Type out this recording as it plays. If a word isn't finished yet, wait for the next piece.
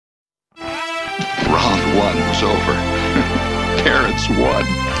Round one was over. Parents won.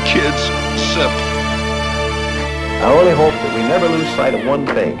 Kids sip. I only hope that we never lose sight of one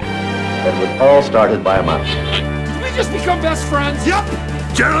thing. That it was all started by a mouse. Did we just become best friends? Yep!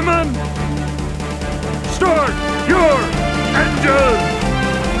 Gentlemen, start your engine!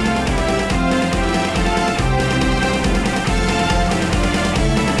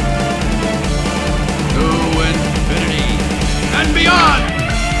 To infinity and beyond!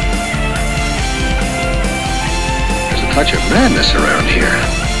 There's a touch of madness around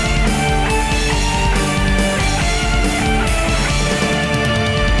here.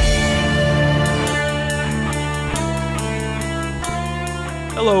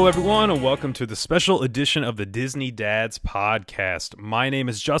 Hello, everyone, and welcome to the special edition of the Disney Dads Podcast. My name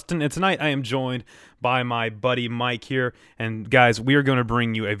is Justin, and tonight I am joined by my buddy Mike here. And guys, we are going to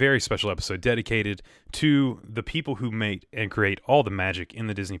bring you a very special episode dedicated to the people who make and create all the magic in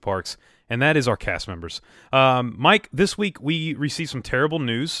the Disney parks, and that is our cast members. Mike, this week we received some terrible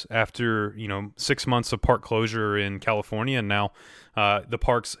news after 6 months of park closure in California, and now the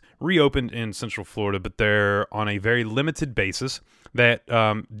parks reopened in Central Florida, but they're on a very limited basis. That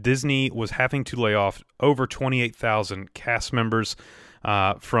Disney was having to lay off over 28,000 cast members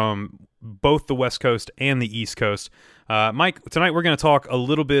from both the West Coast and the East Coast. Mike, tonight we're going to talk a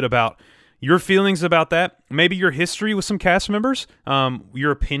little bit about your feelings about that, maybe your history with some cast members,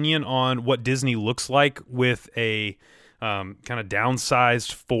 your opinion on what Disney looks like with a kind of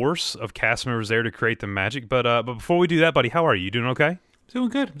downsized force of cast members there to create the magic. But before we do that, buddy, how are you? You doing okay? Doing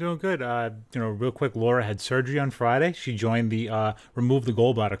good. Real quick, Laura had surgery on Friday. She joined the Remove the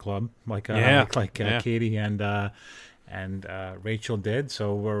Gallbladder Club, like Katie and Rachel did.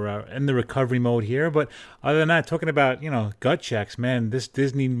 So we're in the recovery mode here. But other than that, talking about gut checks, man, this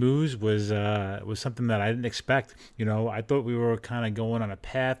Disney news was something that I didn't expect. I thought we were kind of going on a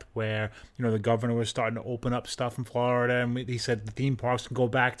path where the governor was starting to open up stuff in Florida, and he said the theme parks can go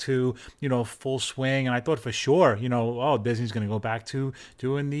back to full swing. And I thought for sure, Disney's going to go back to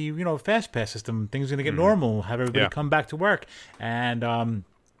doing the fast pass system. Things are going to get normal. Have everybody come back to work. And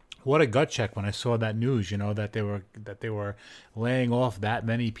what a gut check when I saw that news, that they were laying off that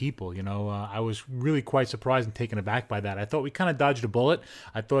many people. I was really quite surprised and taken aback by that. I thought we kind of dodged a bullet.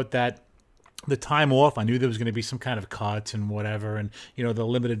 I thought that the time off, I knew there was going to be some kind of cuts and whatever, and the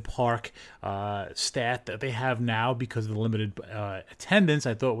limited park stat that they have now because of the limited attendance,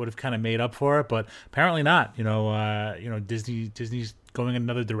 I thought would have kind of made up for it, but apparently not. Disney's going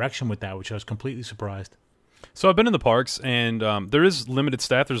another direction with that, which I was completely surprised. So I've been in the parks, and there is limited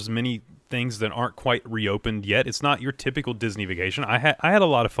staff. There's many things that aren't quite reopened yet. It's not your typical Disney vacation. I had a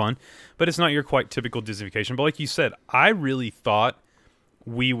lot of fun, but it's not your quite typical Disney vacation. But like you said, I really thought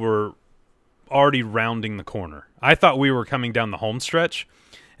we were already rounding the corner. I thought we were coming down the home stretch,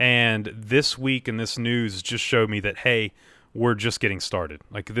 and this week and this news just showed me that, hey, we're just getting started.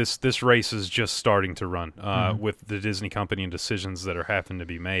 Like this race is just starting to run with the Disney company and decisions that are having to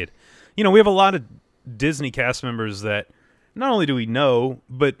be made. We have a lot of Disney cast members that not only do we know,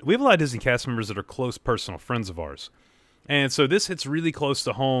 but we have a lot of Disney cast members that are close personal friends of ours. And so this hits really close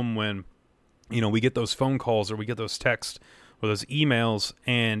to home when, we get those phone calls or we get those texts or those emails,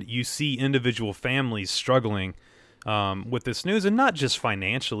 and you see individual families struggling with this news, and not just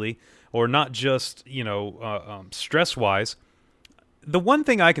financially or not just, stress-wise. The one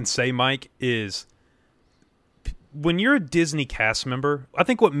thing I can say, Mike, is when you're a Disney cast member, I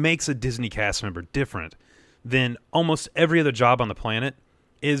think what makes a Disney cast member different than almost every other job on the planet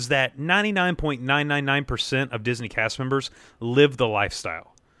is that 99.999% of Disney cast members live the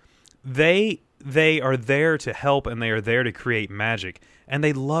lifestyle. They are there to help, and they are there to create magic, and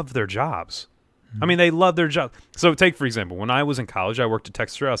they love their jobs. I mean, they love their job. So take, for example, when I was in college, I worked at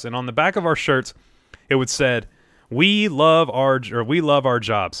Texas Roadhouse, and on the back of our shirts, it would said, we love our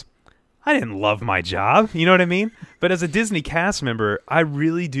jobs. I didn't love my job, you know what I mean? But as a Disney cast member, I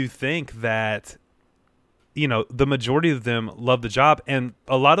really do think that, the majority of them love the job. And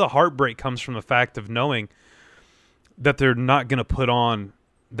a lot of the heartbreak comes from the fact of knowing that they're not going to put on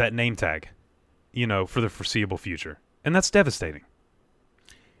that name tag, for the foreseeable future. And that's devastating.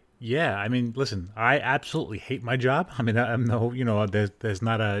 Yeah, I mean, listen, I absolutely hate my job. I mean, I'm no, there's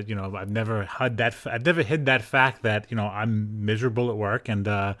not a, I've never hid that fact that, I'm miserable at work, and,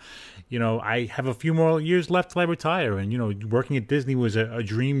 I have a few more years left till I retire, and, working at Disney was a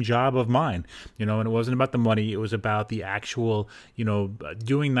dream job of mine, and it wasn't about the money. It was about the actual,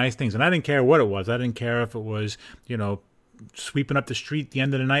 doing nice things. And I didn't care what it was. I didn't care if it was, sweeping up the street at the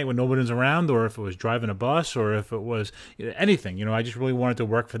end of the night when nobody's around, or if it was driving a bus, or if it was anything. I just really wanted to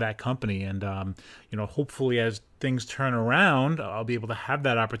work for that company, and hopefully as things turn around, I'll be able to have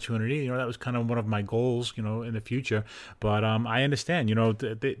that opportunity. You know, that was kind of one of my goals, you know, in the future. But I understand, you know,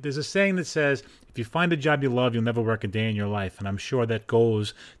 there's a saying that says, if you find a job you love, you'll never work a day in your life. And I'm sure that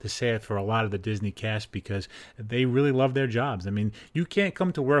goes to say it for a lot of the Disney cast, because they really love their jobs. I mean, you can't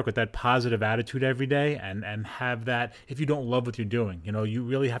come to work with that positive attitude every day and have that if you don't love what you're doing. You know, you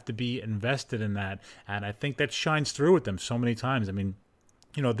really have to be invested in that. And I think that shines through with them so many times. I mean,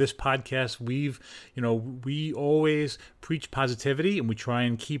 you know, this podcast, we always preach positivity, and we try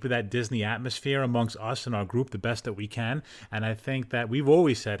and keep that Disney atmosphere amongst us and our group the best that we can. And I think that we've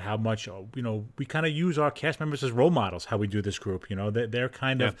always said how much, you know, we kind of use our cast members as role models, how we do this group. You know, they're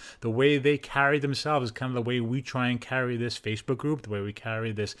kind of the way they carry themselves is kind of the way we try and carry this Facebook group, the way we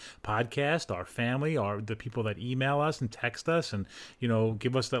carry this podcast, our family, the people that email us and text us and, you know,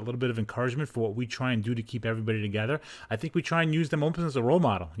 give us that little bit of encouragement for what we try and do to keep everybody together. I think we try and use them almost as a role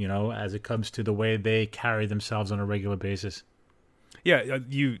model, you know, as it comes to the way they carry themselves on a regular basis. Yeah,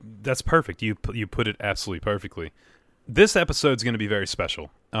 that's perfect. You put it absolutely perfectly. This episode's going to be very special.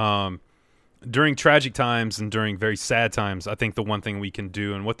 During tragic times and during very sad times, I think the one thing we can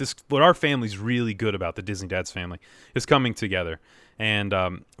do, and what our family's really good about, the Disney Dads family, is coming together. And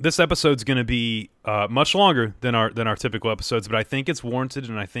this episode's going to be much longer than our typical episodes, but I think it's warranted,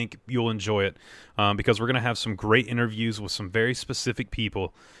 and I think you'll enjoy it because we're going to have some great interviews with some very specific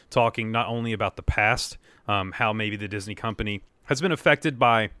people talking not only about the past, how maybe the Disney company has been affected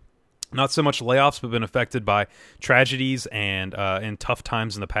by not so much layoffs, but been affected by tragedies and tough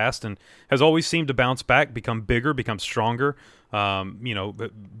times in the past, and has always seemed to bounce back, become bigger, become stronger. You know,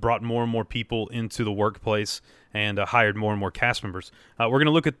 brought more and more people into the workplace and hired more and more cast members. We're going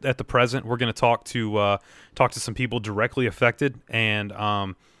to look at the present. We're going to talk to some people directly affected, and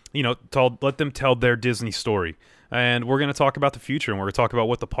you know, let them tell their Disney story. And we're going to talk about the future, and we're going to talk about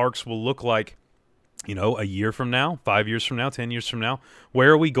what the parks will look like, you know, a year from now, 5 years from now, 10 years from now.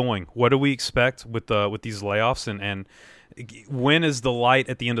 Where are we going? What do we expect with these layoffs? And when is the light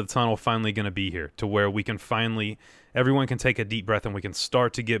at the end of the tunnel finally going to be here, to where we can finally, everyone can take a deep breath and we can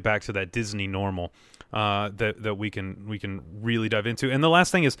start to get back to that Disney normal that we can really dive into. And the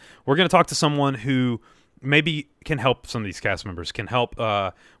last thing is, we're going to talk to someone who maybe can help some of these cast members, can help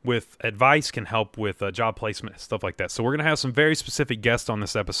with advice, can help with job placement, stuff like that. So we're going to have some very specific guests on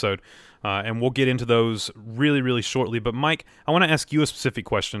this episode, and we'll get into those really, really shortly. But Mike, I want to ask you a specific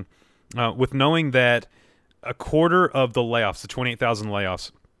question. With knowing that a quarter of the layoffs, the 28,000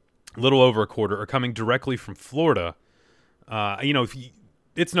 layoffs, a little over a quarter, are coming directly from Florida, you know,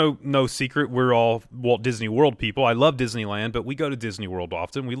 it's no secret we're all Walt Disney World people. I love Disneyland, but we go to Disney World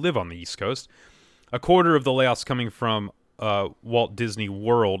often. We live on the East Coast. A quarter of the layoffs coming from Walt Disney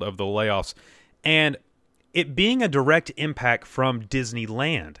World, of the layoffs, and it being a direct impact from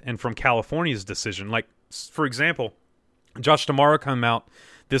Disneyland and from California's decision. Like, for example, Josh D'Amaro came out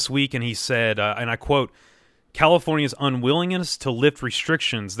this week and he said, and I quote, "California's unwillingness to lift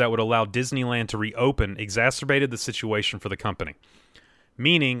restrictions that would allow Disneyland to reopen exacerbated the situation for the company."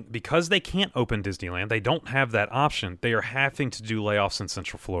 Meaning, because they can't open Disneyland, they don't have that option. They are having to do layoffs in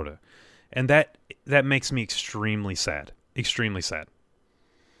Central Florida. And that makes me extremely sad. Extremely sad.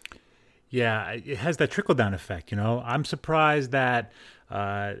 Yeah, it has that trickle-down effect, you know. I'm surprised that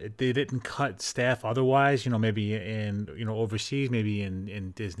they didn't cut staff otherwise, you know, maybe in, you know, overseas, maybe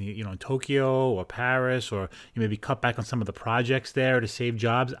in Disney, you know, in Tokyo or Paris, or you maybe cut back on some of the projects there to save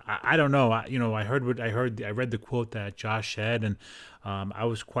jobs. I don't know. I read the quote that Josh said, and I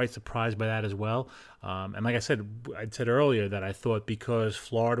was quite surprised by that as well. And like I said earlier that I thought because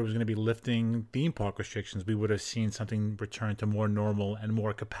Florida was going to be lifting theme park restrictions, we would have seen something return to more normal and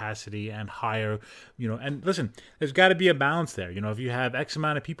more capacity and higher, you know. And listen, there's got to be a balance there. You know, if you have X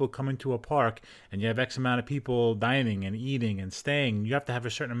amount of people coming to a park and you have X amount of people dining and eating and staying, you have to have a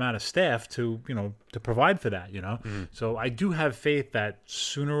certain amount of staff to, you know, to provide for that, you know. Mm-hmm. So I do have faith that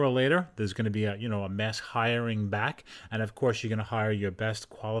sooner or later there's going to be a mass hiring back, and of course you're going to hire your best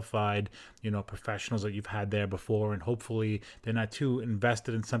qualified, you know, professionals that you've had there before, and hopefully they're not too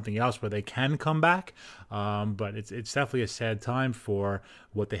invested in something else where they can come back. But it's definitely a sad time for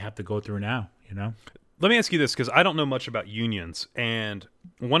what they have to go through now, you know. Let me ask you this, because I don't know much about unions, and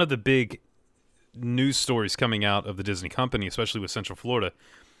one of the big news stories coming out of the Disney company, especially with Central Florida,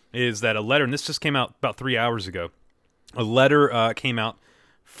 is that a letter, and this just came out about 3 hours ago, a letter came out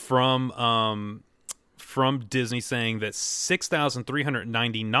from Disney saying that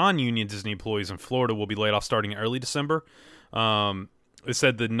 6,390 non-union Disney employees in Florida will be laid off starting in early December. It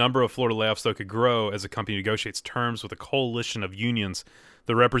said the number of Florida layoffs, though, could grow as the company negotiates terms with a coalition of unions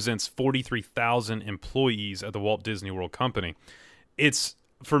that represents 43,000 employees at the Walt Disney World Company. It's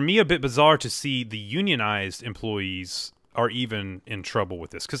for me a bit bizarre to see the unionized employees are even in trouble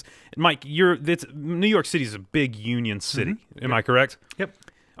with this. Because, Mike, New York City is a big union city. Mm-hmm. Am I correct? Yep.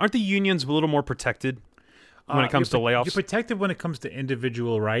 Aren't the unions a little more protected when it comes to layoffs? You're protected when it comes to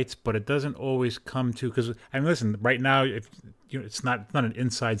individual rights, but it doesn't always come to, because, I mean, listen, right now, it's not an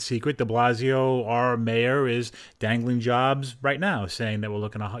inside secret. De Blasio, our mayor, is dangling jobs right now, saying that we're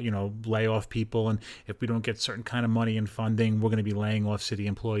looking to, lay off people, and if we don't get certain kind of money and funding, we're going to be laying off city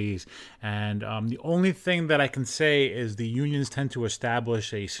employees. And the only thing that I can say is the unions tend to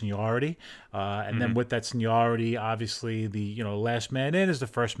establish a seniority, and then with that seniority, obviously, the last man in is the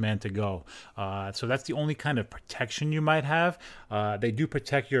first man to go. So that's the only kind of protection you might have. They do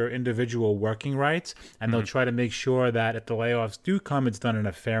protect your individual working rights, and they'll try to make sure that if the layoffs do come, it's done in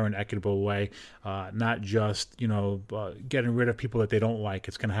a fair and equitable way, not just getting rid of people that they don't like.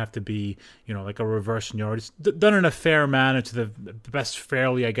 It's going to have to be like a reverse seniority. It's done in a fair manner, to the best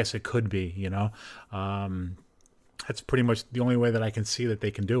fairly I guess it could be. That's pretty much the only way that I can see that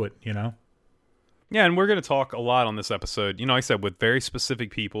they can do it. Yeah, and we're going to talk a lot on this episode. Like I said, with very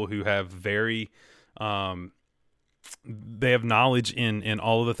specific people who have very they have knowledge in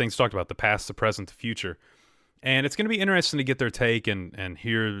all of the things talked about, the past, the present, the future. And it's going to be interesting to get their take and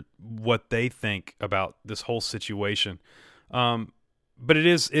hear what they think about this whole situation. But it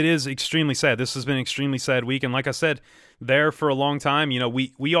is extremely sad. This has been an extremely sad week. And like I said, there for a long time,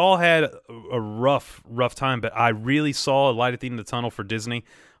 we all had a rough time, but I really saw a light at the end of the tunnel for Disney.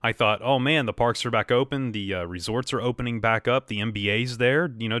 I thought, oh man, the parks are back open. The resorts are opening back up. The NBA's there,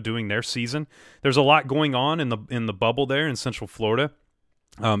 doing their season. There's a lot going on in the bubble there in Central Florida.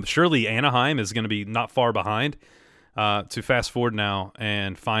 Surely Anaheim is going to be not far behind to fast forward now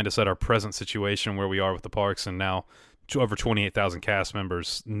and find us at our present situation where we are with the parks, and now over 28,000 cast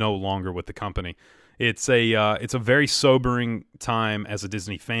members no longer with the company. It's a very sobering time as a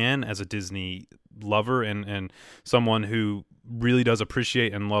Disney fan, as a Disney lover, and someone who really does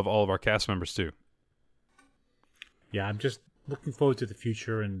appreciate and love all of our cast members too. Yeah, I'm just looking forward to the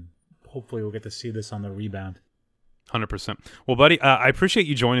future, and hopefully we'll get to see this on the rebound. 100%. Well, buddy, I appreciate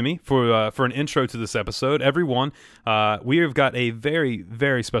you joining me for an intro to this episode. Everyone, we have got a very,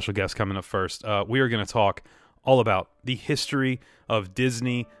 very special guest coming up first. We are going to talk all about the history of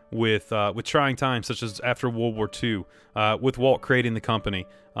Disney with trying times, such as after World War II, with Walt creating the company,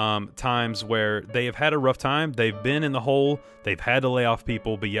 times where they have had a rough time, they've been in the hole, they've had to lay off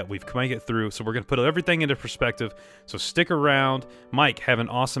people, but yet we've made it through. So we're going to put everything into perspective. So stick around. Mike, have an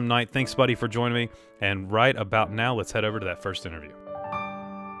awesome night. Thanks, buddy, for joining me. And right about now, let's head over to that first interview.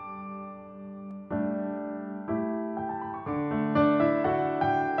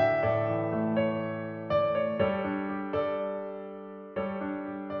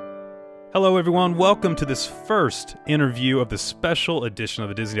 Hello, everyone. Welcome to this first interview of the special edition of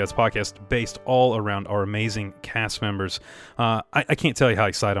the Disney Dads podcast, based all around our amazing cast members. I can't tell you how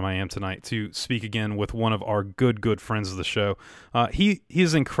excited I am tonight to speak again with one of our good friends of the show. He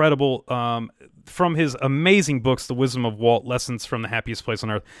is incredible. From his amazing books, The Wisdom of Walt, Lessons from the Happiest Place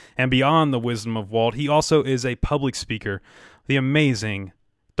on Earth, and Beyond the Wisdom of Walt, he also is a public speaker, the amazing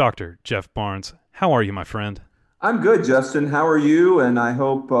Dr. Jeff Barnes. How are you, my friend? I'm good, Justin. How are you? And I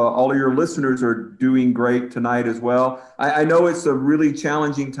hope all of your listeners are doing great tonight as well. I know it's a really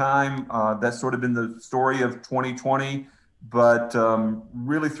challenging time. That's sort of been the story of 2020, but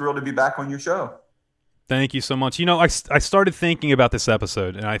really thrilled to be back on your show. Thank you so much. I started thinking about this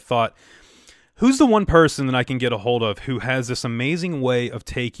episode, and I thought, who's the one person that I can get a hold of who has this amazing way of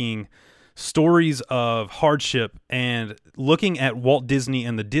taking stories of hardship and looking at Walt Disney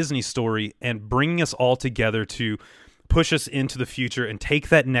and the Disney story and bringing us all together to push us into the future and take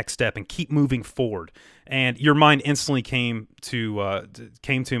that next step and keep moving forward. And your mind instantly came to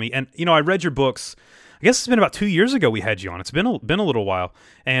me. And I read your books. I guess it's been about 2 years ago we had you on. It's been a little while.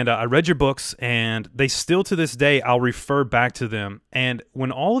 And I read your books, and they still to this day, I'll refer back to them. And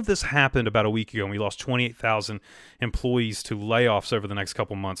when all of this happened about a week ago, and we lost 28,000 employees to layoffs over the next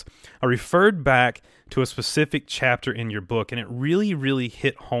couple months, I referred back to a specific chapter in your book, and it really, really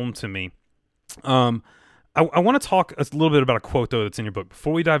hit home to me. I want to talk a little bit about a quote, though, that's in your book.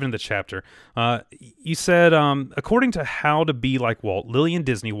 Before we dive into the chapter, you said, according to How to Be Like Walt, Lillian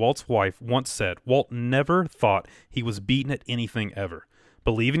Disney, Walt's wife, once said, Walt never thought he was beaten at anything ever.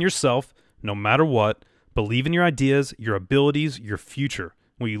 Believe in yourself, no matter what. Believe in your ideas, your abilities, your future.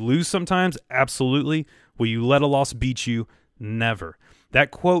 Will you lose sometimes? Absolutely. Will you let a loss beat you? Never.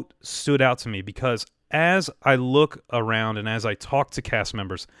 That quote stood out to me because as I look around and as I talk to cast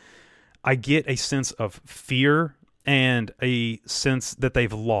members, I get a sense of fear and a sense that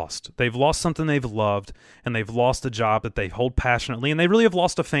they've lost. They've lost something they've loved, and they've lost a job that they hold passionately, and they really have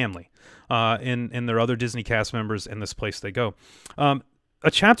lost a family in their other Disney cast members and this place they go.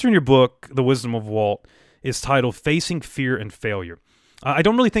 A chapter in your book, The Wisdom of Walt, is titled Facing Fear and Failure. I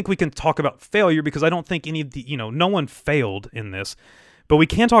don't really think we can talk about failure because I don't think any of the, no one failed in this, but we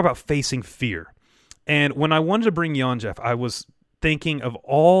can talk about facing fear. And when I wanted to bring you on, Jeff, I was thinking of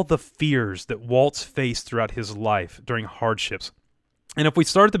all the fears that Walt's faced throughout his life during hardships. And if we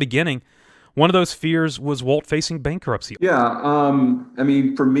start at the beginning, one of those fears was Walt facing bankruptcy. Yeah, I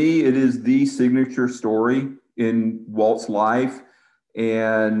mean, for me, it is the signature story in Walt's life.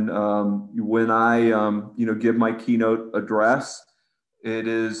 And when I, give my keynote address, it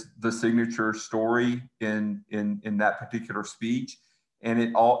is the signature story in that particular speech. And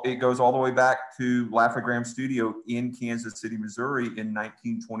it goes all the way back to Laugh-O-Gram Studio in Kansas City, Missouri in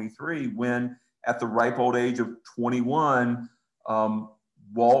 1923, when at the ripe old age of 21,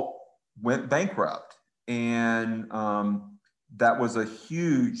 Walt went bankrupt. And that was a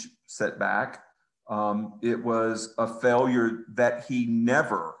huge setback. It was a failure that he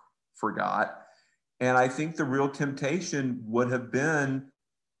never forgot. And I think the real temptation would have been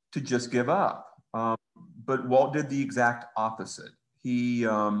to just give up. But Walt did the exact opposite. He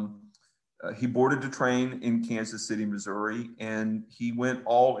boarded a train in Kansas City, Missouri, and he went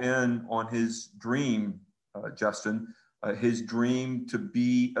all in on his dream, Justin, his dream to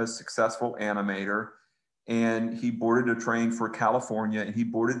be a successful animator. And he boarded a train for California, and he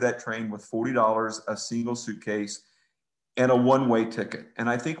boarded that train with $40, a single suitcase, and a one-way ticket. And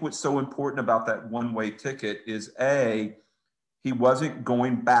I think what's so important about that one-way ticket is A, he wasn't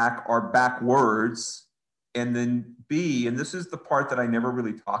going back or backwards, and then B, and this is the part that I never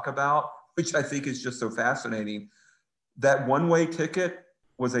really talk about, which I think is just so fascinating, that one-way ticket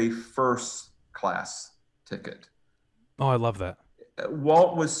was a first-class ticket. Oh, I love that.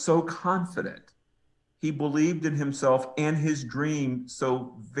 Walt was so confident. He believed in himself and his dream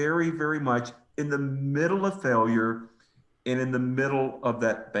so very, very much in the middle of failure and in the middle of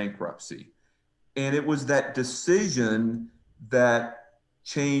that bankruptcy. And it was that decision that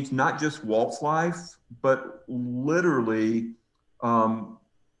changed not just Walt's life, but literally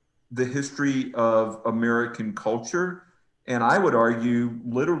the history of American culture. And I would argue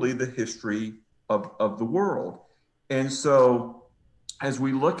literally the history of the world. And so as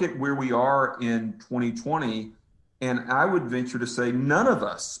we look at where we are in 2020, and I would venture to say none of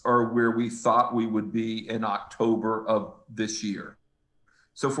us are where we thought we would be in October of this year.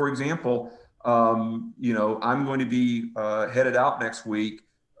 So for example, I'm going to be headed out next week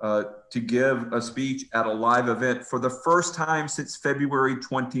to give a speech at a live event for the first time since February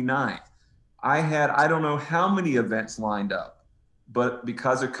 29th. I don't know how many events lined up, but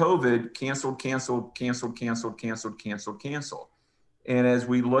because of COVID, canceled. And as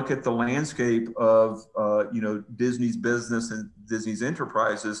we look at the landscape of, Disney's business and Disney's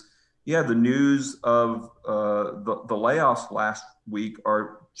enterprises, the news of the layoffs last week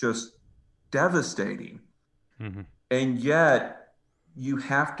are just devastating. Mm-hmm. And yet you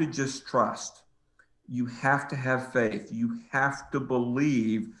have to just trust. You have to have faith. You have to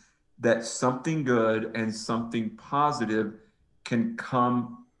believe that something good and something positive can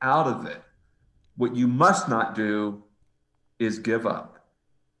come out of it. What you must not do is give up.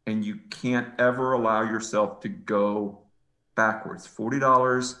 And you can't ever allow yourself to go backwards.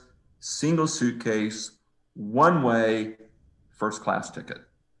 $40, single suitcase, one way, first class ticket.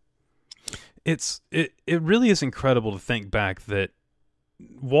 It really is incredible to think back that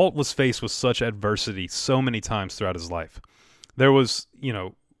Walt was faced with such adversity so many times throughout his life. There was,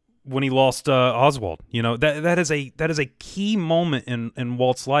 when he lost Oswald, that is a key moment in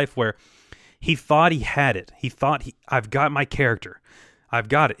Walt's life where he thought he had it. He thought I've got my character. I've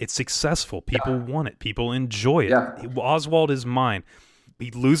got it. It's successful. People want it. People enjoy it. Yeah. Oswald is mine.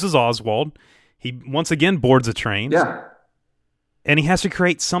 He loses Oswald. He once again boards a train. Yeah. And he has to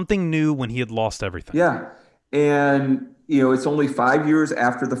create something new when he had lost everything. Yeah. And, it's only 5 years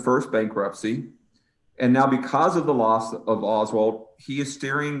after the first bankruptcy. And now because of the loss of Oswald, he is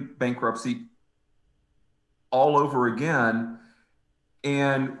staring bankruptcy all over again.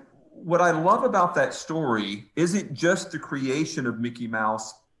 And what I love about that story isn't just the creation of Mickey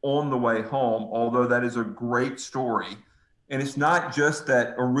Mouse on the way home, although that is a great story. And it's not just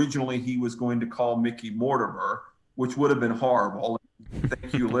that originally he was going to call Mickey Mortimer, which would have been horrible.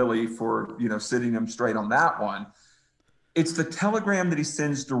 Thank you, Lily, for sitting him straight on that one. It's the telegram that he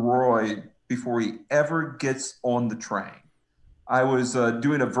sends to Roy before he ever gets on the train. I was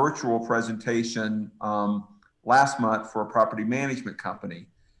doing a virtual presentation last month for a property management company.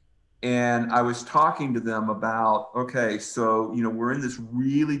 And I was talking to them about, okay, so, we're in this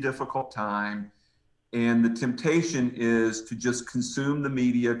really difficult time, and the temptation is to just consume the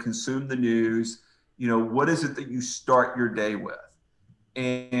media, consume the news. What is it that you start your day with?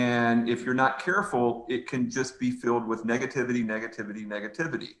 And if you're not careful, it can just be filled with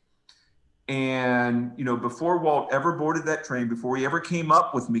negativity. And, before Walt ever boarded that train, before he ever came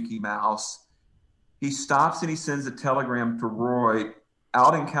up with Mickey Mouse, he stops and he sends a telegram to Roy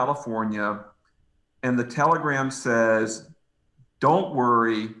out in California. And the telegram says, "Don't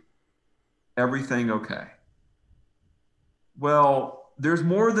worry, everything okay." Well, there's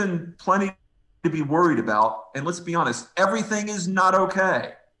more than plenty to be worried about. And let's be honest, everything is not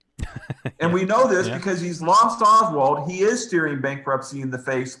okay. And we know this because he's lost Oswald. He is staring bankruptcy in the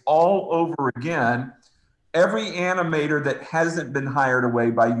face all over again. Every animator that hasn't been hired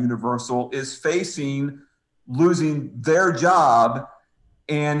away by Universal is facing losing their job,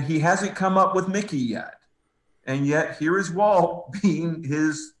 and he hasn't come up with Mickey yet. And yet here is Walt being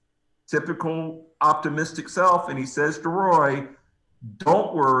his typical optimistic self, and he says to Roy,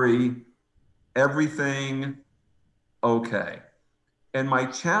 "Don't worry, everything okay." And my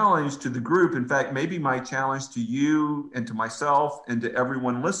challenge to the group, in fact, maybe my challenge to you and to myself and to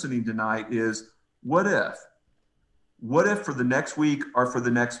everyone listening tonight is, what if? What if for the next week or for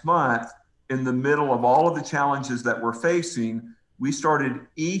the next month, in the middle of all of the challenges that we're facing, we started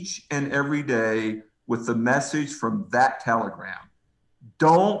each and every day with the message from that telegram: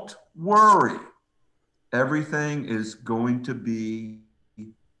 don't worry, everything is going to be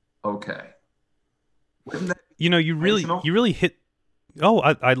okay. You really hit. Oh,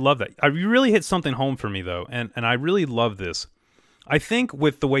 I love that. You really hit something home for me, though, and I really love this. I think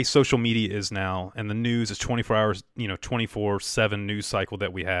with the way social media is now, and the news is 24 hours, 24/7 news cycle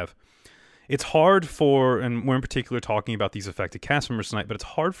that we have, it's hard and we're in particular talking about these affected cast members tonight, but it's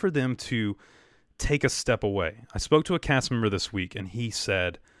hard for them to take a step away. I spoke to a cast member this week, and he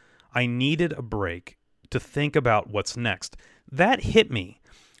said, "I needed a break to think about what's next." That hit me,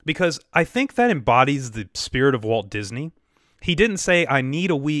 because I think that embodies the spirit of Walt Disney. He didn't say, "I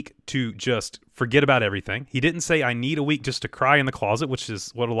need a week to just forget about everything." He didn't say, "I need a week just to cry in the closet," which is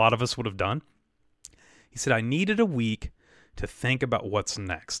what a lot of us would have done. He said, "I needed a week to think about what's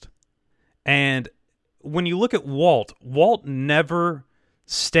next." And when you look at Walt never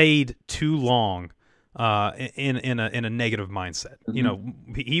stayed too long in a negative mindset.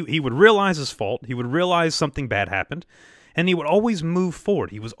 Mm-hmm. He would realize his fault. He would realize something bad happened. And he would always move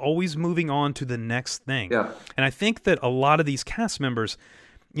forward. He was always moving on to the next thing. Yeah. And I think that a lot of these cast members,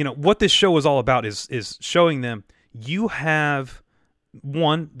 what this show is all about is showing them you have,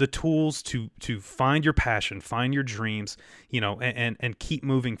 one, the tools to find your passion, find your dreams, and keep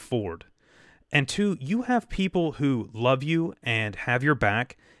moving forward. And two, you have people who love you and have your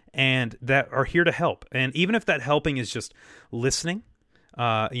back and that are here to help. And even if that helping is just listening,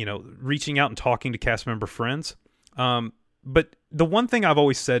 reaching out and talking to cast member friends, but the one thing I've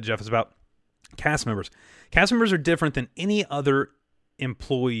always said, Jeff, is about cast members. Cast members are different than any other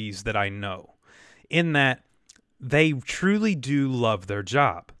employees that I know, in that they truly do love their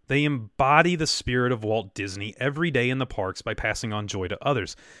job. They embody the spirit of Walt Disney every day in the parks by passing on joy to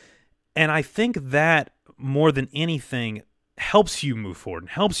others. And I think that, more than anything, helps you move forward and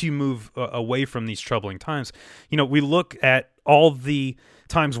helps you move away from these troubling times. We look at all the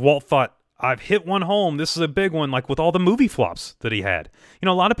times Walt thought, "I've hit one home. This is a big one," like with all the movie flops that he had.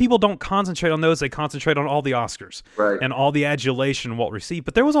 A lot of people don't concentrate on those. They concentrate on all the Oscars and all the adulation Walt received.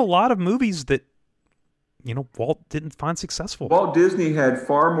 But there was a lot of movies that, Walt didn't find successful. Walt Disney had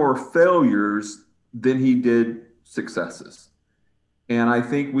far more failures than he did successes. And I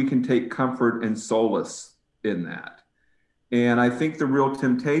think we can take comfort and solace in that. And I think the real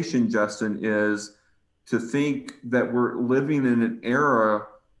temptation, Justin, is to think that we're living in an era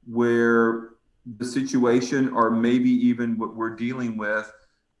where the situation, or maybe even what we're dealing with,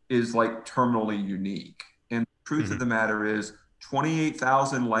 is like terminally unique. And the truth of the matter is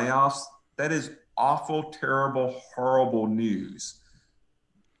 28,000 layoffs, that is awful, terrible, horrible news.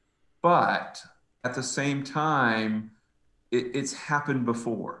 But at the same time, it's happened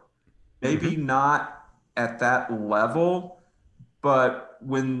before. Maybe not at that level, but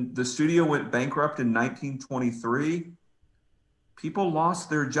when the studio went bankrupt in 1923, people lost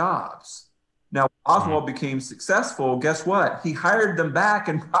their jobs. Now, Oswald became successful. Guess what? He hired them back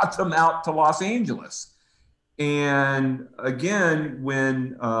and brought them out to Los Angeles. And again,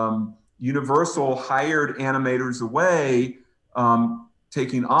 when Universal hired animators away,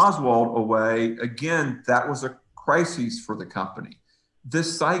 taking Oswald away, again, that was a crisis for the company.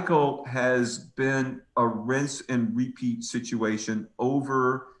 This cycle has been a rinse and repeat situation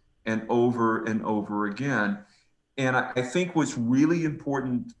over and over and over again. And I think what's really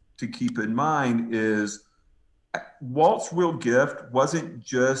important to keep in mind is Walt's real gift wasn't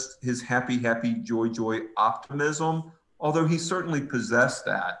just his happy, happy, joy, joy optimism, although he certainly possessed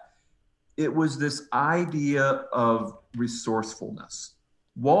that. It was this idea of resourcefulness.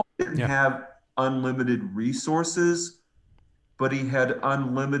 Walt didn't have unlimited resources, but he had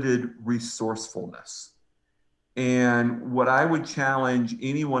unlimited resourcefulness. And what I would challenge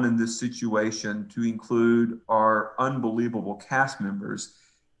anyone in this situation, to include our unbelievable cast members,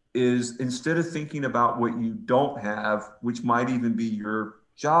 is instead of thinking about what you don't have, which might even be your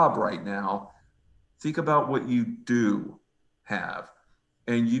job right now, think about what you do have.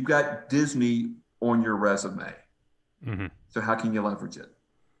 And you've got Disney on your resume. Mm-hmm. So how can you leverage it?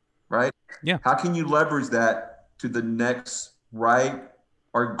 Right? Yeah. How can you leverage that to the next right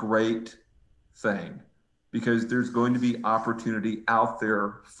or great thing? Because there's going to be opportunity out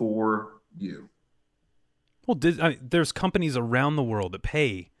there for you. Well, there's companies around the world that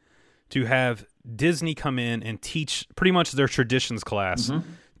pay to have Disney come in and teach pretty much their traditions class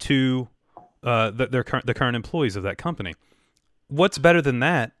to the current employees of that company. What's better than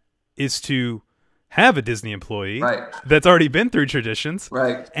that is to have a Disney employee that's already been through traditions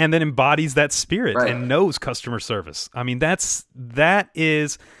and then embodies that spirit and knows customer service. I mean, that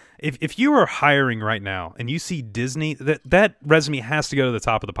is... If you are hiring right now and you see Disney, that resume has to go to the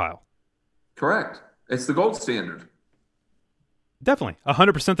top of the pile. Correct. It's the gold standard. Definitely.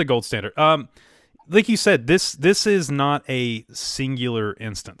 100% the gold standard. Like you said, this is not a singular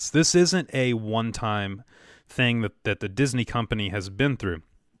instance. This isn't a one-time thing that the Disney company has been through.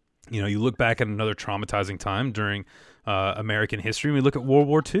 You know, you look back at another traumatizing time during American history, and we look at World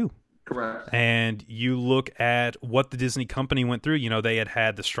War II. Correct. And you look at what the Disney company went through. You know, they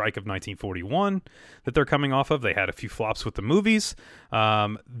had the strike of 1941 that they're coming off of. They had a few flops with the movies.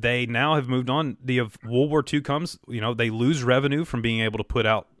 They now have moved on. World War II comes, you know, they lose revenue from being able to put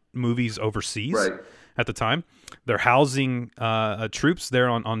out movies overseas at the time. They're housing troops there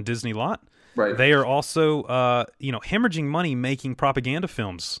on Disney lot. Right. They are also, hemorrhaging money making propaganda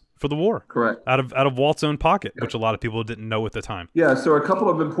films for the war. Correct. Out of Walt's own pocket, which a lot of people didn't know at the time. Yeah, so a couple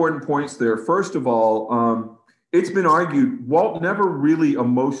of important points there. First of all, it's been argued Walt never really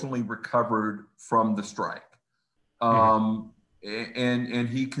emotionally recovered from the strike. And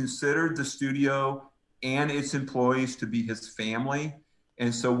he considered the studio and its employees to be his family.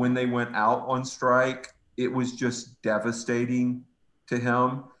 And so when they went out on strike, it was just devastating to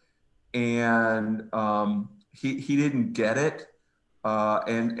him. And he didn't get it.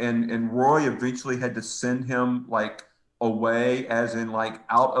 And Roy eventually had to send him away, as in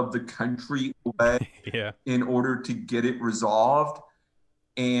out of the country away, in order to get it resolved.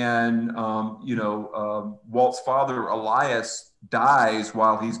 And Walt's father Elias dies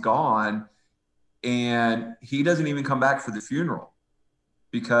while he's gone, and he doesn't even come back for the funeral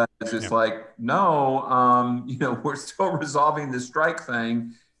because it's no, we're still resolving this strike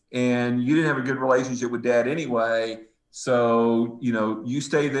thing, and you didn't have a good relationship with Dad anyway. So, you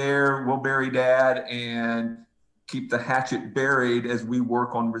stay there, we'll bury Dad and keep the hatchet buried as we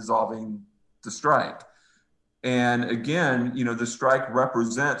work on resolving the strike. And again, the strike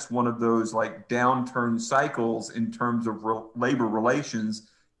represents one of those downturn cycles in terms of labor relations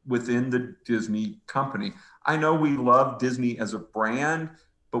within the Disney company. I know we love Disney as a brand,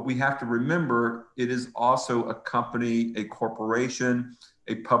 but we have to remember it is also a company, a corporation,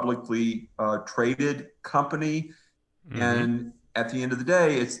 a publicly traded company. Mm-hmm. And at the end of the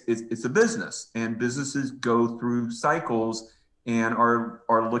day, it's a business, and businesses go through cycles and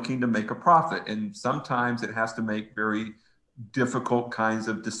are looking to make a profit. And sometimes it has to make very difficult kinds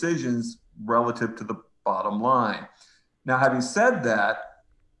of decisions relative to the bottom line. Now, having said that,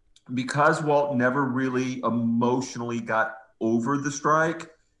 because Walt never really emotionally got over the strike,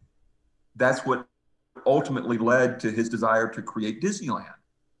 that's what ultimately led to his desire to create Disneyland.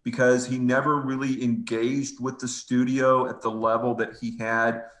 Because he never really engaged with the studio at the level that he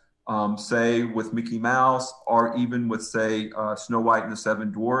had, say, with Mickey Mouse, or even with, say, Snow White and the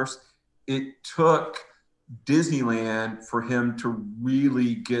Seven Dwarfs. It took Disneyland for him to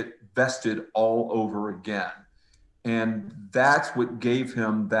really get vested all over again. And that's what gave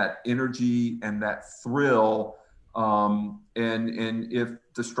him that energy and that thrill. And if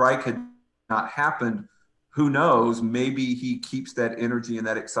the strike had not happened, who knows, maybe he keeps that energy and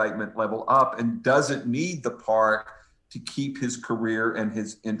that excitement level up and doesn't need the park to keep his career and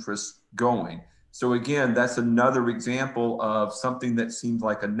his interests going. So again, that's another example of something that seems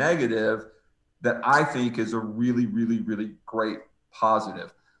like a negative that I think is a really, really, really great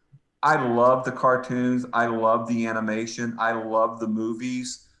positive. I love the cartoons. I love the animation. I love the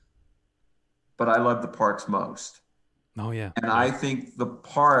movies. but I love the parks most. Oh, yeah. And I think the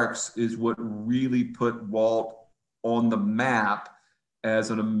parks is what really put Walt on the map as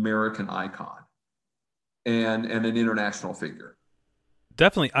an American icon and an international figure.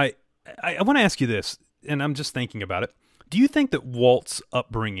 Definitely. I want to ask you this, and I'm just thinking about it. Do you think that Walt's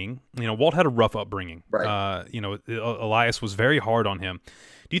upbringing, Walt had a rough upbringing. Right. Elias was very hard on him.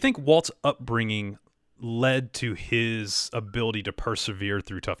 Do you think Walt's upbringing led to his ability to persevere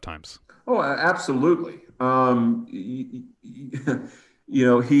through tough times? Oh, absolutely.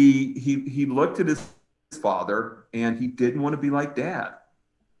 He looked at his father and he didn't want to be like Dad.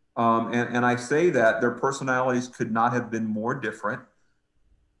 And I say that their personalities could not have been more different.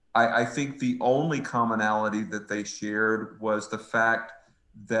 I think the only commonality that they shared was the fact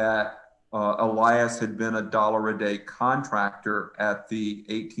that Elias had been a $1 a day contractor at the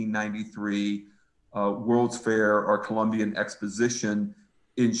 1893 World's Fair or Columbian Exposition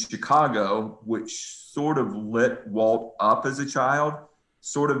in Chicago, which sort of lit Walt up as a child.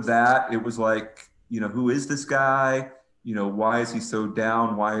 Sort of that. It was like, who is this guy? Why is he so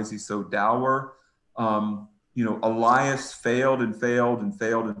down? Why is he so dour? Elias failed and failed and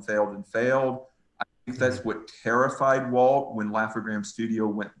failed and failed and failed. I think that's what terrified Walt when Laugh-O-Gram Studio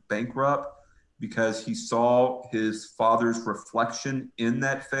went bankrupt, because he saw his father's reflection in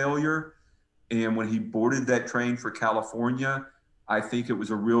that failure. And when he boarded that train for California, I think it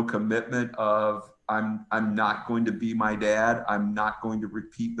was a real commitment of, I'm not going to be my dad. I'm not going to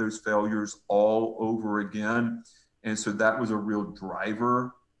repeat those failures all over again. And so that was a real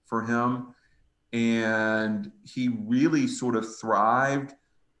driver for him. And he really sort of thrived,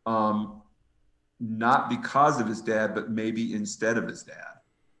 not because of his dad, but maybe instead of his dad.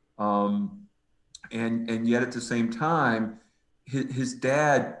 And yet at the same time, his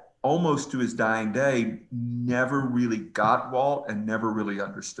dad, almost to his dying day, never really got Walt and never really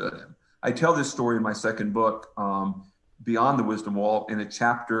understood him. I tell this story in my second book, Beyond the Wisdom Walt, in a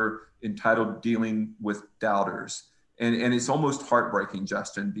chapter entitled Dealing with Doubters. And it's almost heartbreaking,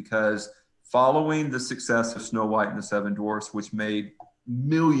 Justin, because following the success of Snow White and the Seven Dwarfs, which made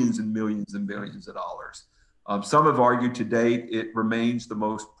millions and millions and millions of dollars, some have argued to date it remains the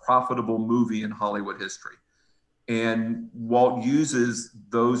most profitable movie in Hollywood history. And Walt uses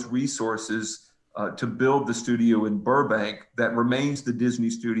those resources to build the studio in Burbank that remains the Disney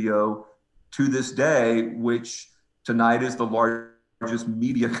studio to this day, which tonight is the largest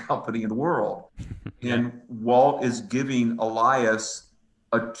media company in the world. And Walt is giving Elias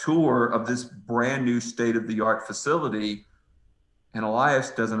a tour of this brand new state-of-the-art facility, and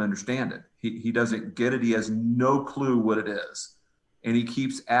Elias doesn't understand it. He doesn't get it. He has no clue what it is. And he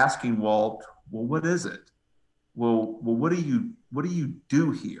keeps asking Walt, well, what is it? Well, what do you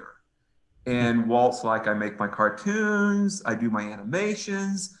do here? And Walt's like, I make my cartoons, I do my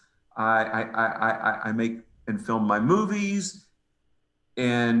animations, I make and film my movies.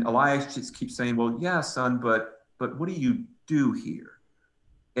 And Elias just keeps saying, well, yeah, son, but what do you do here?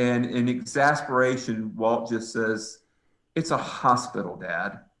 And in exasperation, Walt just says, it's a hospital,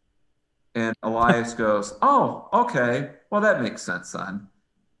 Dad. And Elias goes, oh, okay, well, that makes sense, son.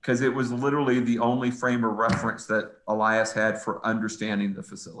 Because it was literally the only frame of reference that Elias had for understanding the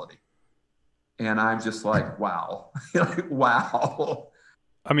facility. And I'm just like, wow. Wow.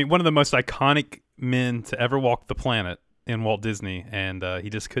 I mean, one of the most iconic men to ever walk the planet in Walt Disney, and he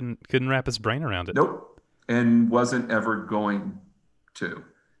just couldn't wrap his brain around it. Nope. And wasn't ever going to.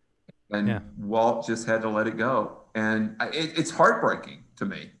 And Walt just had to let it go. And it's heartbreaking to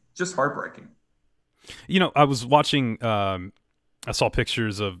me, just heartbreaking. I was watching, I saw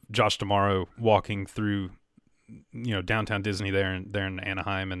pictures of Josh D'Amaro walking through, downtown Disney there in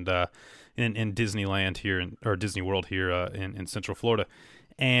Anaheim and in Disneyland here, or Disney World here in Central Florida.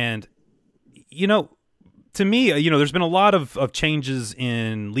 And, to me, there's been a lot of changes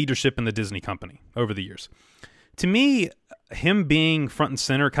in leadership in the Disney company over the years. To me, him being front and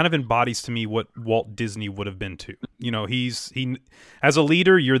center kind of embodies to me what Walt Disney would have been too. He as a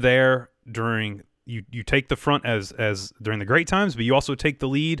leader, you're there during you take the front as during the great times, but you also take the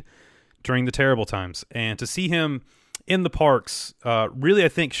lead during the terrible times. And to see him in the parks really, I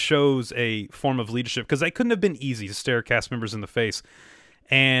think, shows a form of leadership, because that couldn't have been easy to stare cast members in the face.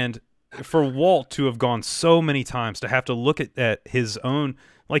 And for Walt to have gone so many times, to have to look at his own,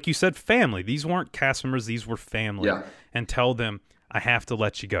 like you said, family. These weren't cast members, these were family. Yeah. And tell them, I have to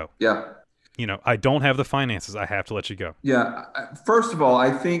let you go. Yeah. I don't have the finances. I have to let you go. Yeah. First of all, I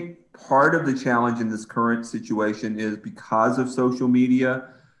think part of the challenge in this current situation is because of social media.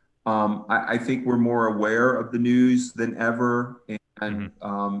 I think we're more aware of the news than ever. And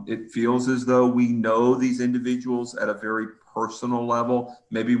it feels as though we know these individuals at a very personal level.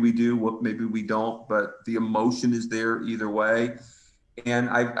 Maybe we do, maybe we don't, but the emotion is there either way. And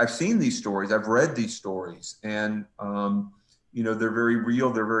I've seen these stories, I've read these stories, and they're very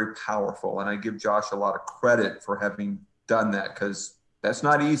real, they're very powerful. And I give Josh a lot of credit for having done that, because that's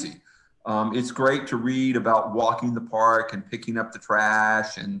not easy. It's great to read about walking the park and picking up the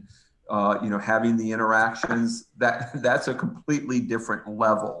trash and having the interactions. That's a completely different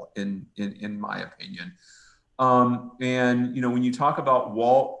level in my opinion. When you talk about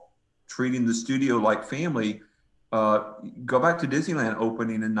Walt treating the studio like family, go back to Disneyland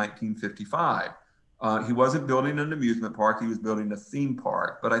opening in 1955. He wasn't building an amusement park, he was building a theme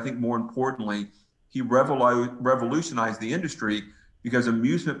park. But I think more importantly, he revolutionized the industry, because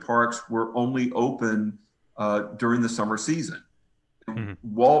amusement parks were only open during the summer season. Mm-hmm.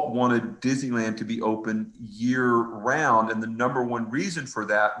 Walt wanted Disneyland to be open year round. And the number one reason for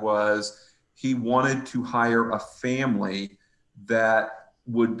that was he wanted to hire a family that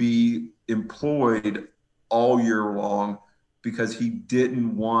would be employed all year long, because he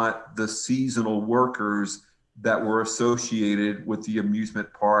didn't want the seasonal workers that were associated with the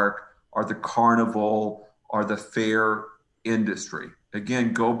amusement park or the carnival or the fair industry.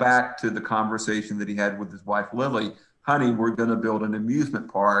 Again, go back to the conversation that he had with his wife, Lily. Honey, we're going to build an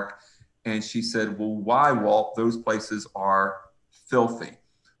amusement park. And she said, well, why, Walt? Those places are filthy.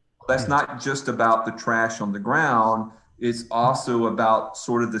 That's not just about the trash on the ground. It's also about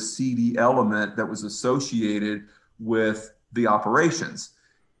sort of the seedy element that was associated with the operations.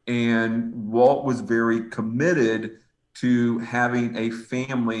 And Walt was very committed to having a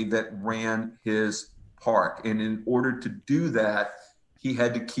family that ran his park. And in order to do that, he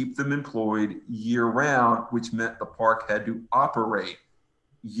had to keep them employed year round, which meant the park had to operate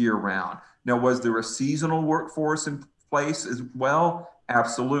year round. Now, was there a seasonal workforce in place as well?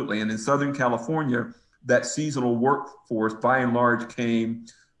 Absolutely. And in Southern California, that seasonal workforce by and large came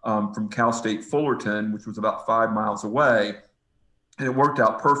from Cal State Fullerton, which was about 5 miles away. And it worked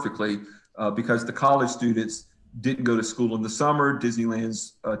out perfectly because the college students didn't go to school in the summer.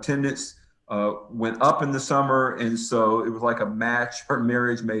 Disneyland's attendance went up in the summer. And so it was like a match or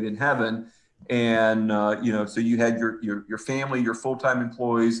marriage made in heaven. And, so you had your family, your full-time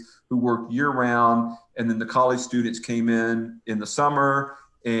employees who worked year round. And then the college students came in the summer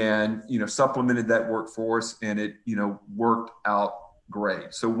and, supplemented that workforce, and it, worked out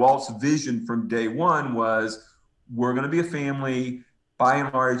great. So Walt's vision from day one was, we're going to be a family. By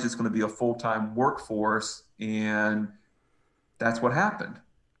and large, it's going to be a full-time workforce. And that's what happened.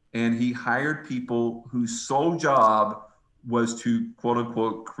 And he hired people whose sole job was to, quote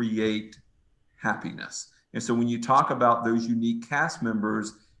unquote, create happiness. And so when you talk about those unique cast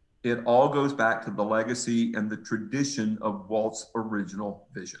members, it all goes back to the legacy and the tradition of Walt's original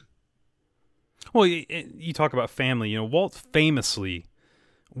vision. Well, you talk about family. Walt famously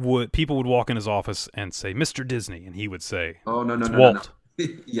people would walk in his office and say, "Mr. Disney," and he would say, "Oh, no, Walt." No.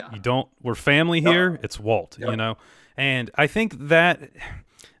 Yeah, we're family here. It's Walt. Yep. And I think that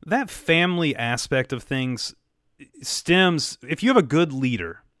family aspect of things stems. If you have a good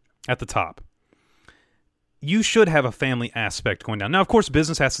leader at the top, you should have a family aspect going down. Now, of course,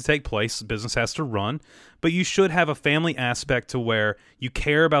 business has to take place, business has to run, but you should have a family aspect to where you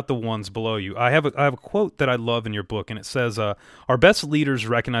care about the ones below you. I have a quote that I love in your book, and it says, our best leaders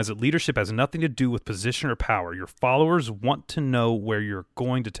recognize that leadership has nothing to do with position or power. Your followers want to know where you're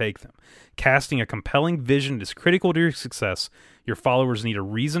going to take them. Casting a compelling vision is critical to your success. Your followers need a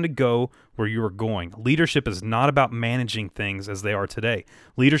reason to go where you are going. Leadership is not about managing things as they are today.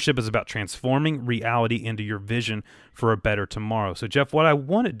 Leadership is about transforming reality into your vision for a better tomorrow. So, Jeff, what I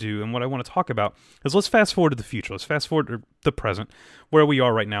want to do and what I want to talk about is let's fast forward to the future. Let's fast forward to the present, where we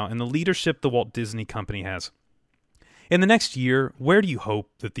are right now, and the leadership the Walt Disney Company has. In the next year, where do you hope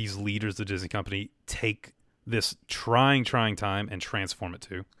that these leaders of the Disney Company take this trying time and transform it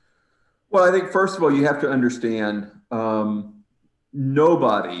to? Well, I think, first of all, you have to understand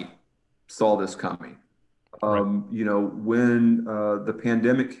nobody saw this coming. Right. When the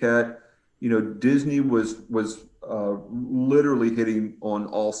pandemic hit, Disney was literally hitting on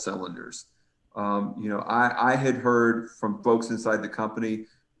all cylinders. I had heard from folks inside the company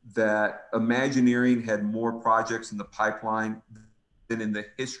that Imagineering had more projects in the pipeline than in the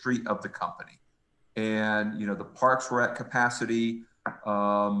history of the company. And, the parks were at capacity.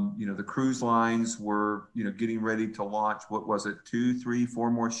 The cruise lines were, getting ready to launch, what was it, 2, 3,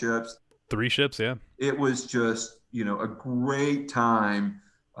 4 more ships? 3 ships, yeah. It was just, a great time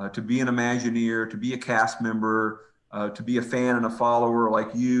to be an Imagineer, to be a cast member, to be a fan and a follower like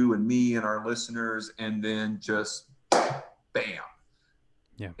you and me and our listeners, and then just bam.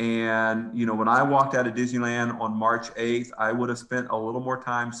 Yeah. And, when I walked out of Disneyland on March 8th, I would have spent a little more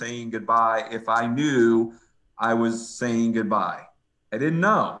time saying goodbye if I knew I was saying goodbye. I didn't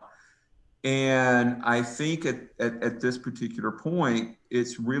know. And I think at this particular point,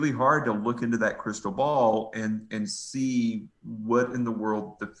 it's really hard to look into that crystal ball and see what in the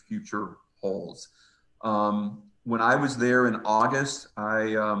world the future holds. When I was there in August,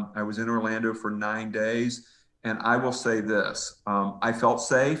 I was in Orlando for 9 days. And I will say this, I felt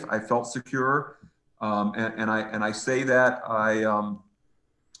safe, I felt secure. And I say that I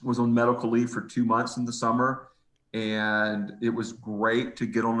was on medical leave for 2 months in the summer. And it was great to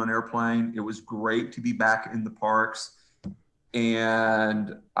get on an airplane. It was great to be back in the parks.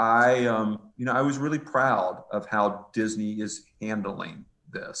 And I was really proud of how Disney is handling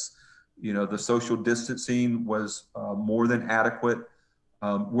this. The social distancing was more than adequate.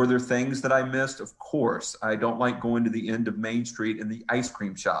 Were there things that I missed? Of course. I don't like going to the end of Main Street and the ice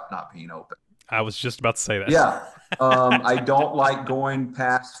cream shop not being open. I was just about to say that. Yeah. I don't like going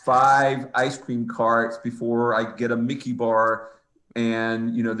past 5 ice cream carts before I get a Mickey bar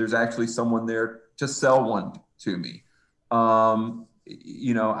and, there's actually someone there to sell one to me. I've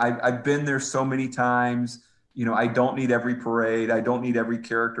been there so many times. I don't need every parade. I don't need every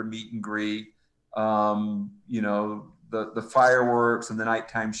character meet and greet. The fireworks and the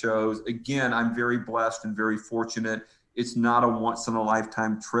nighttime shows. Again, I'm very blessed and very fortunate. It's not a once in a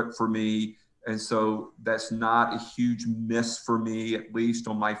lifetime trip for me. And so that's not a huge miss for me, at least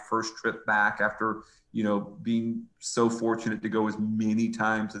on my first trip back after, being so fortunate to go as many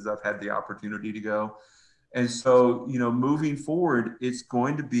times as I've had the opportunity to go. And so, moving forward, it's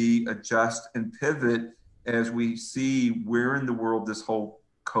going to be adjust and pivot as we see where in the world this whole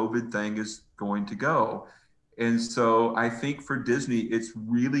COVID thing is going to go. And so I think for Disney, it's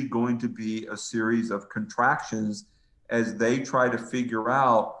really going to be a series of contractions as they try to figure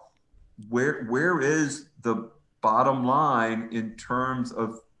out where is the bottom line in terms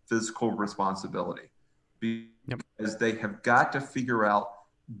of fiscal responsibility, because they have got to figure out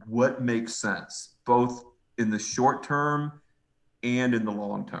what makes sense, both in the short term and in the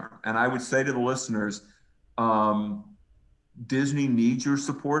long term. And I would say to the listeners, Disney needs your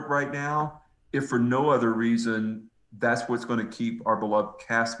support right now. If for no other reason, that's what's going to keep our beloved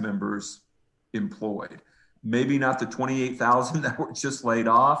cast members employed. Maybe not the 28,000 that were just laid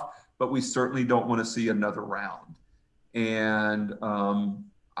off, but we certainly don't want to see another round. And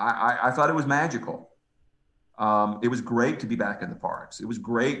I thought it was magical. It was great to be back in the parks. It was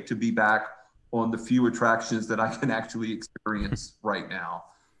great to be back on the few attractions that I can actually experience right now.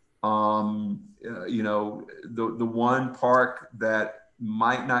 The one park that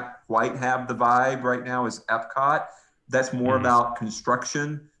might not quite have the vibe right now is Epcot. That's more about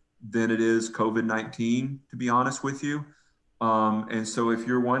construction than it is COVID-19, to be honest with you. And so if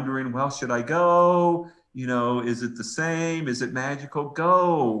you're wondering, well, should I go? Is it the same? Is it magical?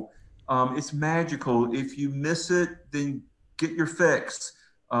 Go. It's magical. If you miss it, then get your fix.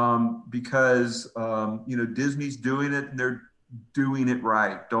 Because Disney's doing it and they're doing it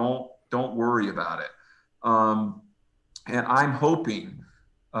right. Don't worry about it. And I'm hoping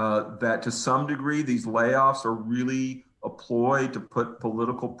that to some degree these layoffs are really a ploy to put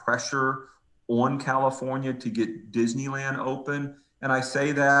political pressure on California to get Disneyland open. And I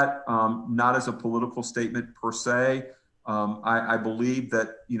say that not as a political statement per se. I believe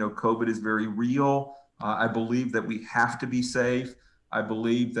that COVID is very real. I believe that we have to be safe. I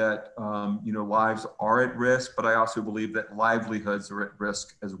believe that lives are at risk, but I also believe that livelihoods are at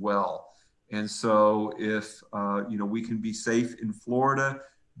risk as well. And so if we can be safe in Florida,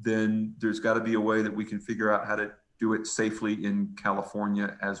 then there's got to be a way that we can figure out how to do it safely in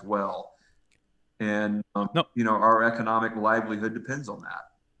California as well. And our economic livelihood depends on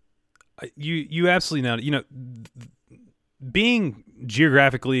that. You absolutely know. Being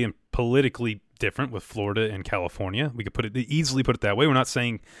geographically and politically different with Florida and California, we could easily put it that way. We're not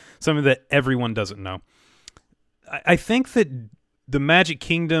saying something that everyone doesn't know. I think that the Magic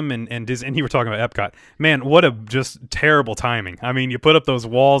Kingdom and Disney, and you were talking about Epcot, man, what a just terrible timing. I mean, you put up those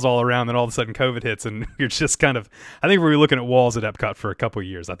walls all around, and all of a sudden COVID hits, and you're just kind of, I think we're looking at walls at Epcot for a couple of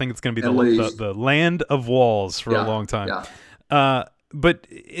years. I think it's going to be the land of walls for a long time. Yeah. But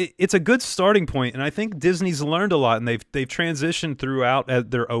it's a good starting point, and I think Disney's learned a lot, and they've transitioned throughout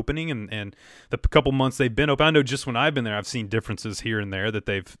their opening and the couple months they've been open. I know just when I've been there, I've seen differences here and there that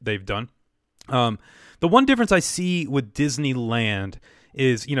they've done. The one difference I see with Disneyland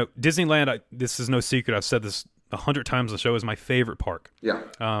is, Disneyland, this is no secret, I've said this 100 times on the show, is my favorite park. Yeah.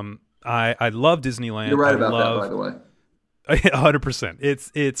 I love Disneyland. You're right about that, by the way.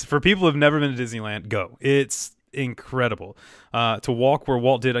 100%. It's for people who've never been to Disneyland, go. It's incredible. To walk where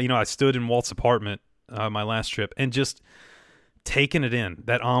Walt did, I stood in Walt's apartment my last trip and just taking it in,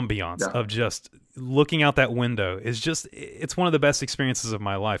 that ambiance of just looking out that window it's one of the best experiences of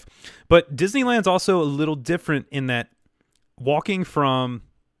my life. But Disneyland's also a little different in that walking from,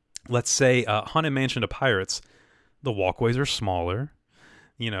 let's say, Haunted Mansion to Pirates, the walkways are smaller.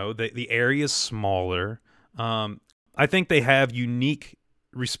 The area is smaller. I think they have unique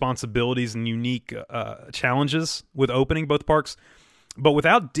responsibilities and unique challenges with opening both parks. But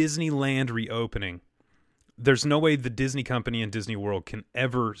without Disneyland reopening, there's no way the Disney Company and Disney World can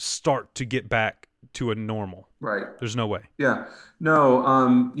ever start to get back to a normal. Right. There's no way. Yeah. No,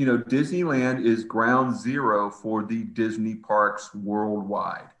 Disneyland is ground zero for the Disney parks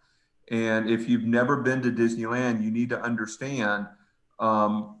worldwide. And if you've never been to Disneyland, you need to understand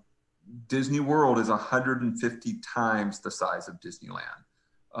Disney World is 150 times the size of Disneyland.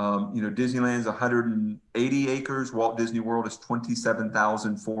 Disneyland's 180 acres. Walt Disney World is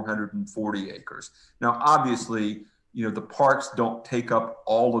 27,440 acres. Now, obviously, the parks don't take up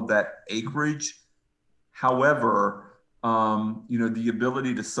all of that acreage. However, the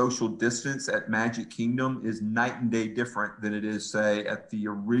ability to social distance at Magic Kingdom is night and day different than it is, say, at the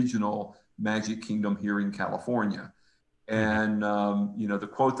original Magic Kingdom here in California. And, the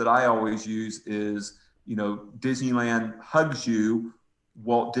quote that I always use is, Disneyland hugs you,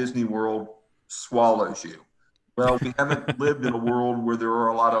 Walt Disney World swallows you. Well, we haven't lived in a world where there are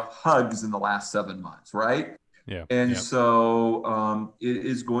a lot of hugs in the last 7 months, right? Yeah. And so it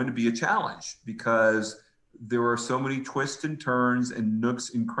is going to be a challenge because there are so many twists and turns and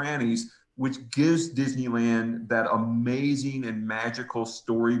nooks and crannies, which gives Disneyland that amazing and magical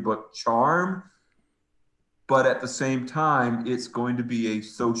storybook charm. But at the same time, it's going to be a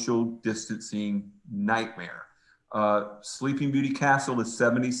social distancing nightmare. Sleeping Beauty Castle is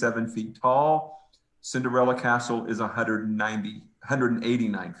 77 feet tall. Cinderella Castle is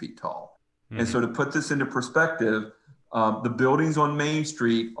 189 feet tall. Mm-hmm. And so to put this into perspective, the buildings on Main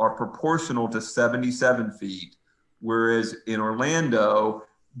Street are proportional to 77 feet, whereas in Orlando,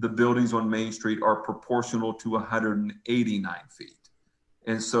 the buildings on Main Street are proportional to 189 feet.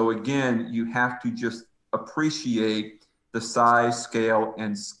 And so again, you have to just appreciate the size, scale,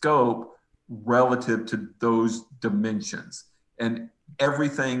 and scope relative to those dimensions. And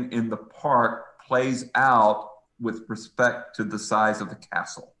everything in the park plays out with respect to the size of the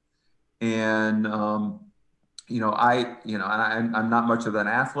castle. And, I'm not much of an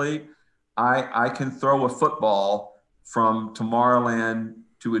athlete. I can throw a football from Tomorrowland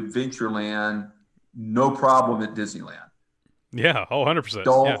to Adventureland, no problem at Disneyland. Yeah, 100%.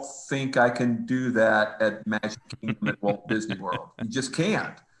 Don't think I can do that at Magic Kingdom at Walt Disney World. You just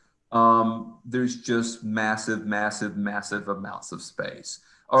can't. There's just massive amounts of space.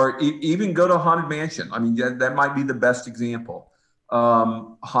 Or even go to Haunted Mansion. I mean, that might be the best example.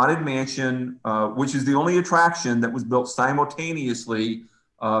 Haunted Mansion, which is the only attraction that was built simultaneously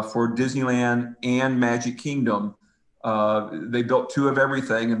for Disneyland and Magic Kingdom. They built two of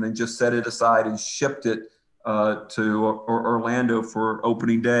everything and then just set it aside and shipped it to Orlando for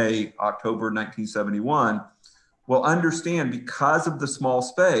opening day, October 1971. Well, understand, because of the small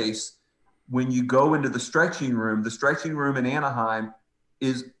space, when you go into the stretching room in Anaheim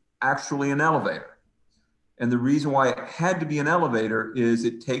is actually an elevator. And the reason why it had to be an elevator is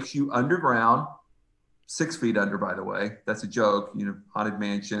it takes you underground, 6 feet under, by the way. That's a joke, Haunted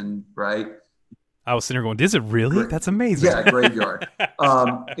Mansion, right? I was sitting there going, is it really? That's amazing. Yeah, graveyard.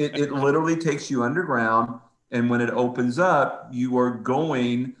 It literally takes you underground. And when it opens up, you are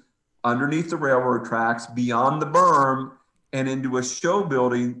going underneath the railroad tracks, beyond the berm, and into a show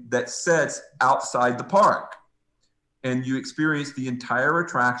building that sits outside the park. And you experience the entire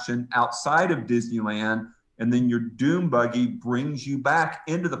attraction outside of Disneyland, and then your Doom buggy brings you back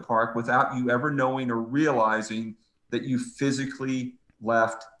into the park without you ever knowing or realizing that you physically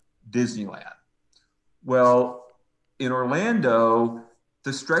left Disneyland. Well, in Orlando,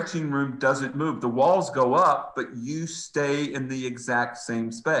 the stretching room doesn't move. The walls go up, but you stay in the exact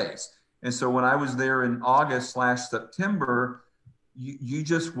same space. And so when I was there in August/September, you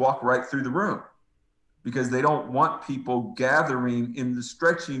just walk right through the room because they don't want people gathering in the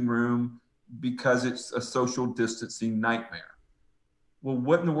stretching room because it's a social distancing nightmare. Well,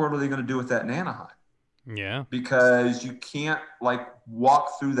 what in the world are they going to do with that in Anaheim? Yeah. Because you can't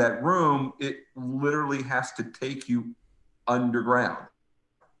walk through that room. It literally has to take you underground.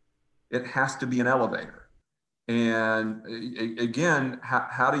 It has to be an elevator. And again,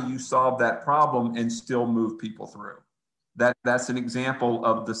 how do you solve that problem and still move people through? That's an example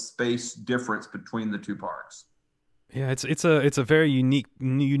of the space difference between the two parks. Yeah, it's a very unique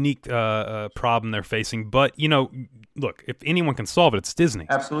problem they're facing. But look, if anyone can solve it, it's Disney.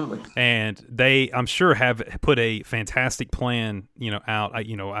 Absolutely. And they, I'm sure, have put a fantastic plan, out.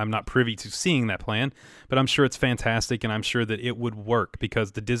 I'm not privy to seeing that plan, but I'm sure it's fantastic, and I'm sure that it would work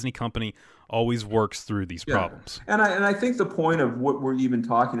because the Disney company always works through these problems. And I think the point of what we're even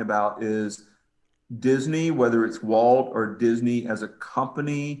talking about is Disney, whether it's Walt or Disney as a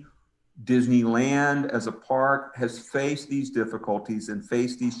company, Disneyland as a park, has faced these difficulties and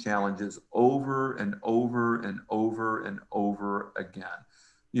faced these challenges over and over and over and over again.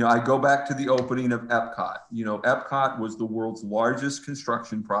 I go back to the opening of Epcot. Epcot was the world's largest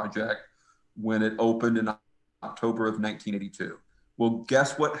construction project when it opened in October of 1982. Well,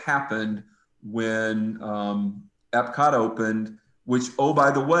 guess what happened when Epcot opened, which, oh, by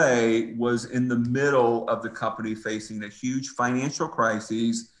the way, was in the middle of the company facing a huge financial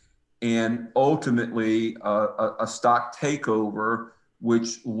crisis and ultimately a stock takeover,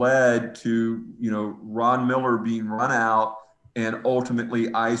 which led to, Ron Miller being run out and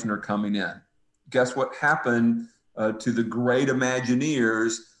ultimately Eisner coming in. Guess what happened to the great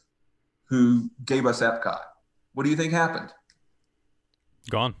Imagineers who gave us Epcot? What do you think happened?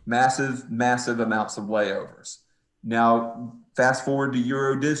 Gone. Massive amounts of layovers. Now, fast forward to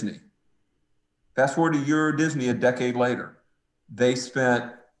Euro Disney. A decade later. They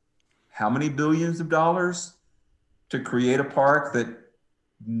spent how many billions of dollars to create a park that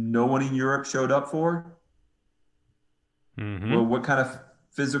no one in Europe showed up for? Mm-hmm. Well, what kind of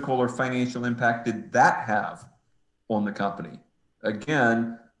physical or financial impact did that have on the company?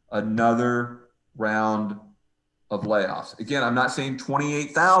 Again, another round of layoffs. Again, I'm not saying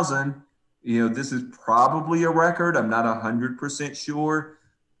 28,000. This is probably a record. I'm not 100% sure.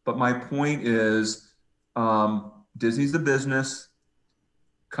 But my point is, Disney's the business.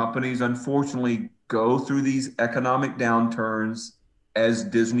 Companies, unfortunately, go through these economic downturns as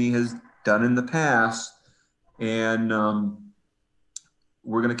Disney has done in the past. And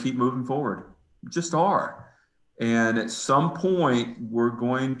we're going to keep moving forward. We just are. And at some point, we're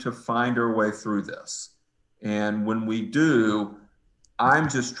going to find our way through this. And when we do, I'm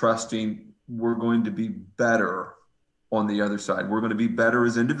just trusting we're going to be better on the other side. We're going to be better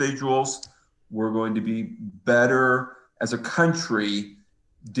as individuals. We're going to be better as a country.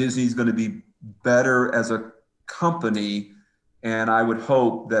 Disney's going to be better as a company. And I would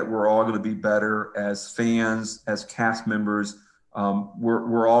hope that we're all going to be better as fans, as cast members.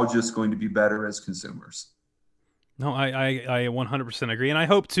 We're all just going to be better as consumers. No, I 100% agree. And I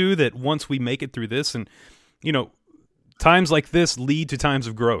hope, too, that once we make it through this and, times like this lead to times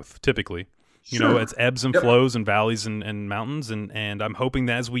of growth, typically. It's ebbs and flows and valleys and mountains. And I'm hoping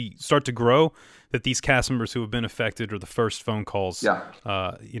that as we start to grow, that these cast members who have been affected are the first phone calls,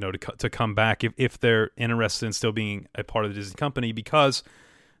 to come back if they're interested in still being a part of the Disney company. Because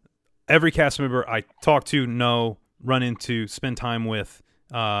every cast member I talk to, run into, spend time with,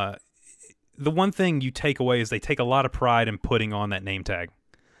 the one thing you take away is they take a lot of pride in putting on that name tag.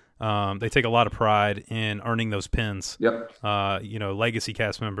 They take a lot of pride in earning those pins. Yep. Legacy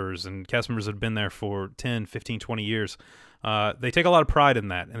cast members and cast members that have been there for 10, 15, 20 years. They take a lot of pride in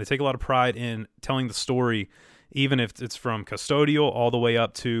that, and they take a lot of pride in telling the story, even if it's from custodial all the way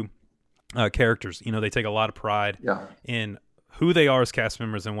up to characters. They take a lot of pride in who they are as cast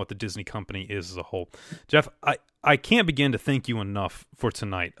members and what the Disney company is as a whole. Jeff, I can't begin to thank you enough for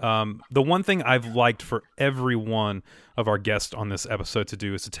tonight. The one thing I've liked for every one of our guests on this episode to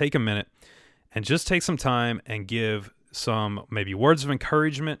do is to take a minute and just take some time and give some maybe words of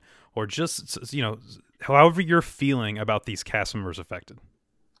encouragement or just, however you're feeling about these cast members affected.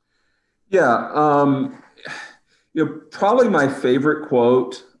 Yeah. Probably my favorite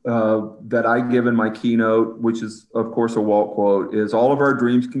quote that I give in my keynote, which is, of course, a Walt quote, is all of our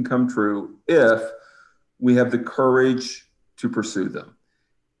dreams can come true if we have the courage to pursue them.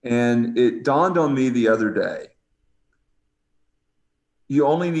 And it dawned on me the other day, you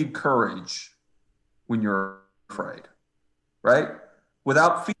only need courage when you're afraid, right?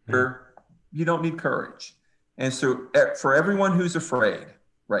 Without fear, you don't need courage. And so for everyone who's afraid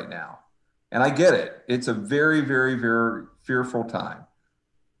right now, and I get it, it's a very, very, very fearful time.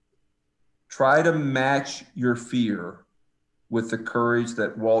 Try to match your fear with the courage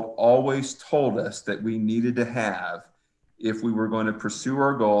that Walt always told us that we needed to have if we were going to pursue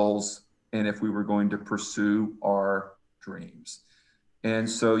our goals and if we were going to pursue our dreams. And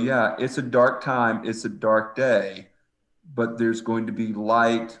so, it's a dark time. It's a dark day, but there's going to be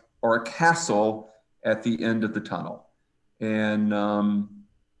light or a castle at the end of the tunnel. And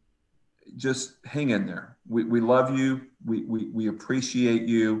just hang in there. We love you. We appreciate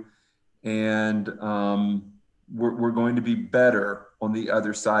you. And we're going to be better on the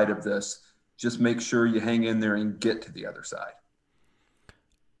other side of this. Just make sure you hang in there and get to the other side.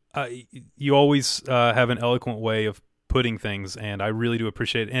 You always have an eloquent way of putting things, and I really do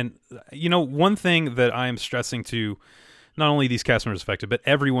appreciate it. And, one thing that I am stressing to not only these cast members affected, but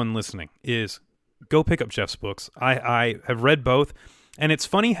everyone listening is go pick up Jeff's books. I have read both, and it's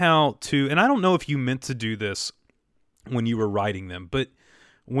funny how and I don't know if you meant to do this when you were writing them, but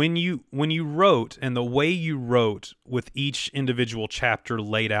when you wrote, and the way you wrote with each individual chapter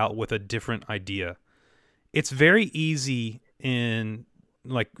laid out with a different idea, it's very easy in,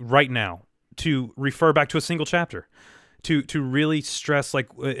 like, right now to refer back to a single chapter, to really stress, like,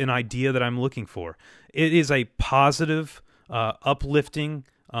 an idea that I'm looking for. It is a positive, uplifting,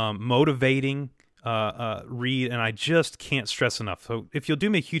 motivating read, and I just can't stress enough. So if you'll do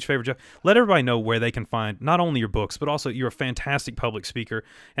me a huge favor, Jeff, let everybody know where they can find not only your books, but also you're a fantastic public speaker,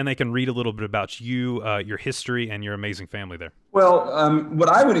 and they can read a little bit about you, your history, and your amazing family there. Well, what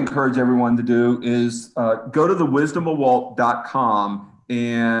I would encourage everyone to do is go to thewisdomofwalt.com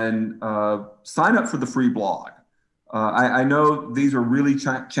and sign up for the free blog. I know these are really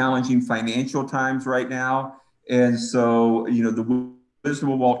challenging financial times right now. And so, the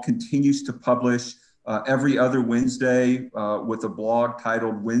Wisdom of Walt continues to publish every other Wednesday with a blog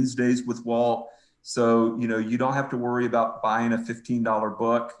titled Wednesdays with Walt. So, you don't have to worry about buying a $15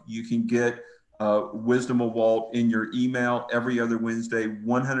 book. You can get Wisdom of Walt in your email every other Wednesday,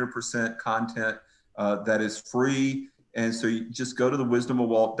 100% content that is free. And so you just go to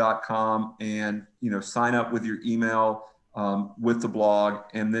thewisdomofwalt.com and, sign up with your email with the blog.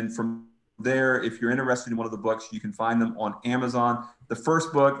 And then from there, if you're interested in one of the books, you can find them on Amazon. The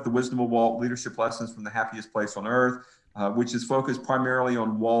first book, The Wisdom of Walt, Leadership Lessons from the Happiest Place on Earth, which is focused primarily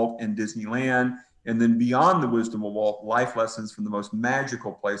on Walt and Disneyland. And then Beyond the Wisdom of Walt, Life Lessons from the Most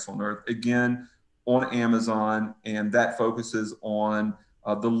Magical Place on Earth, again, on Amazon. And that focuses on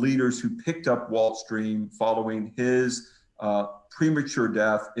the leaders who picked up Walt's dream following his premature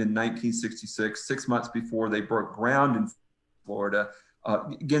death in 1966, 6 months before they broke ground in Florida.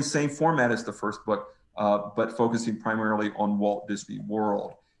 Again, same format as the first book, but focusing primarily on Walt Disney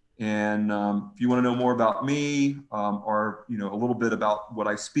World. And if you want to know more about me, or a little bit about what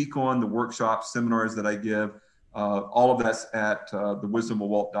I speak on, the workshops, seminars that I give, all of that's at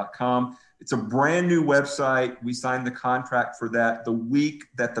thewisdomofwalt.com. It's a brand new website. We signed the contract for that the week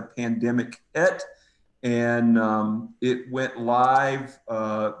that the pandemic hit, and it went live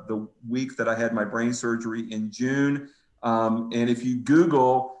the week that I had my brain surgery in June. And if you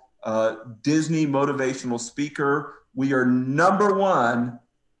Google Disney motivational speaker, we are number one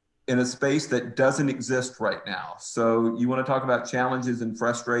in a space that doesn't exist right now. So you want to talk about challenges and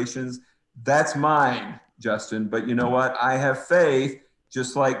frustrations? That's mine, Justin. But you know what? I have faith,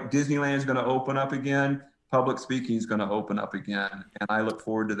 just like Disneyland is going to open up again, public speaking is going to open up again. And I look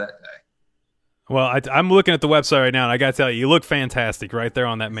forward to that day. Well, I'm looking at the website right now, and I got to tell you look fantastic right there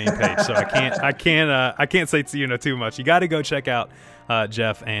on that main page. So I can't say too much. You got to go check out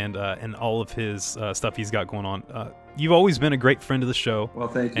Jeff and all of his stuff he's got going on. You've always been a great friend of the show. Well,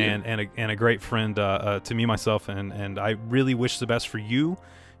 thank you. And a great friend to me, myself, and I really wish the best for you,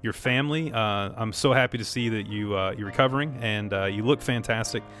 your family. I'm so happy to see that you're recovering, and you look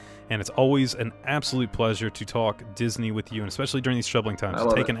fantastic. And it's always an absolute pleasure to talk Disney with you, and especially during these troubling times.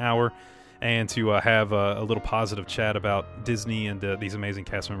 To take an hour and to have a little positive chat about Disney and these amazing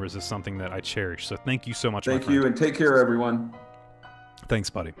cast members is something that I cherish. So thank you so much. Thank you, and take care, everyone. Thanks,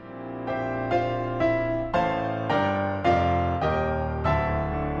 buddy.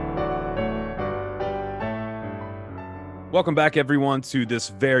 Welcome back, everyone, to this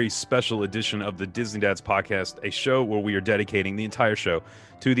very special edition of the Disney Dads Podcast, a show where we are dedicating the entire show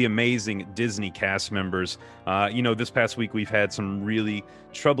to the amazing Disney cast members. This past week, we've had some really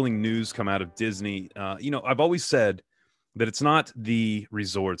troubling news come out of Disney. I've always said that it's not the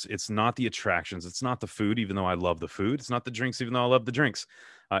resorts, it's not the attractions, it's not the food, even though I love the food. It's not the drinks, even though I love the drinks.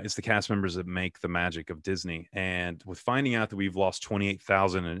 It's the cast members that make the magic of Disney. And with finding out that we've lost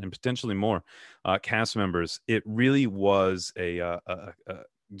 28,000 and potentially more cast members, it really was a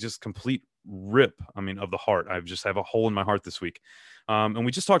just complete rip, of the heart. I just have a hole in my heart this week. And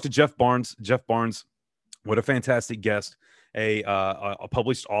we just talked to Jeff Barnes. Jeff Barnes, what a fantastic guest. A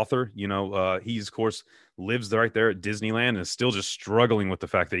published author. He's, of course, lives right there at Disneyland and is still just struggling with the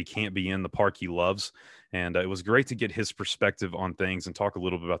fact that he can't be in the park he loves. And it was great to get his perspective on things and talk a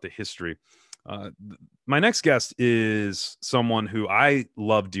little bit about the history. My next guest is someone who I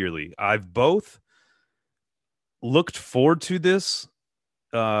love dearly. I've both looked forward to this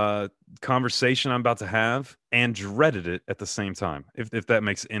conversation I'm about to have and dreaded it at the same time, if that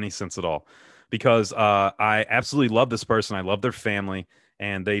makes any sense at all. because I absolutely love this person. I love their family,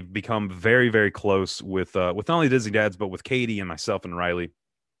 and they've become very, very close with not only Disney Dads, but with Katie and myself and Riley.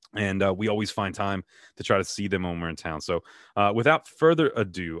 And we always find time to try to see them when we're in town. So without further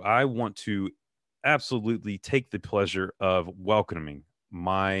ado, I want to absolutely take the pleasure of welcoming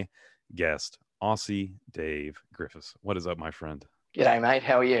my guest, Aussie Dave Griffiths. What is up, my friend? G'day, mate.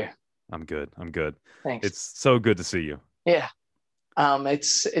 How are you? I'm good. Thanks. It's so good to see you. Yeah.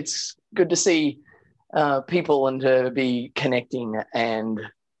 It's good to see people and to be connecting and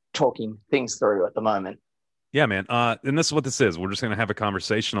talking things through at the moment. Yeah, man. And this is what this is. We're just going to have a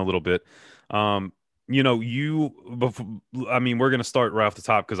conversation a little bit. We're going to start right off the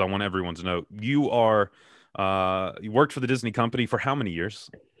top because I want everyone to know you worked for the Disney company for how many years?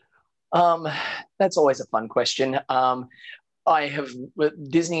 That's always a fun question. I've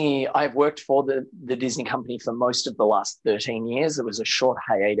worked for the Disney company for most of the last 13 years. There was a short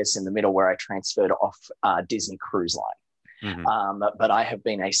hiatus in the middle where I transferred off Disney Cruise Line. Mm-hmm. But I have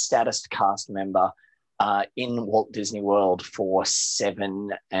been a status cast member in Walt Disney World for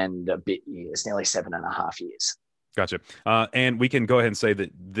 7 and a bit years, nearly 7.5 years. Gotcha. And we can go ahead and say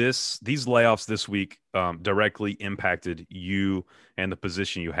that these layoffs this week directly impacted you and the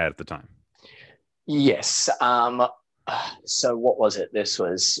position you had at the time. Yes. So what was it? This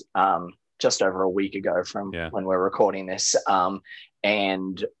was just over a week ago from when we're recording this.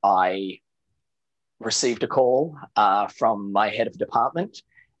 And I received a call from my head of department,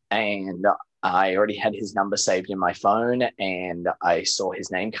 and I already had his number saved in my phone, and I saw his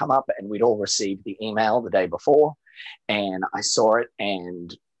name come up, and we'd all received the email the day before, and I saw it,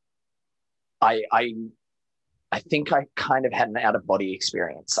 and I think I kind of had an out-of-body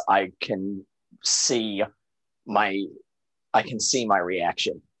experience. I can see my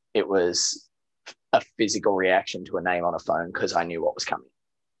reaction. It was a physical reaction to a name on a phone because I knew what was coming.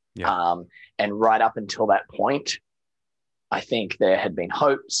 Yeah. And right up until that point, I think there had been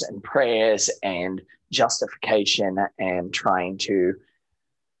hopes and prayers and justification and trying to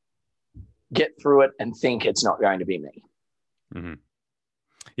get through it and think it's not going to be me. Mm-hmm.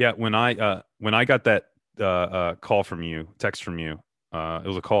 Yeah. When I got that call from you, text from you, it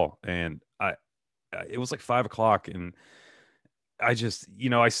was a call, and it was like 5:00, and I just,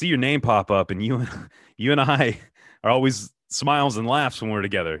 I see your name pop up, and you and I are always smiles and laughs when we're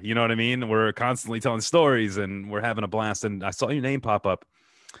together. You know what I mean? We're constantly telling stories and we're having a blast. And I saw your name pop up,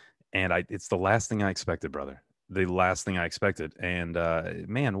 and it's the last thing I expected, brother. The last thing I expected. And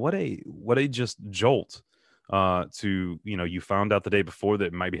man, what a just jolt to, you found out the day before that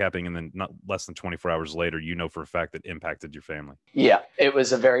it might be happening, and then not less than 24 hours later, for a fact that impacted your family. Yeah, it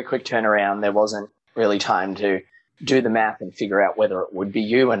was a very quick turnaround. There wasn't really time to do the math and figure out whether it would be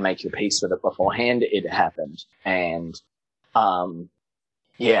you and make your peace with it beforehand. It happened. And and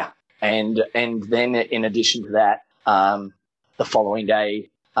then in addition to that, the following day,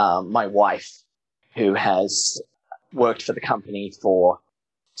 my wife, who has worked for the company for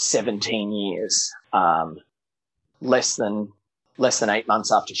 17 years, less than 8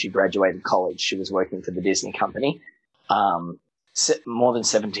 months after she graduated college, she was working for the Disney company. More than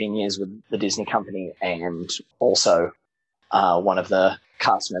 17 years with the Disney company, and also one of the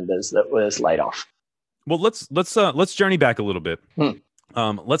cast members that was laid off. Well, let's journey back a little bit.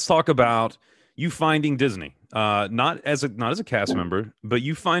 Let's talk about you finding Disney, not as a cast member, but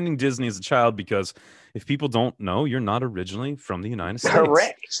you finding Disney as a child. Because if people don't know, you're not originally from the United States.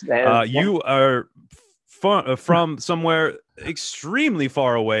 Correct. You are from somewhere extremely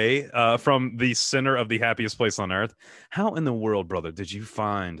far away from the center of the happiest place on earth. How in the world, brother, did you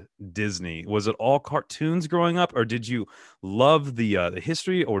find Disney? Was it all cartoons growing up, or did you love the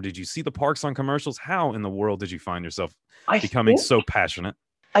history, or did you see the parks on commercials? How in the world did you find yourself becoming so passionate?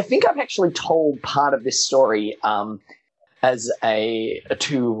 I think I've actually told part of this story I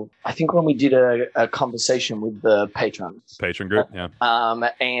think when we did a conversation with the patron group,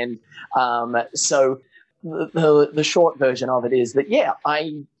 so the short version of it is that,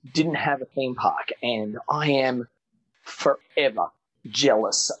 I didn't have a theme park, and I am forever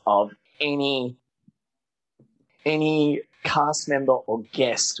jealous of any cast member or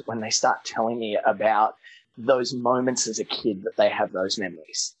guest when they start telling me about those moments as a kid that they have those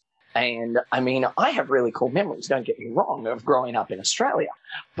memories. And I mean, I have really cool memories, don't get me wrong, of growing up in Australia,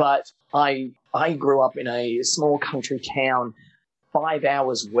 but I grew up in a small country town 5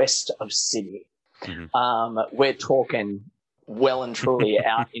 hours west of Sydney. Mm-hmm. We're talking well and truly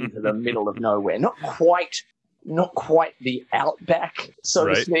out into the middle of nowhere. Not quite the outback, so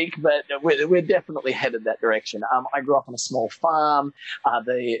to speak, but we're definitely headed that direction. I grew up on a small farm.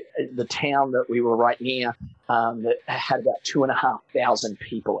 The town that we were right near that had about 2,500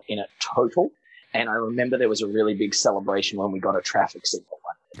 people in it total. And I remember there was a really big celebration when we got a traffic signal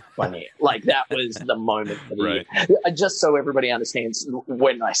one year. Like, that was the moment for the year. Just so everybody understands,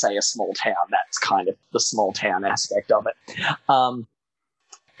 when I say a small town, that's kind of the small town aspect of it.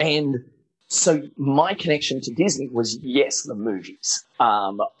 And so my connection to Disney was, yes, the movies.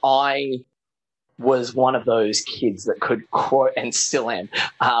 I was one of those kids that could quote, and still am,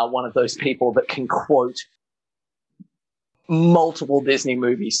 one of those people that can quote multiple Disney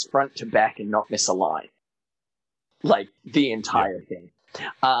movies front to back and not miss a line. Like, the entire thing.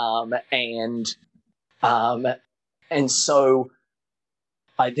 And so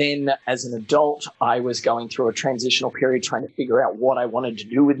I then, as an adult, I was going through a transitional period trying to figure out what I wanted to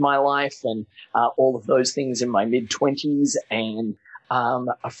do with my life and all of those things in my mid-20s. And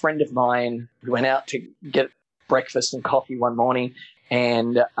a friend of mine, we went out to get breakfast and coffee one morning,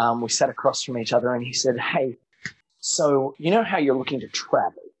 and we sat across from each other, and he said, "Hey, so you know how you're looking to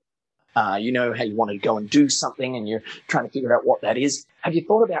travel? You know how you want to go and do something and you're trying to figure out what that is. Have you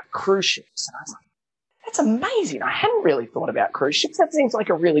thought about cruise ships?" And I was like, "That's amazing. I hadn't really thought about cruise ships. That seems like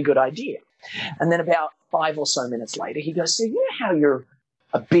a really good idea." And then about 5 or so minutes later, he goes, "So you know how you're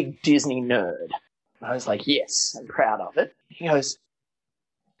a big Disney nerd?" And I was like, "Yes, I'm proud of it." He goes,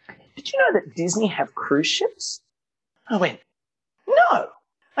 "Did you know that Disney have cruise ships?" I went, "No,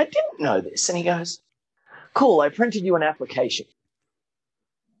 I didn't know this." And he goes, "Cool, I printed you an application."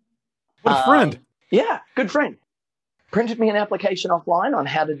 What a friend. Yeah, good friend. Printed me an application offline on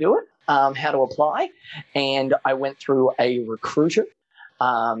how to do it, how to apply. And I went through a recruiter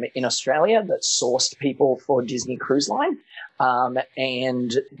in Australia that sourced people for Disney Cruise Line.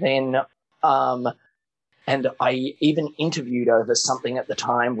 And then and I even interviewed over something at the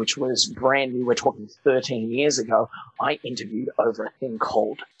time, which was brand new. We're talking 13 years ago. I interviewed over a thing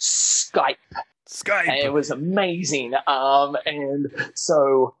called Skype. And it was amazing. And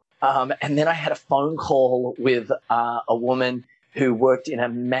so... and then I had a phone call with a woman who worked in a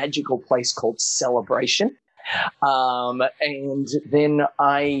magical place called Celebration. And then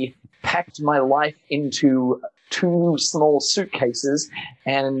I packed my life into 2 small suitcases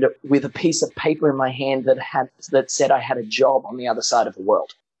and with a piece of paper in my hand that said I had a job on the other side of the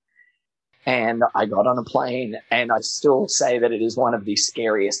world. And I got on a plane, and I still say that it is one of the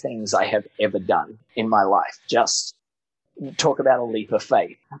scariest things I have ever done in my life. Just talk about a leap of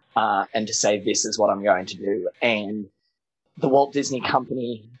faith, and to say, this is what I'm going to do. And the Walt Disney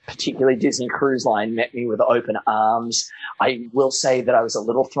Company, particularly Disney Cruise Line, met me with open arms. I will say that I was a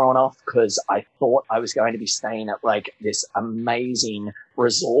little thrown off because I thought I was going to be staying at like this amazing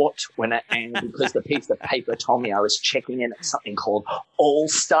resort and because the piece of paper told me I was checking in at something called All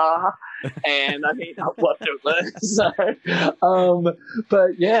Star. And I mean, what to learn. So,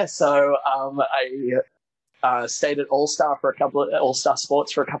 but yeah, so I stayed at All Star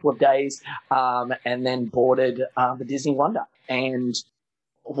Sports for a couple of days, and then boarded the Disney Wonder. And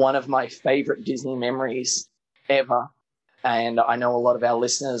one of my favorite Disney memories ever, and I know a lot of our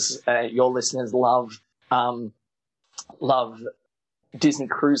listeners, your listeners, love Disney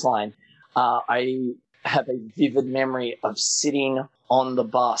Cruise Line. I have a vivid memory of sitting on the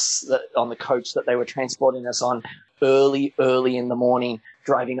bus, on the coach that they were transporting us on, early in the morning,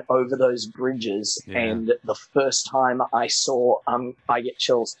 driving over those bridges. Yeah. And the first time I saw, I get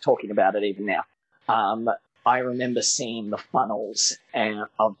chills talking about it even now. I remember seeing the funnels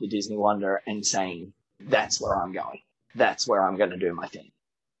of the Disney Wonder and saying, that's where I'm going. That's where I'm going to do my thing.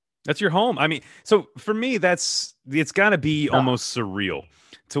 That's your home. I mean, so for me, it's got to be almost surreal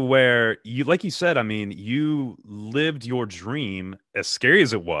to where you, like you said, I mean, you lived your dream, as scary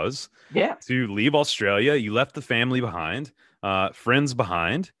as it was, to leave Australia. You left the family behind, friends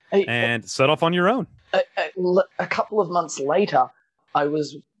behind, and set off on your own. A couple of months later, I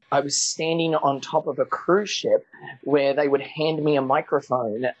was standing on top of a cruise ship where they would hand me a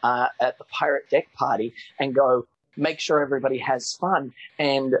microphone at the pirate deck party and go, make sure everybody has fun.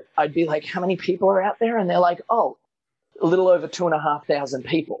 And I'd be like, how many people are out there? And they're like, oh, a little over 2,500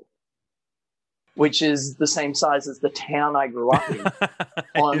 people, which is the same size as the town I grew up in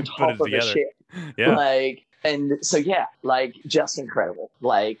on top of a ship. Yeah. Like, and so, yeah, like just incredible.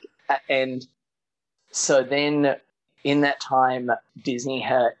 Like, and so then in that time, Disney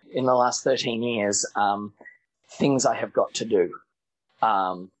had, in the last 13 years, things I have got to do.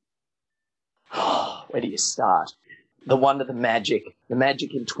 Where do you start? The wonder, the magic. The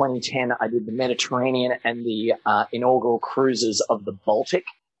magic in 2010, I did the Mediterranean and the inaugural cruises of the Baltic.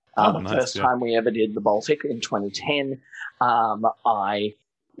 The first time we ever did the Baltic in 2010. I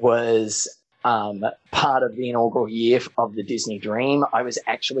was part of the inaugural year of the Disney Dream. I was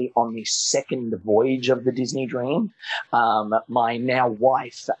actually on the second voyage of the Disney Dream. My now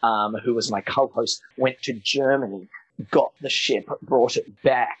wife, who was my co-host, went to Germany, got the ship, brought it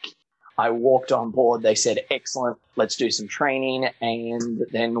back. I walked on board. They said, excellent, let's do some training. And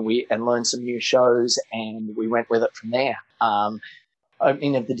then learn some new shows, and we went with it from there.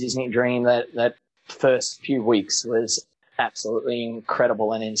 Opening of the Disney Dream, that first few weeks was absolutely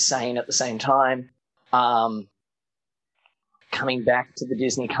incredible and insane at the same time. Coming back to the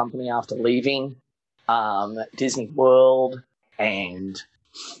Disney company after leaving Disney World, and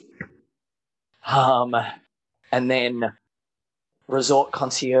then resort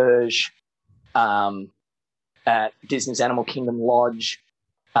concierge at Disney's Animal Kingdom Lodge.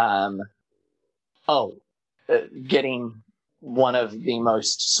 Getting one of the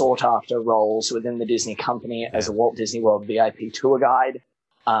most sought-after roles within the Disney company as a Walt Disney World VIP tour guide,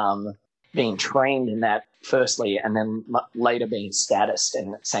 being trained in that firstly, and then later being statused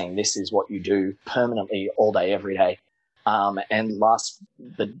and saying this is what you do permanently all day, every day. And last,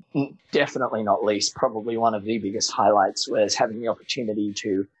 but definitely not least, probably one of the biggest highlights was having the opportunity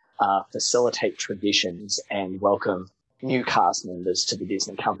to facilitate traditions and welcome new cast members to the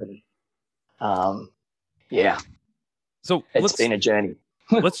Disney company. So it's been a journey.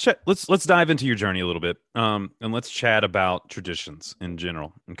 Let's dive into your journey a little bit, and let's chat about traditions in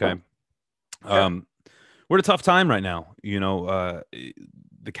general. Okay, we're at a tough time right now. You know,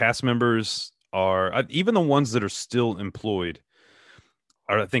 the cast members are, even the ones that are still employed,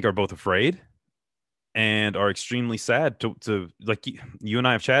 I think are both afraid and are extremely sad to like you and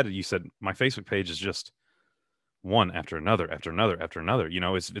I have chatted. You said my Facebook page is just one after another, after another, after another. You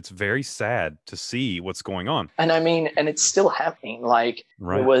know, it's very sad to see what's going on. And I mean, and it's still happening. Like,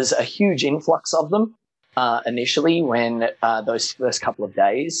 There was a huge influx of them initially when those first couple of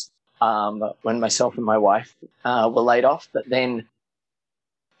days, when myself and my wife were laid off. But then,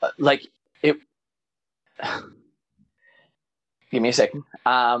 give me a second.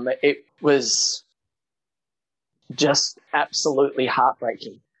 It was just absolutely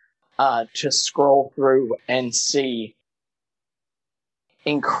heartbreaking to scroll through and see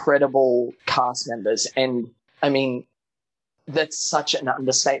incredible cast members. And I mean, that's such an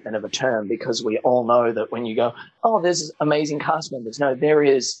understatement of a term, because we all know that when you go, oh, there's amazing cast members. No, there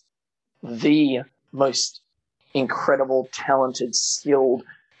is the most incredible, talented, skilled,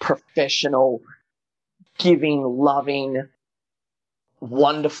 professional, giving, loving,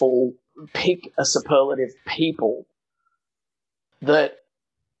 wonderful, pick a superlative people that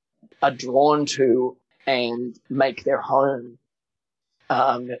are drawn to and make their home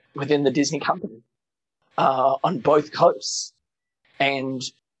within the Disney company on both coasts. And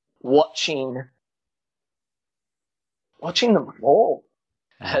watching them fall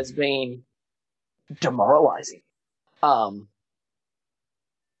has been demoralizing. One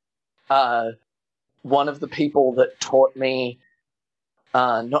of the people that taught me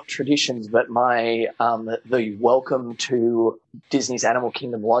not traditions, but the welcome to Disney's Animal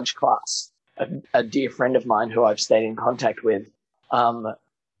Kingdom Lodge class, a dear friend of mine who I've stayed in contact with,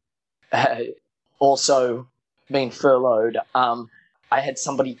 also been furloughed. I had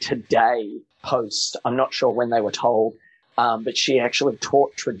somebody today post, I'm not sure when they were told, but she actually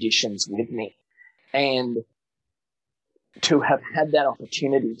taught traditions with me. And to have had that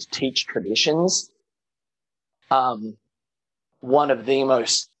opportunity to teach traditions, one of the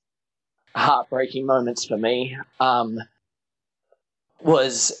most heartbreaking moments for me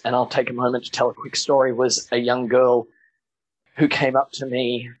was, and I'll take a moment to tell a quick story, was a young girl who came up to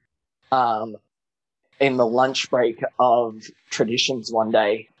me in the lunch break of traditions one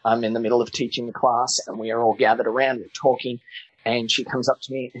day. I'm in the middle of teaching the class, and we are all gathered around, we're talking, and she comes up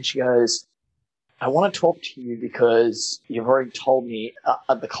to me and she goes, I want to talk to you because you've already told me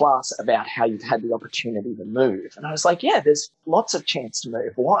at the class about how you've had the opportunity to move. And I was like, yeah, there's lots of chance to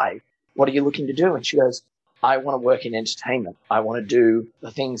move. Why? What are you looking to do? And she goes, I want to work in entertainment. I want to do the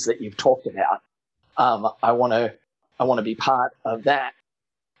things that you've talked about. I want to be part of that.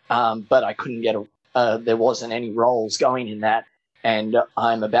 But I couldn't get there wasn't any roles going in that. And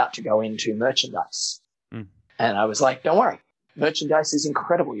I'm about to go into merchandise. Mm. And I was like, don't worry. Merchandise is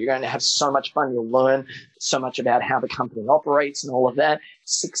incredible. You're going to have so much fun. You'll learn so much about how the company operates and all of that.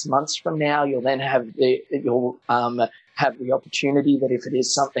 6 months from now, you'll then have the opportunity that if it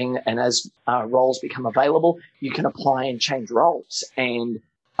is something, and as roles become available, you can apply and change roles. And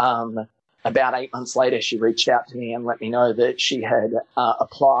about 8 months later, she reached out to me and let me know that she had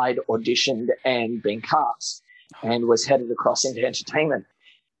applied, auditioned, and been cast, and was headed across into entertainment.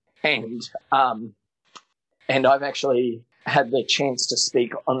 And I've actually had the chance to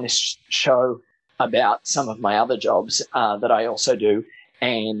speak on this show about some of my other jobs that I also do,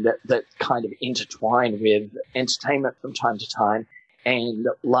 and that kind of intertwine with entertainment from time to time. And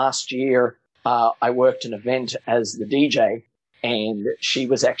last year, I worked an event as the DJ, and she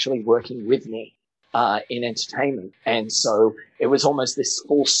was actually working with me in entertainment. And so it was almost this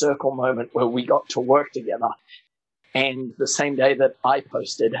full circle moment where we got to work together. And the same day that I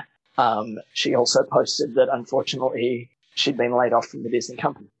posted, she also posted that unfortunately she'd been laid off from the Disney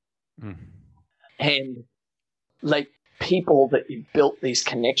company. Mm. And like, people that you built these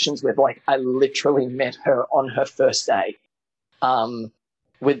connections with, like I literally met her on her first day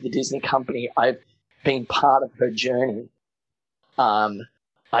with the Disney company. I've been part of her journey.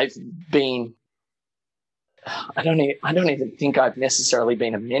 I've been, I don't even think I've necessarily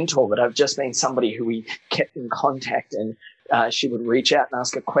been a mentor, but I've just been somebody who we kept in contact, and she would reach out and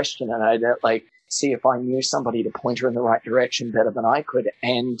ask a question, and I'd like see if I knew somebody to point her in the right direction better than I could.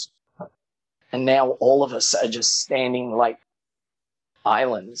 And now all of us are just standing like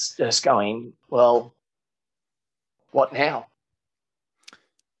islands, just going, well, what now?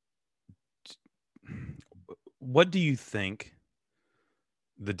 What do you think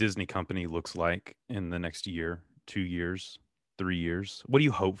the Disney company looks like in the next year, 2 years, 3 years? What do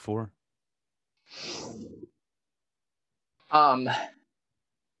you hope for? I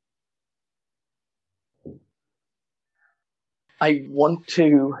want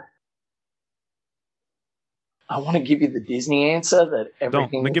to give you the Disney answer that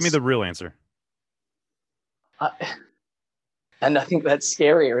everything. Don't give me the real answer. And I think that's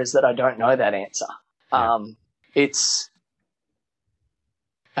scarier, is that I don't know that answer. Yeah.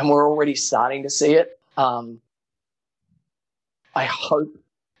 And we're already starting to see it. I hope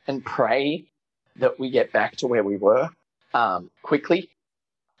and pray that we get back to where we were quickly.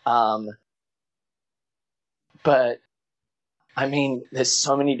 But I mean, there's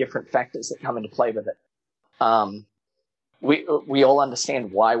so many different factors that come into play with it. We all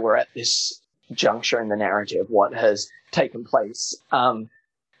understand why we're at this juncture in the narrative, what has taken place,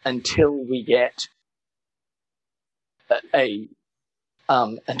 until we get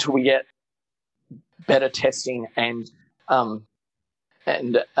until we get better testing and a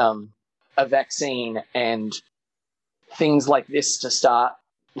vaccine and things like this to start.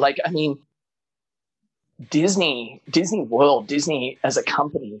 Like, I mean, Disney World, Disney as a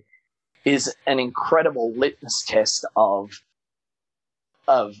company is an incredible litmus test of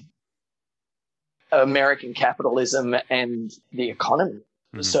American capitalism and the economy,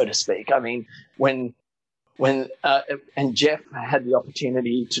 so to speak. I mean, when and Jeff had the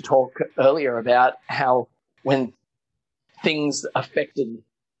opportunity to talk earlier about how when things affected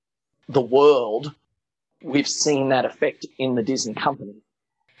the world, we've seen that effect in the Disney company.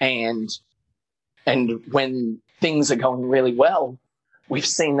 And when things are going really well, we've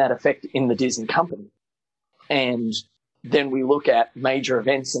seen that effect in the Disney company. And then we look at major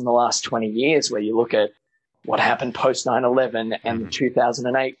events in the last 20 years, where you look at what happened post 9/11 and the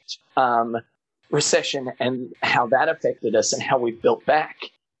 2008 recession and how that affected us and how we built back.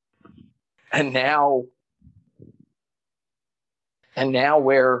 And now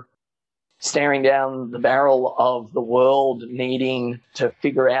we're staring down the barrel of the world needing to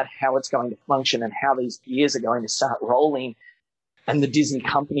figure out how it's going to function and how these gears are going to start rolling, and the Disney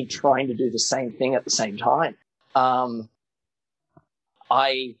company trying to do the same thing at the same time. I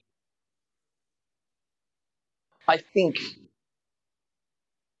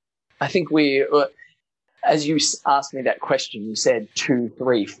think we, as you asked me that question, you said 2,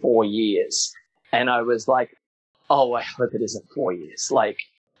 3, 4 years. And I was like, oh, I hope it isn't 4 years.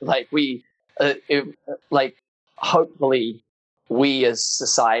 Hopefully we as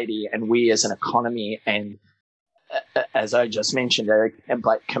society and we as an economy, and as I just mentioned, Eric,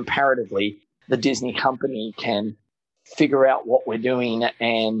 but comparatively, the Disney company can figure out what we're doing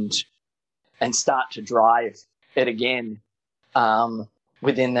and start to drive it again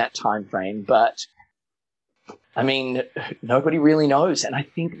within that time frame. But I mean, nobody really knows, and I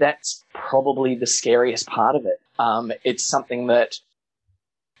think that's probably the scariest part of it. It's something that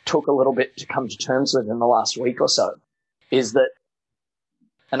took a little bit to come to terms with in the last week or so, is that,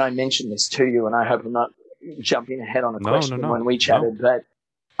 and I mentioned this to you, and I hope I'm not jumping ahead on a question when we chatted, but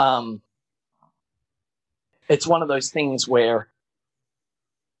it's one of those things where,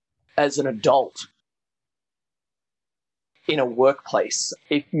 as an adult in a workplace,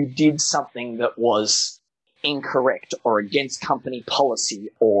 if you did something that was incorrect or against company policy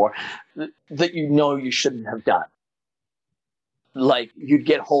or that you shouldn't have done, like, you'd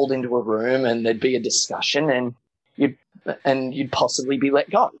get hauled into a room and there'd be a discussion and you'd possibly be let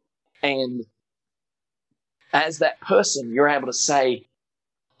go. And as that person, you're able to say,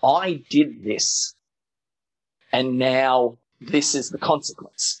 I did this, and now this is the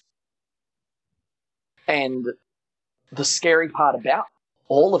consequence. And the scary part about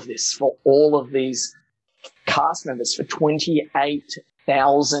all of this, for all of these cast members, for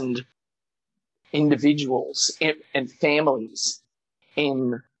 28,000 individuals and families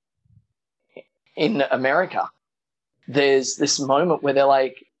in America, there's this moment where they're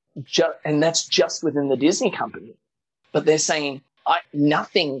like, and that's just within the Disney company, but they're saying,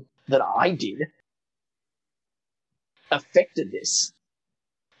 nothing that I did affected this,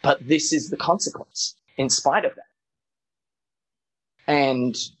 but this is the consequence in spite of that.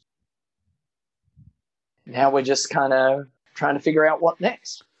 And now we're just kind of trying to figure out what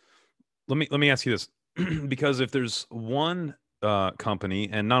next. Let me ask you this, because if there's one company,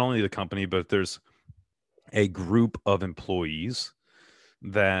 and not only the company, but there's a group of employees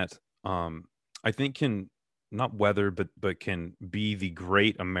that I think can not weather, but can be the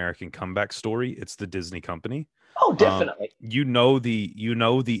great American comeback story, it's the Disney company. Oh, definitely. You know the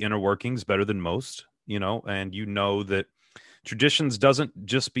inner workings better than most, and you know that traditions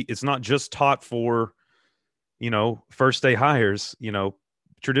it's not just taught for, first day hires,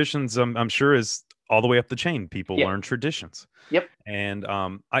 traditions, I'm sure, is all the way up the chain. People learn traditions. Yep. And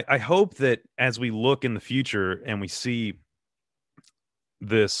I hope that as we look in the future and we see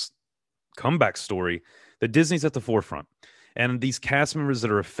this comeback story, that Disney's at the forefront. And these cast members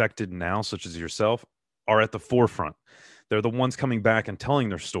that are affected now, such as yourself, are at the forefront. They're the ones coming back and telling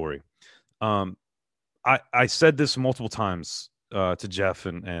their story. I said this multiple times to Jeff,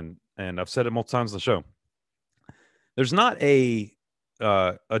 and I've said it multiple times on the show. There's not a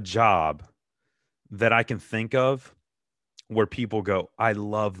job that I can think of where people go, I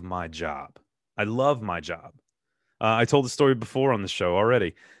love my job. I love my job. I told the story before on the show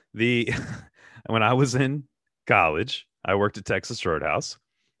already. When I was in college, I worked at Texas Roadhouse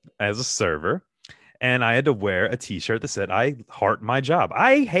as a server, and I had to wear a T-shirt that said, I heart my job.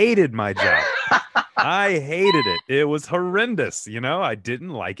 I hated my job. I hated it. It was horrendous. I didn't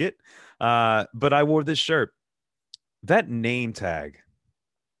like it. But I wore this shirt. That name tag,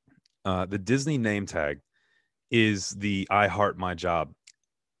 the Disney name tag, is the I heart my job.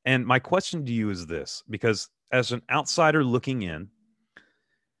 And my question to you is this, because as an outsider looking in,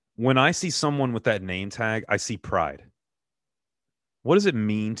 when I see someone with that name tag, I see pride. What does it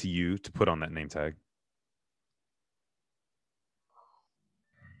mean to you to put on that name tag?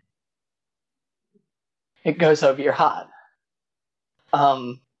 It goes over your heart.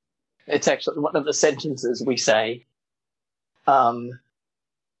 It's actually one of the sentences we say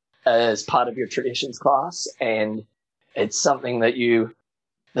as part of your traditions class, and it's something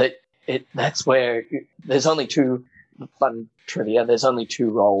that's where there's only two. Fun trivia: there's only 2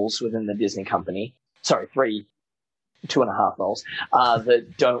 roles within the Disney company. Sorry, 3, 2.5 roles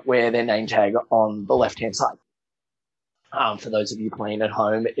that don't wear their name tag on the left-hand side. For those of you playing at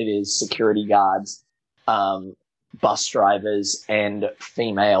home, it is security guards, bus drivers, and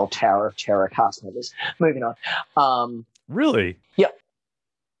female Tower of Terror cast members. Moving on. Really? Yep.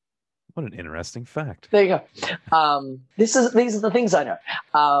 What an interesting fact. There you go. These are the things I know.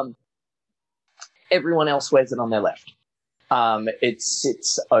 Everyone else wears it on their left. It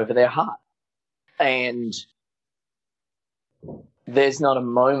sits over their heart. And there's not a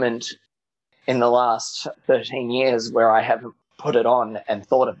moment in the last 13 years where I haven't put it on and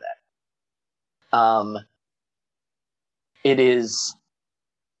thought of that. It is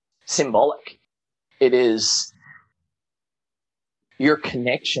symbolic. It is your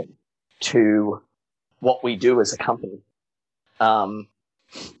connection to what we do as a company.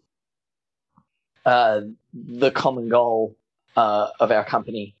 The common goal of our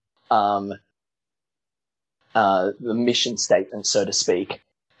company, the mission statement, so to speak,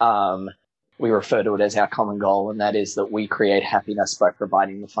 we refer to it as our common goal, and that is that we create happiness by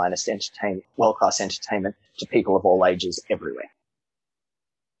providing the finest world-class entertainment to people of all ages everywhere.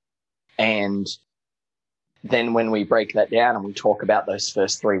 And then when we break that down and we talk about those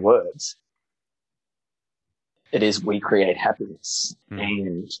first 3 words, it is we create happiness.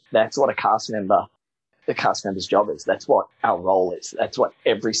 And that's what the cast member's job is. That's what our role is. That's what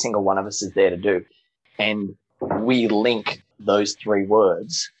every single one of us is there to do. And we link those 3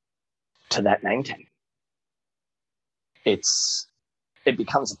 words to that name tag. It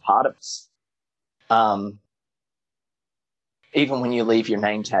becomes a part of us. Even when you leave your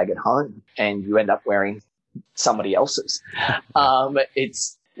name tag at home and you end up wearing somebody else's,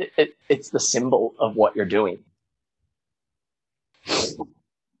 it's the symbol of what you're doing.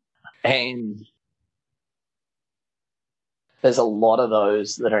 And there's a lot of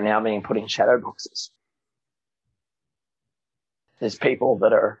those that are now being put in shadow boxes. There's people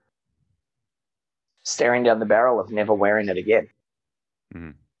that are staring down the barrel of never wearing it again.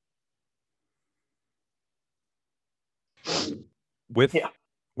 Mm-hmm.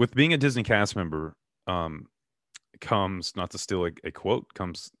 With being a Disney cast member comes, not to steal a quote,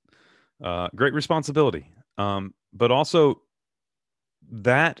 comes great responsibility. But also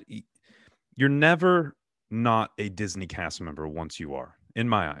that you're never not a Disney cast member once you are, in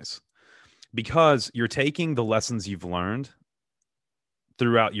my eyes, because you're taking the lessons you've learned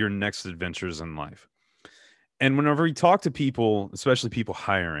throughout your next adventures in life. And whenever we talk to people, especially people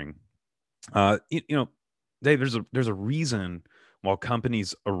hiring, Dave, there's a reason why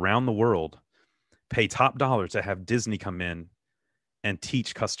companies around the world pay top dollar to have Disney come in and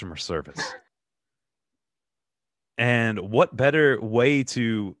teach customer service. And what better way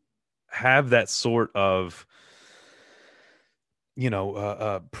to have that sort of,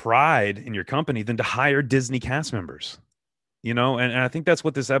 pride in your company than to hire Disney cast members, and I think that's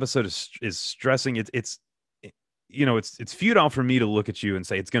what this episode is stressing. It's futile for me to look at you and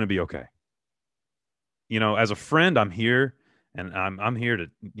say, it's going to be okay. As a friend, I'm here and I'm here to,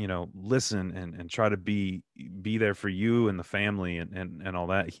 listen and try to be there for you and the family and all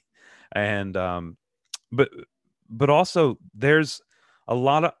that. And, but also there's a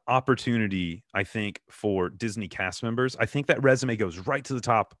lot of opportunity, I think, for Disney cast members. I think that resume goes right to the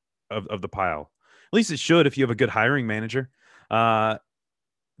top of the pile. At least it should if you have a good hiring manager,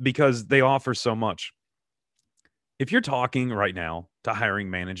 because they offer so much. If you're talking right now to hiring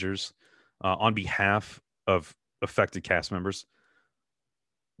managers on behalf of affected cast members,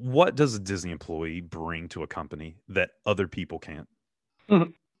 what does a Disney employee bring to a company that other people can't?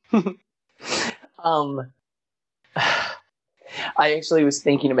 I actually was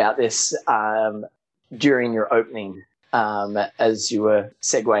thinking about this during your opening, as you were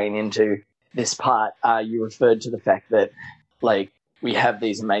segueing into this part. You referred to the fact that, we have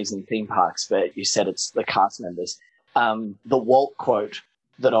these amazing theme parks, but you said it's the cast members. The Walt quote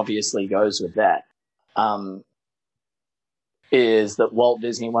that obviously goes with that is that Walt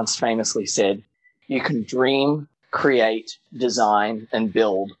Disney once famously said, "You can dream, create, design, and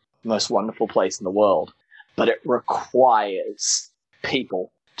build the most wonderful place in the world, but it requires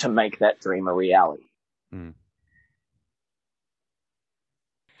people to make that dream a reality." Mm.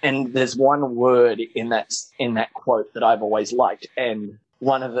 And there's one word in that quote that I've always liked, and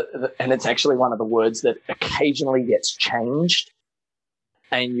and it's actually one of the words that occasionally gets changed,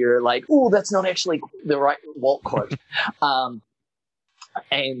 and you're like, "Oh, that's not actually the right Walt quote."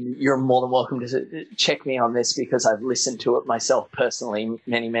 And you're more than welcome to check me on this because I've listened to it myself personally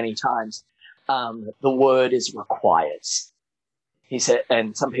many, many times. The word is requires. He said,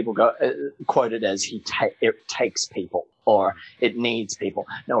 and some people quote it as it takes people or it needs people.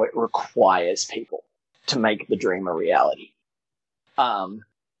 No, it requires people to make the dream a reality. And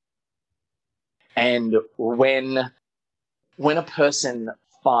when a person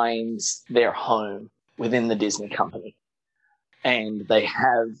finds their home within the Disney company and they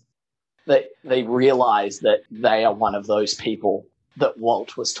realize that they are one of those people that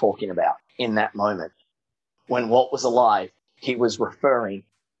Walt was talking about in that moment. When Walt was alive, he was referring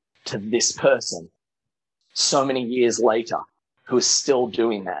to this person so many years later who is still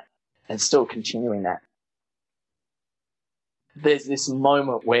doing that and still continuing that. There's this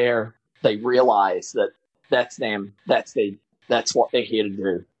moment where they realize that that's them, that's what they're here to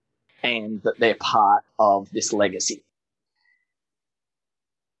do, and that they're part of this legacy.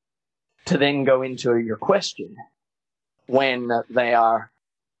 To then go into your question, when they are,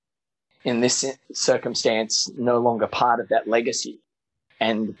 in this circumstance, no longer part of that legacy,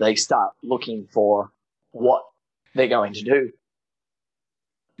 and they start looking for what they're going to do,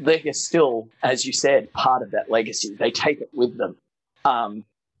 they're still, as you said, part of that legacy. They take it with them.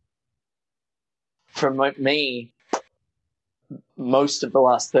 For me, most of the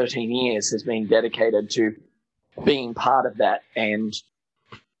last 13 years has been dedicated to being part of that and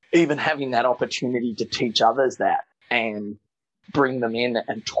even having that opportunity to teach others that and bring them in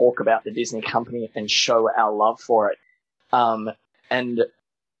and talk about the Disney company and show our love for it. And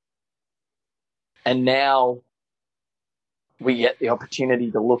now we get the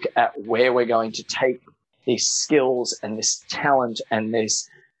opportunity to look at where we're going to take these skills and this talent and this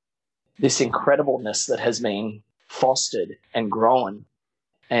incredibleness that has been fostered and grown,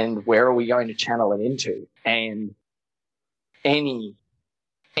 and where are we going to channel it into? And any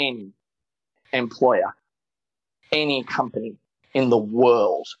employer, any company in the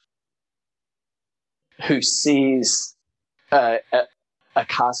world who sees a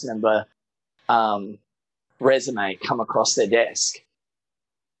cast member resume come across their desk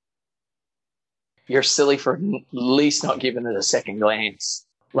you're silly for at least not giving it a second glance.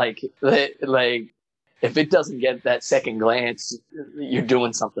 Like if it doesn't get that second glance, you're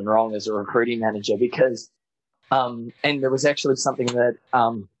doing something wrong as a recruiting manager. Because, and there was actually something that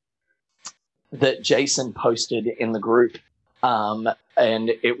that Jason posted in the group, and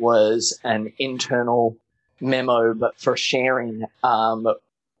it was an internal memo, but for sharing,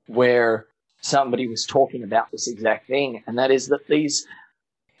 where somebody was talking about this exact thing, and that is that these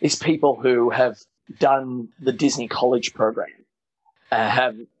people who have done the Disney College program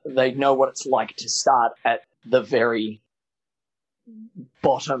they know what it's like to start at the very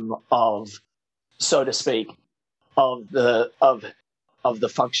bottom of, so to speak, of the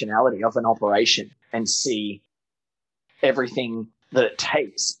functionality of an operation, and see everything that it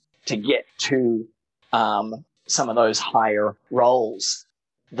takes to get to some of those higher roles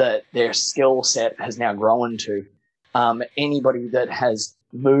that their skill set has now grown to. Anybody that has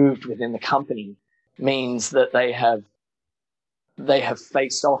moved within the company means that they have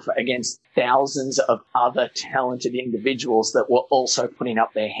faced off against thousands of other talented individuals that were also putting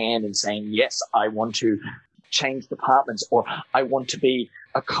up their hand and saying, yes, I want to change departments, or I want to be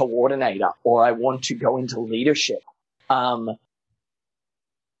a coordinator, or I want to go into leadership.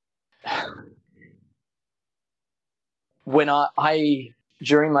 When I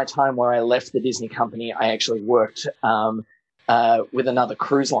during my time where I left the Disney company, I actually worked with another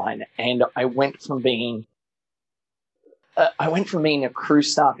cruise line, and I went from being a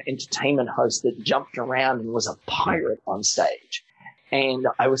cruise staff entertainment host that jumped around and was a pirate on stage, and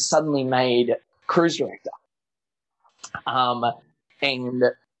I was suddenly made cruise director. And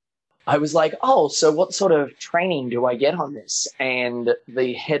I was like, oh, so what sort of training do I get on this? And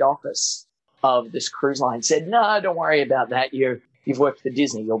the head office of this cruise line said, no, don't worry about that. You've worked for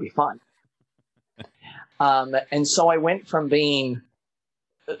Disney. You'll be fine. And so I went from being,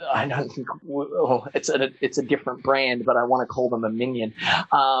 I don't think, it's a different brand, but I want to call them a minion,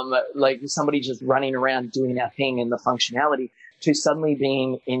 like somebody just running around doing our thing in the functionality, to suddenly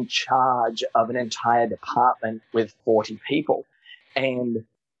being in charge of an entire department with 40 people and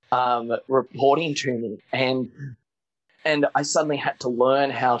reporting to me. And I suddenly had to learn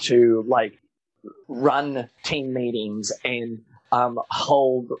how to run team meetings and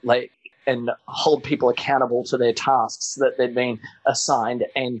hold people accountable to their tasks that they'd been assigned,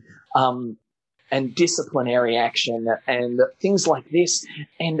 and disciplinary action and things like this.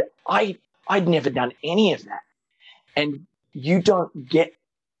 And I'd never done any of that. And you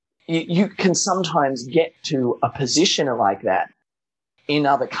can sometimes get to a position like that in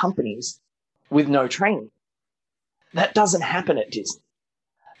other companies with no training. That doesn't happen at Disney.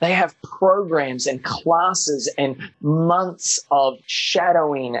 They have programs and classes and months of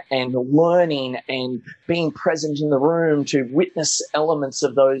shadowing and learning and being present in the room to witness elements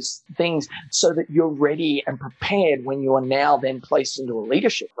of those things so that you're ready and prepared when you are now then placed into a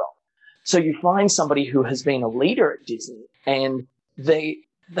leadership role. So you find somebody who has been a leader at Disney, and they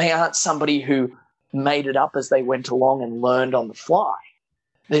aren't somebody who made it up as they went along and learned on the fly.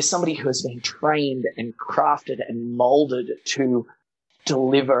 There's somebody who has been trained and crafted and molded to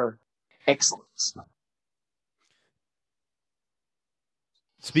deliver excellence.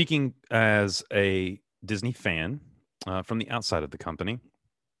 Speaking as a Disney fan from the outside of the company,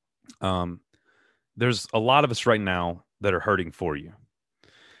 there's a lot of us right now that are hurting for you.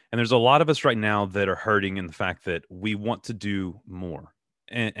 And there's a lot of us right now that are hurting in the fact that we want to do more.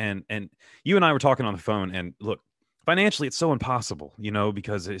 And you and I were talking on the phone, and look, financially it's so impossible,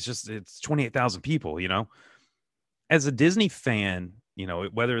 because it's 28,000 people, As a Disney fan,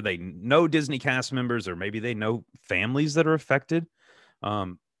 whether they know Disney cast members or maybe they know families that are affected,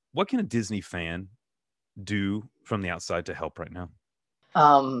 what can a Disney fan do from the outside to help right now?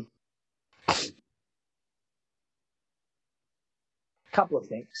 Couple of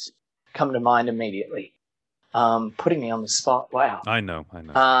things come to mind immediately. Putting me on the spot. Wow. I know.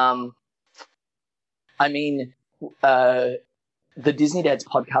 The Disney Dads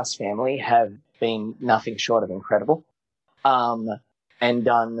podcast family have been nothing short of incredible, and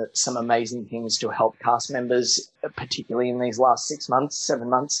done some amazing things to help cast members, particularly in these last 7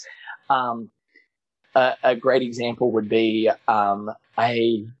 months. A great example would be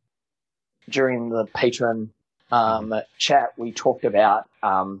during the patron chat, we talked about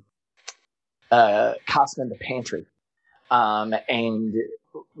cast member pantry, and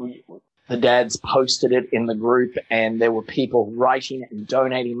the dads posted it in the group, and there were people writing and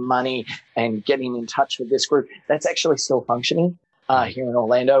donating money and getting in touch with this group. That's actually still functioning here in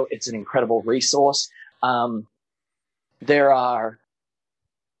Orlando. It's an incredible resource. There are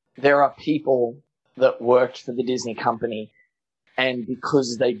people that worked for the Disney company and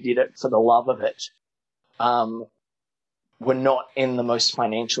because they did it for the love of it, were not in the most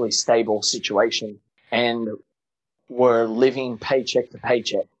financially stable situation and were living paycheck to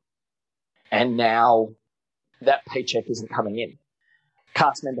paycheck. And now that paycheck isn't coming in.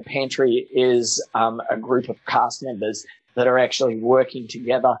 Cast Member Pantry is a group of cast members that are actually working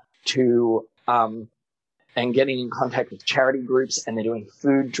together to and getting in contact with charity groups, and they're doing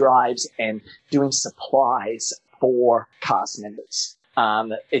food drives and doing supplies for cast members.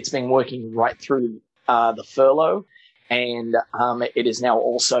 It's been working right through the furlough, and it is now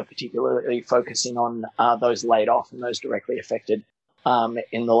also particularly focusing on those laid off and those directly affected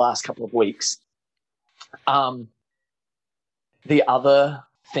in the last couple of weeks. The other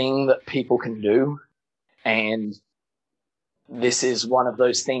thing that people can do, and this is one of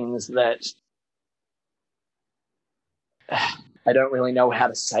those things that I don't really know how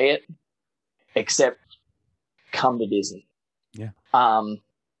to say it, except come to Disney. Yeah. For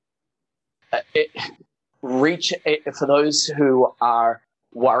those who are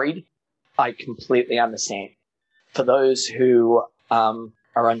worried, I completely understand. For those who are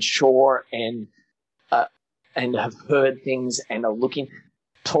unsure and have heard things and are looking,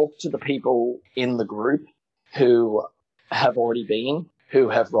 talk to the people in the group who have already been, who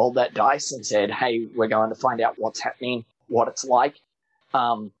have rolled that dice and said, hey, we're going to find out what's happening, what it's like.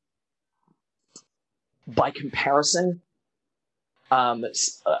 By comparison,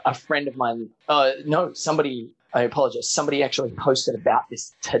 a friend of mine, somebody actually posted about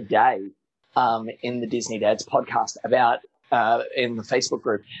this today in the Disney Dads podcast about in the Facebook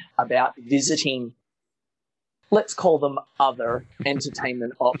group about visiting, let's call them other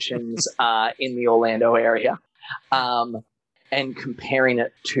entertainment options in the Orlando area, and comparing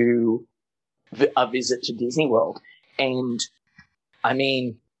it to a visit to Disney World. And I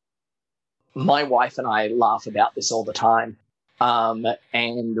mean, my wife and I laugh about this all the time.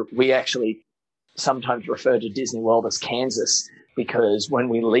 And we actually sometimes refer to Disney World as Kansas, because when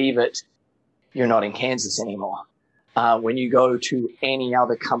we leave it, you're not in Kansas anymore. When you go to any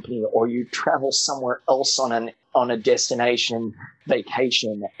other company or you travel somewhere else on a destination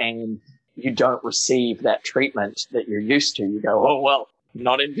vacation and you don't receive that treatment that you're used to, you go, oh, well,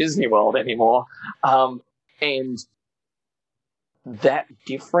 not in Disney World anymore. And that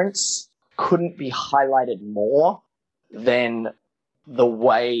difference couldn't be highlighted more than the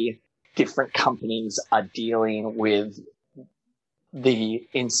way different companies are dealing with the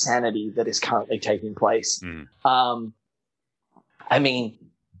insanity that is currently taking place. I mean,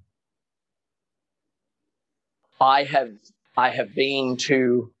 I have been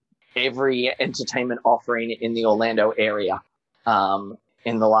to every entertainment offering in the Orlando area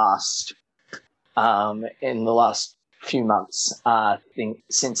in the last few months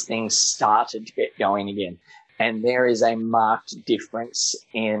since things started to get going again. And there is a marked difference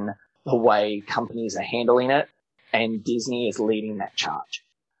in the way companies are handling it, and Disney is leading that charge.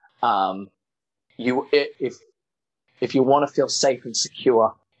 If you want to feel safe and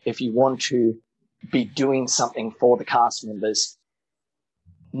secure, if you want to be doing something for the cast members,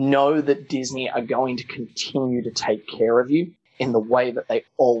 know that Disney are going to continue to take care of you in the way that they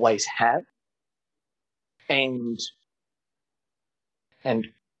always have. And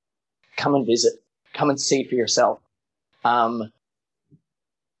come and visit. Come and see for yourself. And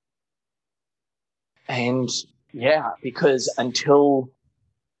yeah, because and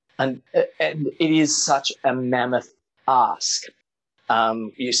it is such a mammoth ask.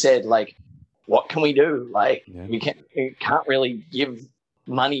 You said, like, what can we do? Like, we can't really give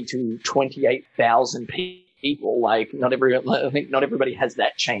money to 28,000 people. Like, not everybody has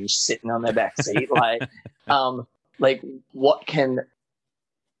that change sitting on their back seat. Like, what can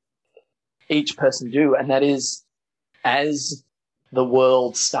each person do? And that is, as the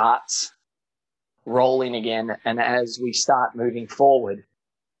world starts rolling again and as we start moving forward,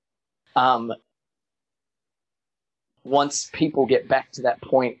 once people get back to that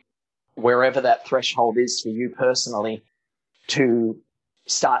point, wherever that threshold is for you personally, to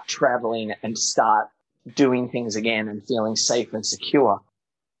start traveling and start doing things again and feeling safe and secure,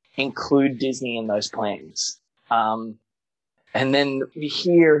 include Disney in those plans. And then we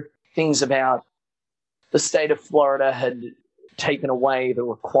hear things about the state of Florida had taken away the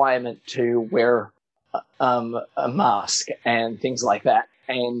requirement to wear a mask and things like that.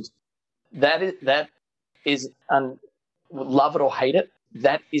 And that is love it or hate it,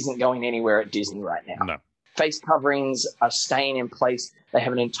 that isn't going anywhere at Disney right now. No. Face coverings are staying in place. They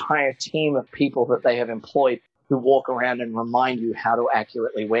have an entire team of people that they have employed who walk around and remind you how to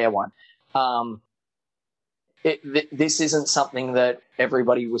accurately wear one. this isn't something that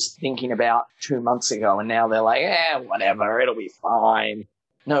everybody was thinking about 2 months ago, and now they're like, whatever, it'll be fine.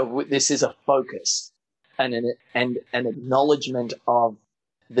 No, this is a focus and an acknowledgement of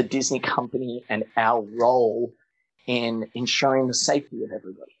the Disney company and our role in ensuring the safety of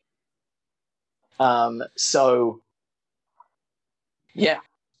everybody. So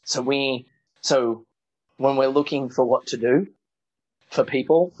when we're looking for what to do for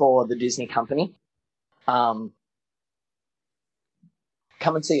people, for the Disney company, come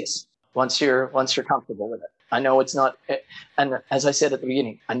and see us once you're comfortable with it. I know it's not, and as I said at the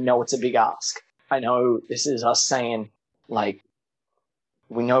beginning, I know it's a big ask. I know this is us saying, like,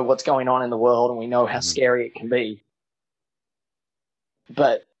 we know what's going on in the world and we know how scary it can be.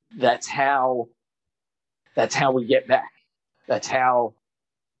 But that's how we get back. That's how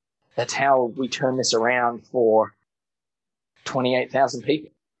we turn this around for 28,000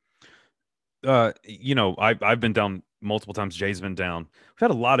 people. I've been down multiple times. Jay's been down. We've had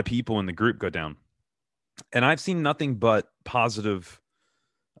a lot of people in the group go down, and I've seen nothing but positive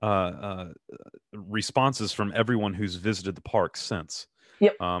responses from everyone who's visited the park since.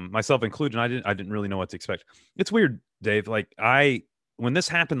 Yep. Myself included. I didn't really know what to expect. It's weird, Dave. Like when this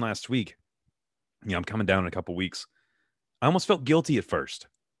happened last week, I'm coming down in a couple weeks. I almost felt guilty at first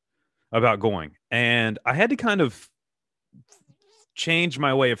about going, and I had to kind of change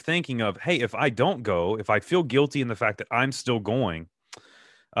my way of thinking of, hey, if I don't go, if I feel guilty in the fact that I'm still going,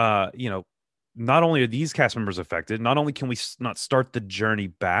 not only are these cast members affected, not only can we not start the journey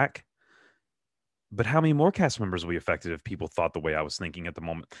back, but how many more cast members will be affected if people thought the way I was thinking at the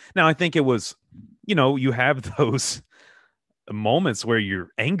moment? Now, I think it was, you have those moments where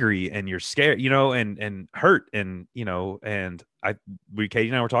you're angry and you're scared, and hurt, and and Katie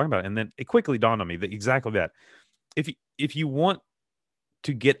and I were talking about it, and then it quickly dawned on me that exactly that. If you want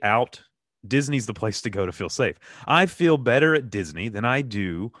to get out, Disney's the place to go to feel safe. I feel better at Disney than I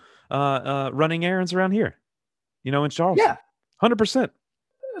do running errands around here, in Charleston. Yeah, 100%.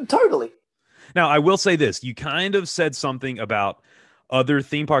 Totally. Now, I will say this: you kind of said something about other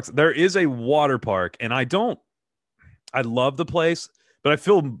theme parks. There is a water park, and I love the place, but I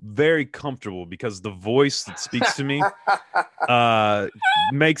feel very comfortable because the voice that speaks to me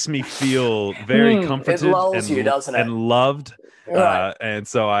makes me feel very comforted. It lulls you, doesn't it? And loved. Right. And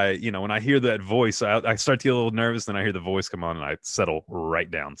so when I hear that voice, I start to get a little nervous. Then I hear the voice come on, and I settle right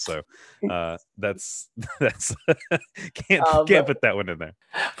down. So that's can't put that one in there.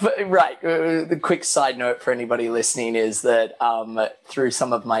 But, right. The quick side note for anybody listening is that through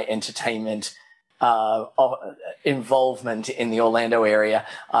some of my entertainment involvement in the Orlando area,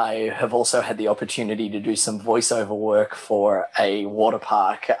 I have also had the opportunity to do some voiceover work for a water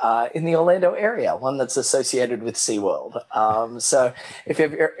park in the Orlando area, one that's associated with SeaWorld. So if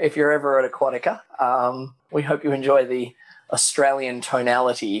you're ever at Aquatica, we hope you enjoy the Australian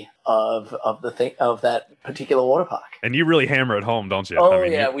tonality of that particular water park. And you really hammer it home, don't you?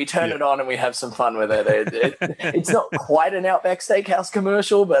 Oh, we turn it on and we have some fun with it. It's not quite an Outback Steakhouse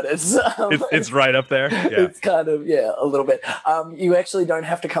commercial, but it's right up there. Yeah. It's kind of, a little bit. You actually don't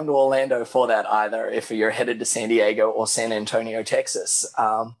have to come to Orlando for that either if you're headed to San Diego or San Antonio, Texas.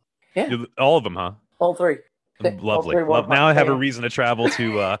 All of them, huh? All three. Lovely. Now I have a reason to travel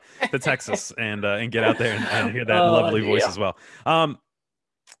to Texas and get out there and hear that lovely voice as well.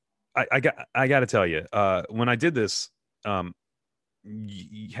 I got to tell you, when I did this, having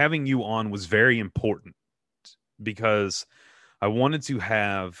you on was very important because I wanted to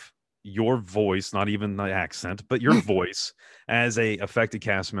have your voice, not even the accent, but your voice as a affected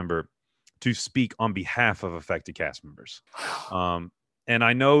cast member to speak on behalf of affected cast members. And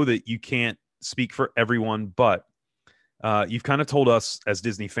I know that you can't speak for everyone, but you've kind of told us as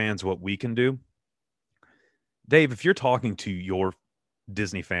Disney fans what we can do. Dave, if you're talking to your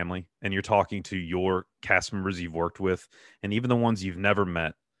Disney family and you're talking to your cast members you've worked with and even the ones you've never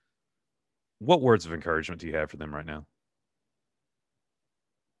met, what words of encouragement do you have for them right now?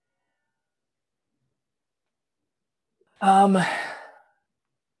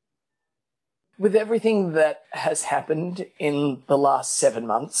 With everything that has happened in the last 7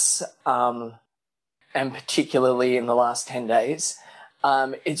 months, and particularly in the last 10 days,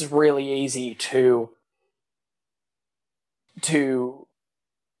 it's really easy to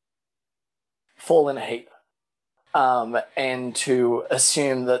fall in a heap and to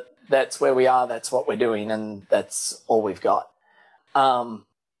assume that that's where we are, that's what we're doing, and that's all we've got.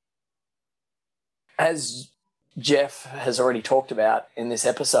 As Jeff has already talked about in this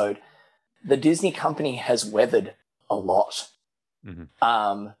episode, the Disney company has weathered a lot.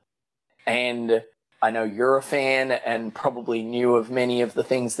 Mm-hmm. And I know you're a fan and probably knew of many of the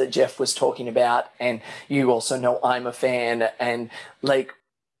things that Jeff was talking about, and you also know I'm a fan, and like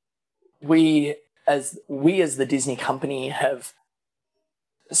we as the Disney company have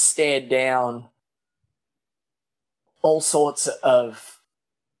stared down all sorts of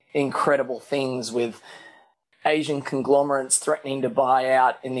incredible things with Asian conglomerates threatening to buy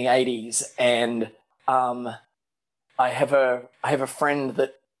out in the 80s, and I have a friend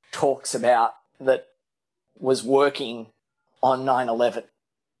that talks about that was working on 9/11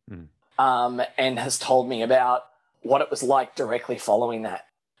 and has told me about what it was like directly following that.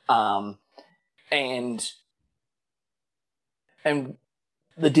 And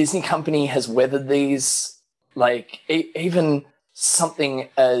the Disney company has weathered these, like even something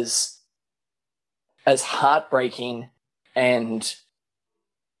as heartbreaking and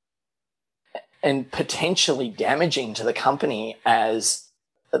potentially damaging to the company as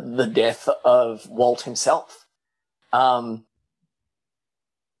the death of Walt himself. In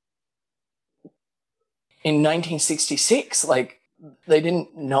 1966, like, they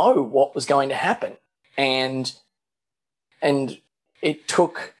didn't know what was going to happen. And it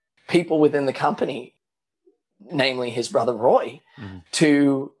took people within the company, namely his brother Roy,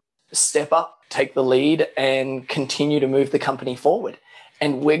 to step up, take the lead, and continue to move the company forward.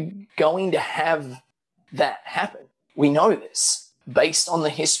 And we're going to have that happen. We know this based on the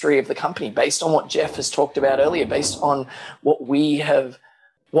history of the company, based on what Jeff has talked about earlier, based on what we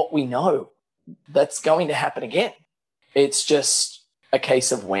know. That's going to happen again. It's just a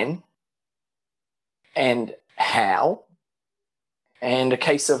case of when and how, and a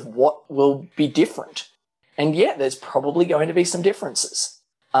case of what will be different. And yeah, there's probably going to be some differences.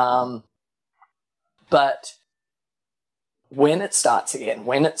 But when it starts again,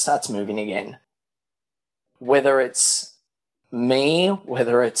 when it starts moving again, whether it's me,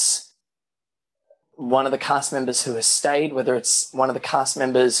 whether it's one of the cast members who has stayed, whether it's one of the cast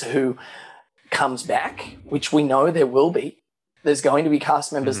members who comes back, which we know there will be, there's going to be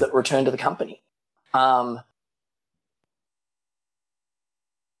cast members that return to the company.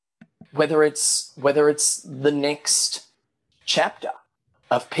 Whether it's the next chapter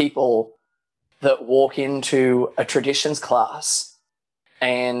of people that walk into a traditions class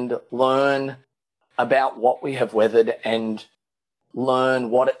and learn about what we have weathered and learn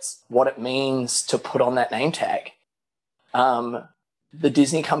what it means to put on that name tag. The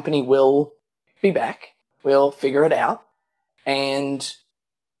Disney company will be back. We'll figure it out. And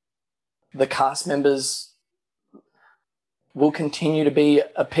the cast members will continue to be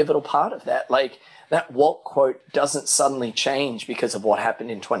a pivotal part of that. Like, that Walt quote doesn't suddenly change because of what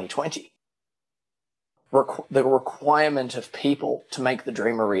happened in 2020. The requirement of people to make the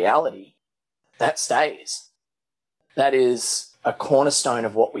dream a reality, that stays. That is a cornerstone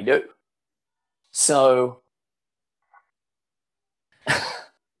of what we do. So,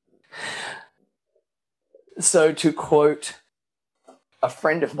 to quote a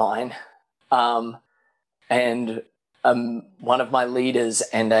friend of mine, and one of my leaders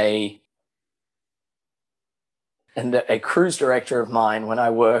and a cruise director of mine when I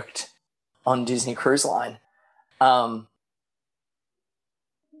worked on Disney Cruise Line, go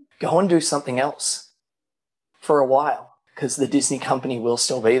and do something else for a while, because the Disney company will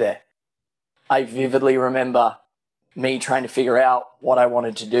still be there. I vividly remember me trying to figure out what I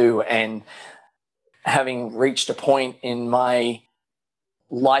wanted to do, and having reached a point in my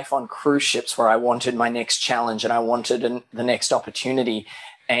life on cruise ships where I wanted my next challenge and I wanted the next opportunity.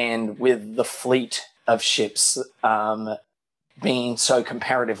 And with the fleet of ships being so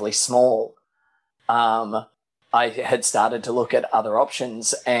comparatively small, I had started to look at other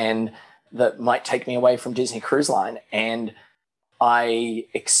options and that might take me away from Disney Cruise Line. And I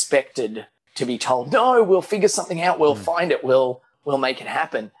expected to be told, no, we'll figure something out. We'll find it. We'll make it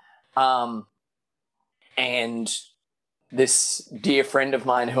happen. And this dear friend of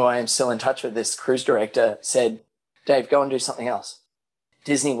mine who I am still in touch with, this cruise director, said, Dave, go and do something else.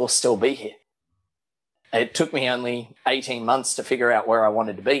 Disney will still be here. It took me only 18 months to figure out where I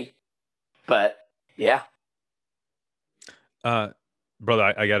wanted to be. But yeah.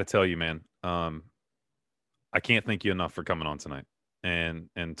 Brother, I got to tell you, man, I can't thank you enough for coming on tonight and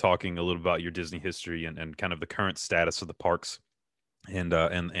talking a little about your Disney history and kind of the current status of the parks and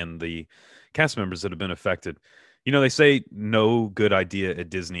the cast members that have been affected. You know, they say no good idea at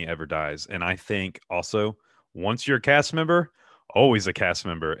Disney ever dies. And I think also, once you're a cast member, always a cast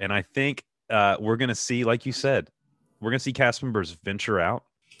member. And I think we're going to see, like you said, we're going to see cast members venture out.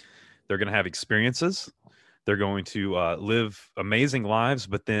 They're going to have experiences. They're going to live amazing lives.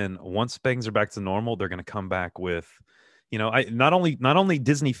 But then once things are back to normal, they're going to come back with, not only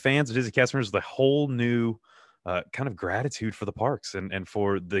Disney fans, Disney cast members, the whole new kind of gratitude for the parks and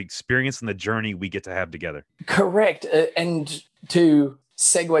for the experience and the journey we get to have together. Correct. And to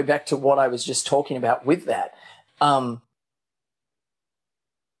segue back to what I was just talking about with that,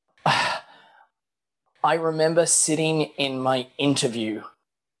 I remember sitting in my interview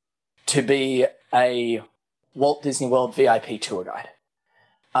to be a Walt Disney World VIP tour guide.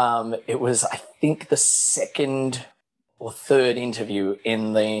 It was, I think, the second or third interview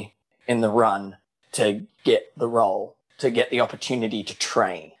in the run to get the role, to get the opportunity to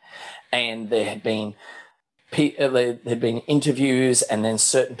train. And there had been interviews and then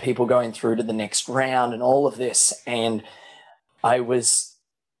certain people going through to the next round and all of this. And I was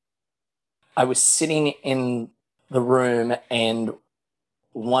sitting in the room, and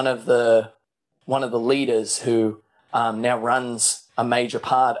one of the leaders who now runs a major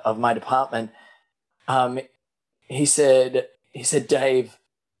part of my department, he said, Dave,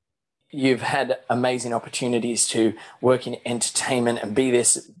 you've had amazing opportunities to work in entertainment and be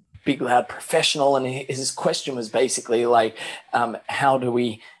this big, loud professional. And his question was basically like, how do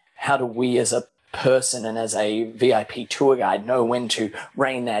we as a person and as a VIP tour guide know when to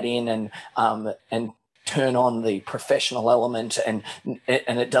rein that in and turn on the professional element, and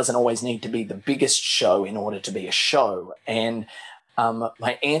it doesn't always need to be the biggest show in order to be a show. And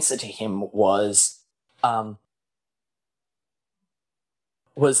my answer to him was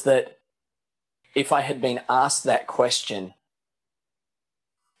that if I had been asked that question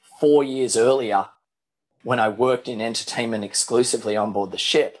 4 years earlier when I worked in entertainment exclusively on board the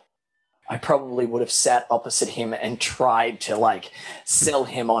ship, I probably would have sat opposite him and tried to sell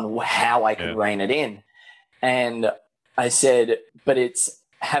him on how I could rein it in. And I said, but it's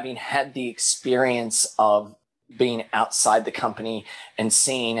having had the experience of being outside the company and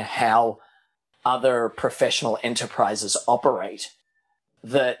seeing how other professional enterprises operate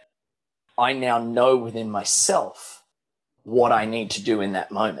that I now know within myself what I need to do in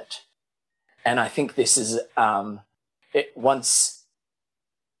that moment. And I think this is once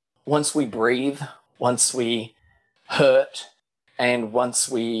we breathe, once we hurt, and once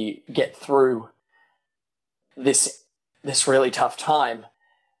we get through this really tough time,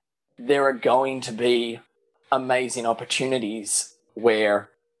 there are going to be amazing opportunities where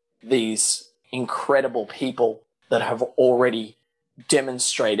these incredible people that have already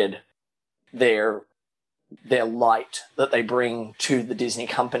demonstrated their light that they bring to the Disney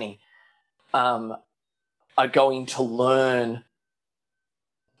company are going to learn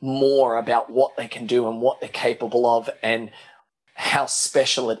more about what they can do and what they're capable of and how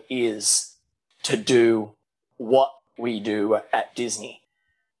special it is to do what we do at Disney.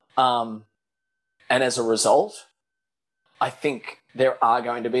 And as a result, I think there are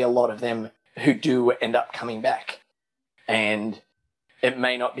going to be a lot of them who do end up coming back. And it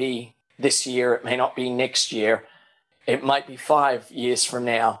may not be this year, it may not be next year, it might be 5 years from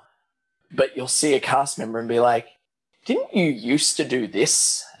now, but you'll see a cast member and be like, didn't you used to do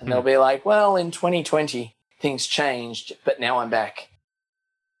this? And they'll be like, well, in 2020, things changed, but now I'm back.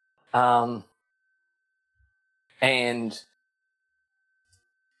 And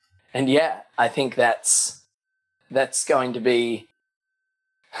yeah, I think that's going to be,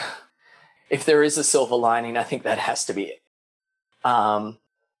 if there is a silver lining, I think that has to be it.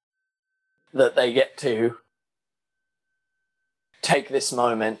 That they get to take this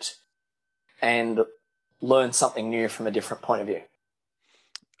moment and learn something new from a different point of view.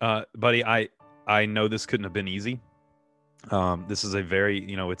 Buddy, I know this couldn't have been easy. This is a very,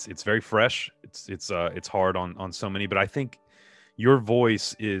 it's very fresh. It's hard on so many, but I think your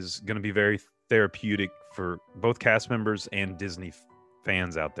voice is going to be very therapeutic for both cast members and Disney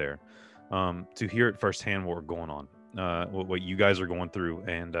fans out there, to hear it firsthand what we're going on, what you guys are going through.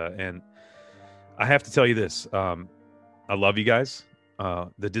 And I have to tell you this, I love you guys.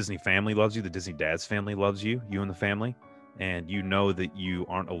 The Disney family loves you. The Disney Dads family loves you, you and the family. And you know that you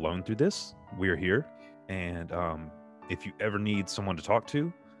aren't alone through this. We're here. And if you ever need someone to talk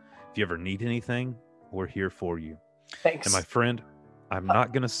to, if you ever need anything, we're here for you. Thanks. And my friend, I'm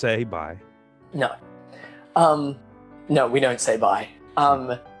not going to say bye. No. No, we don't say bye.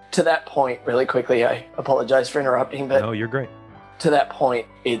 To that point, really quickly, I apologize for interrupting, but... No, you're great. To that point,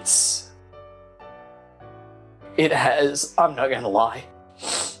 I'm not going to lie.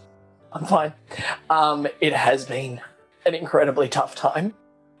 I'm fine. It has been an incredibly tough time.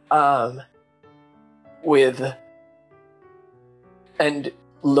 With... And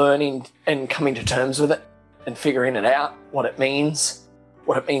learning and coming to terms with it and figuring it out, what it means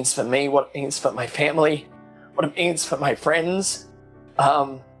for me, what it means for my family, what it means for my friends.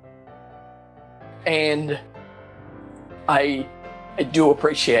 And I do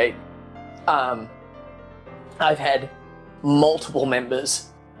appreciate. I've had multiple members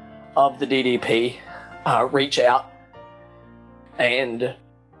of the DDP reach out and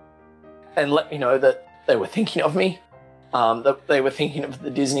let me know that they were thinking of me, that they were thinking of the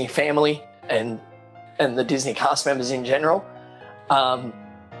Disney family and the Disney cast members in general.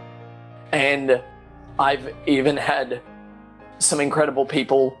 And I've even had some incredible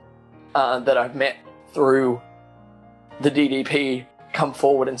people that I've met through the DDP come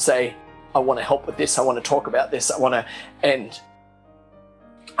forward and say, I want to help with this, I want to talk about this, and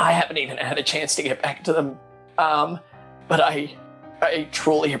I haven't even had a chance to get back to them. But I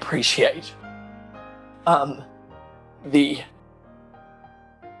truly appreciate the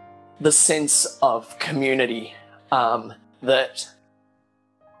sense of community that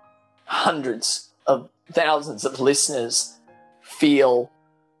hundreds of thousands of listeners feel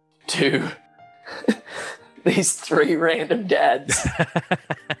to these three random dads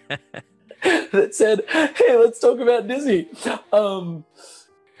that said, hey, let's talk about Disney.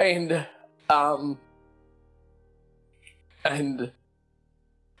 And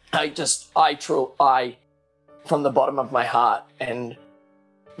I from the bottom of my heart and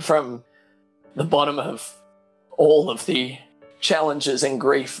from the bottom of all of the challenges and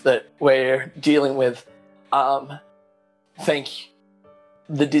grief that we're dealing with, thank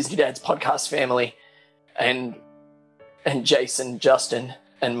the Disney Dads podcast family and Jason, Justin,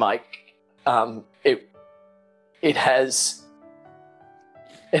 and Mike. It has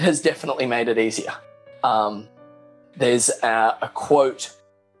definitely made it easier. There's a quote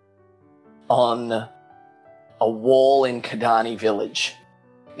on a wall in Kidani Village.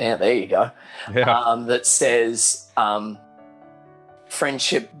 Yeah, there you go. Yeah. That says,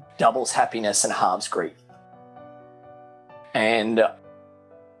 friendship doubles happiness and halves grief. And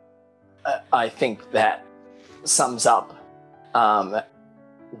I think that sums up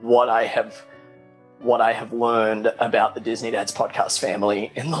what I have learned about the Disney Dads podcast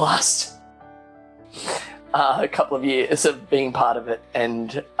family in the last couple of years of being part of it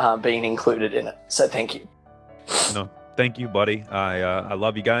and being included in it. So thank you. No, thank you, buddy. I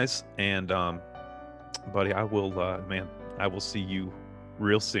love you guys, and buddy, I will see you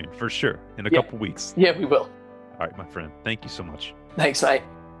real soon for sure in a couple weeks. Yeah, we will. All right, my friend. Thank you so much. Thanks, mate.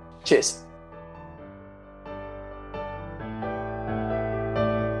 Cheers.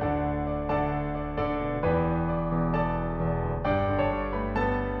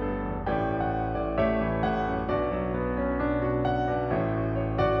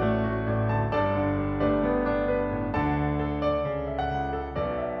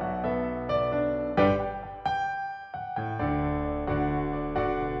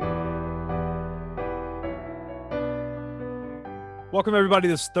 Welcome, everybody,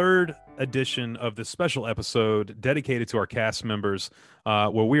 to this third edition of this special episode dedicated to our cast members,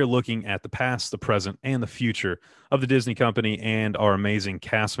 where we are looking at the past, the present, and the future of the Disney Company and our amazing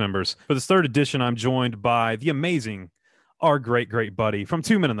cast members. For this third edition, I'm joined by the amazing, our great, great buddy from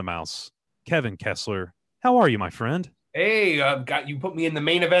Two Men and the Mouse, Kevin Kessler. How are you, my friend? Hey, you put me in the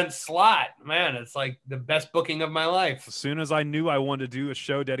main event slot. Man, it's like the best booking of my life. As soon as I knew I wanted to do a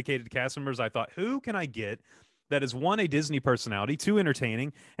show dedicated to cast members, I thought, who can I get that is, one, a Disney personality, two,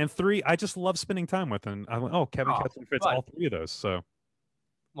 entertaining, and three, I just love spending time with. And I went, Kevin Kessler fits all three of those. So,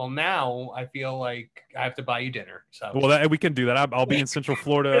 well, now I feel like I have to buy you dinner. So, well, we can do that. I'll be in Central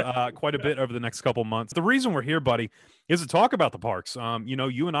Florida quite a bit over the next couple months. The reason we're here, buddy, is to talk about the parks.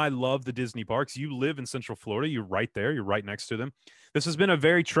 You and I love the Disney parks. You live in Central Florida. You're right there. You're right next to them. This has been a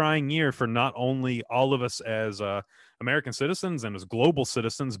very trying year for not only all of us as American citizens and as global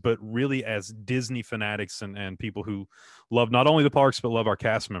citizens, but really as Disney fanatics and people who love not only the parks, but love our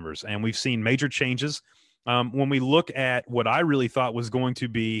cast members. And we've seen major changes. When we look at what I really thought was going to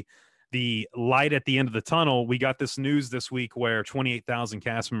be the light at the end of the tunnel, we got this news this week where 28,000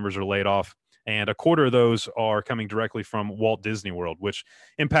 cast members are laid off, and a quarter of those are coming directly from Walt Disney World, which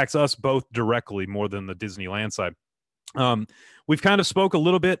impacts us both directly more than the Disneyland side. We've kind of spoke a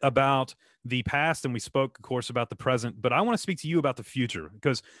little bit about the past, and we spoke, of course, about the present, but I want to speak to you about the future,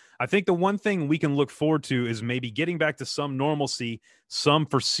 because I think the one thing we can look forward to is maybe getting back to some normalcy, some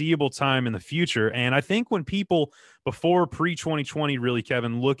foreseeable time in the future. And I think when people before pre-2020 really,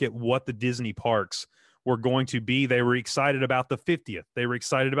 Kevin, look at what the Disney parks were going to be, they were excited about the 50th. They were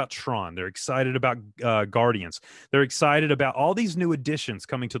excited about Tron. They're excited about Guardians. They're excited about all these new additions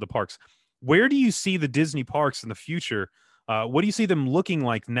coming to the parks. Where do you see the Disney parks in the future? What do you see them looking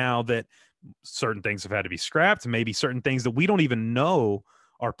like now that certain things have had to be scrapped? Maybe certain things that we don't even know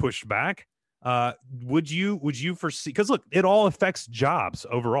are pushed back. Would you foresee? Because look, it all affects jobs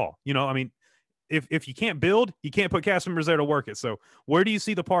overall. I mean, if you can't build, you can't put cast members there to work it. So where do you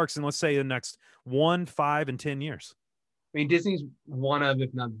see the parks in, let's say, the next 1, 5, and 10 years? I mean, Disney's one of,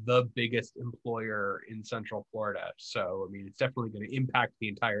 if not the biggest employer in Central Florida. So, I mean, it's definitely going to impact the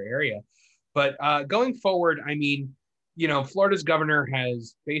entire area. But going forward, I mean, you know, Florida's governor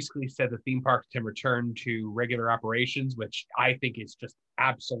has basically said the theme parks can return to regular operations, which I think is just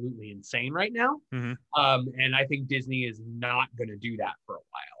absolutely insane right now. Mm-hmm. And I think Disney is not going to do that for a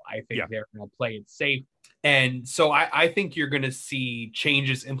while. I think they're going to play it safe. And so I think you're going to see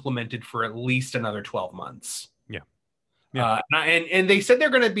changes implemented for at least another 12 months. Yeah. And they said they're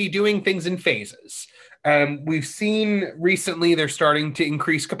going to be doing things in phases. We've seen recently they're starting to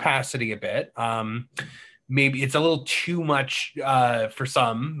increase capacity a bit. Maybe it's a little too much for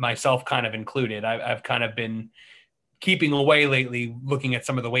some, myself kind of included. I've kind of been keeping away lately, looking at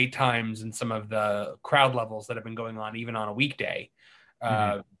some of the wait times and some of the crowd levels that have been going on, even on a weekday.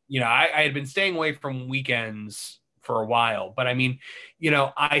 You know, I had been staying away from weekends for a while, but I mean, you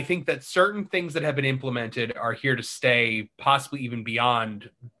know, I think that certain things that have been implemented are here to stay, possibly even beyond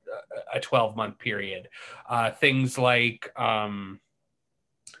a 12-month period. Things like,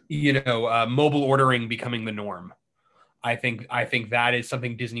 you know, mobile ordering becoming the norm. I think that is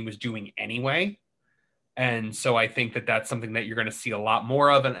something Disney was doing anyway. And so I think that that's something that you're going to see a lot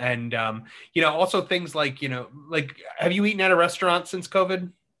more of. And you know, also things like, you know, like, have you eaten at a restaurant since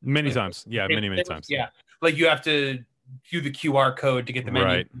COVID? Many times. Yeah, many times. Yeah. Like you have to do the QR code to get the menu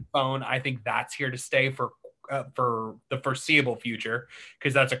on the phone. I think that's here to stay for the foreseeable future,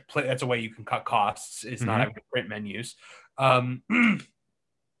 because that's a way you can cut costs, is not having to print menus.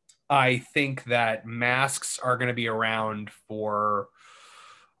 I think that masks are going to be around for,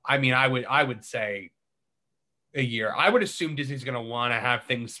 I mean, I would say a year. I would assume Disney's going to want to have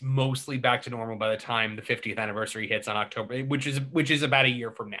things mostly back to normal by the time the 50th anniversary hits on October, which is about a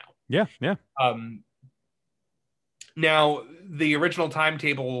year from now. Yeah. Now, the original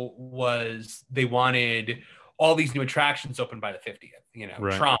timetable was they wanted all these new attractions open by the 50th. You know,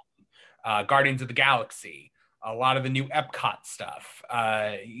 Tron, Guardians of the Galaxy, a lot of the new Epcot stuff.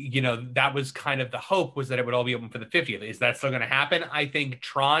 You know, that was kind of the hope, was that it would all be open for the 50th. Is that still going to happen? I think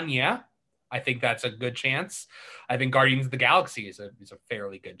Tron, I think that's a good chance. I think Guardians of the Galaxy is a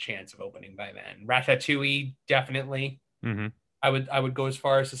fairly good chance of opening by then. Ratatouille, definitely. I would go as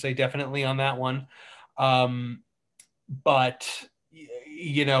far as to say definitely on that one. But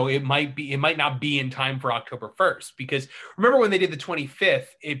you know, it might not be in time for October 1st, because remember when they did the 25th,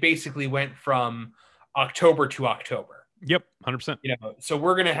 it basically went from October to October. Yep, 100%. You know, so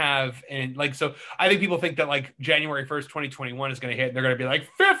we're gonna have, and like, so I think people think that like January 1st, 2021 is gonna hit, and they're gonna be like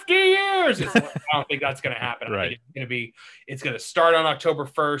 50 years. I don't think that's gonna happen. Right. It's gonna start on October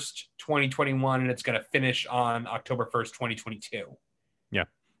 1st, 2021, and it's gonna finish on October 1st, 2022. Yeah,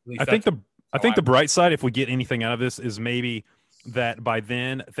 I think the bright side, if we get anything out of this, is maybe that by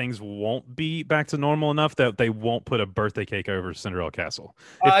then things won't be back to normal enough that they won't put a birthday cake over Cinderella Castle.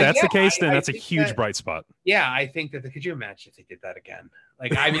 If that's the case, then that's a huge bright spot. Yeah, I think that. Could you imagine if they did that again?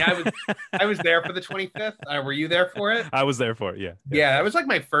 Like, I mean, I was there for the 25th. Were you there for it? I was there for it. Yeah. Yeah, it was like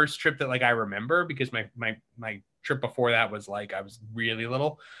my first trip that like I remember, because my trip before that was like I was really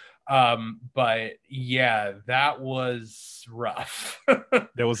little. But yeah, that was rough.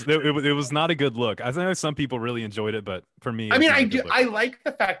 It was not a good look. I know some people really enjoyed it, but for me, I mean, I like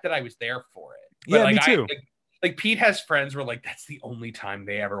the fact that I was there for it. But yeah, like, me too. Like Pete has friends where like that's the only time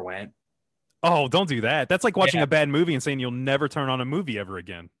they ever went. Oh, don't do that. That's like watching a bad movie and saying you'll never turn on a movie ever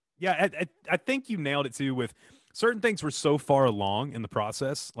again. Yeah, I think you nailed it too. With certain things were so far along in the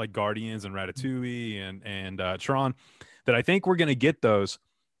process, like Guardians and Ratatouille and Tron, that I think we're going to get those.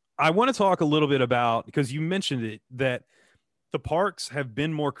 I want to talk a little bit about, because you mentioned it, that the parks have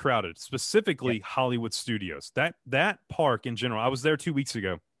been more crowded, specifically Hollywood Studios. That park in general, I was there 2 weeks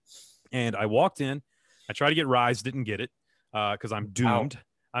ago, and I walked in. I tried to get Rise, didn't get it because I'm doomed.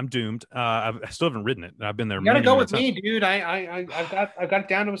 I'm doomed. I still haven't ridden it. I've been there. You gotta go with me, dude. I've got it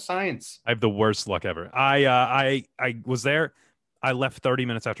down to a science. I have the worst luck ever. I was there. I left 30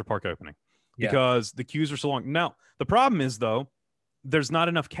 minutes after park opening because the queues are so long. Now the problem is though, there's not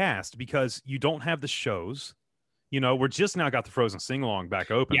enough cast because you don't have the shows. You know, we're just now got the Frozen sing-along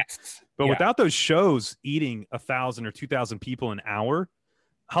back open. Yes. But without those shows eating 1,000 or 2,000 people an hour,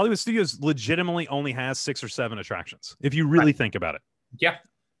 Hollywood Studios legitimately only has 6 or 7 attractions, if you really think about it. Yeah.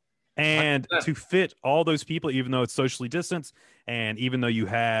 And 100%. To fit all those people, even though it's socially distanced, and even though you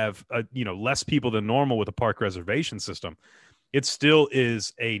have less people than normal with a park reservation system, it still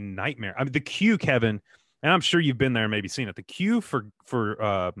is a nightmare. I mean, the queue, Kevin, and I'm sure you've been there and maybe seen it. The queue for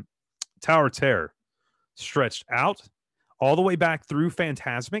Tower of Terror stretched out all the way back through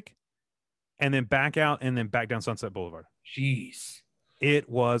Fantasmic, and then back out and then back down Sunset Boulevard. Jeez. It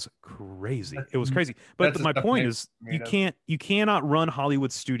was crazy. It was crazy. But my point is you cannot run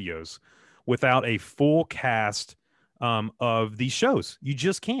Hollywood Studios without a full cast of these shows. You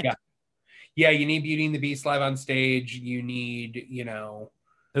just can't. Yeah, you need Beauty and the Beast live on stage. You need,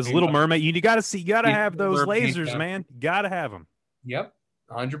 as Little Mermaid. You got to have those lasers, man. You got to have them. Yep.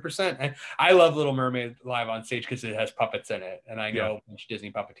 100%. I love Little Mermaid live on stage because it has puppets in it, and I know a bunch of Disney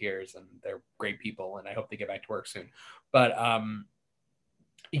puppeteers, and they're great people, and I hope they get back to work soon. But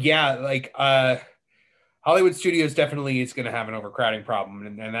Hollywood Studios definitely is going to have an overcrowding problem,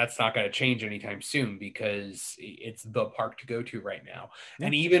 and that's not going to change anytime soon because it's the park to go to right now. Yeah.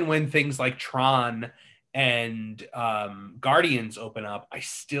 And even when things like Tron and Guardians open up, I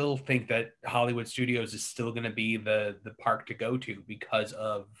still think that Hollywood Studios is still going to be the park to go to because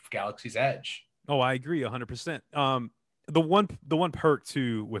of Galaxy's Edge. Oh, I agree 100%. The one perk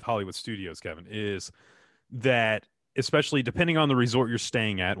too with Hollywood Studios, Kevin, is that especially depending on the resort you're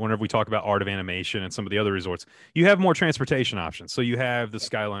staying at, whenever we talk about Art of Animation and some of the other resorts, you have more transportation options. So you have the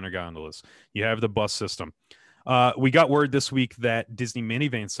Skyliner gondolas, you have the bus system. We got word this week that Disney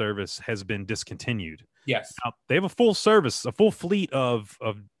minivan service has been discontinued. Yes. Now, they have a full service, a full fleet of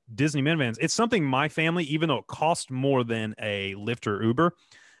Disney minivans. It's something my family, even though it cost more than a Lyft or Uber,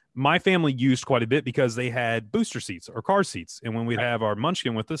 my family used quite a bit because they had booster seats or car seats. And when we'd have our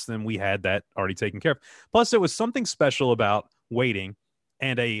Munchkin with us, then we had that already taken care of. Plus, there was something special about waiting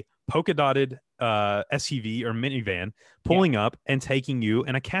and a polka dotted SUV or minivan pulling up and taking you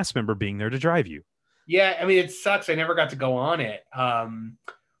and a cast member being there to drive you. Yeah, I mean, it sucks. I never got to go on it.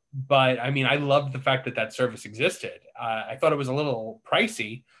 But I mean, I loved the fact that service existed. I thought it was a little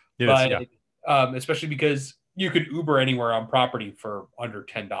pricey, especially because you could Uber anywhere on property for under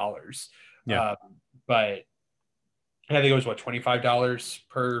 $10. Yeah. But I think it was $25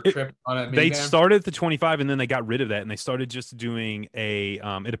 per trip on a minivan? They started at the 25 and then they got rid of that and they started just doing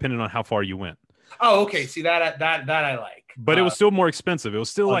it depended on how far you went. Oh, okay. See that I like. But it was still more expensive. It was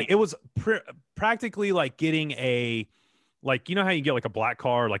still it was practically like getting a, like, you know how you get like a black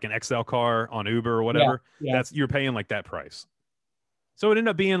car, like an XL car on Uber or whatever? Yeah. You're paying like that price. So it ended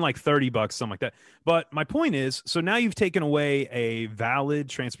up being like $30, something like that. But my point is, so now you've taken away a valid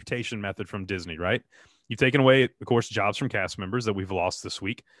transportation method from Disney, right? You've taken away, of course, jobs from cast members that we've lost this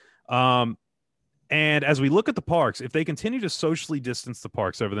week. And as we look at the parks, if they continue to socially distance the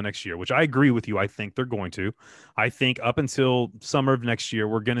parks over the next year, which I agree with you, I think they're going to. I think up until summer of next year,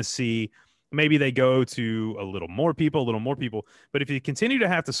 we're going to see maybe they go to a little more people. But if you continue to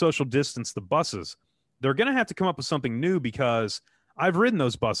have to social distance the buses, they're going to have to come up with something new because I've ridden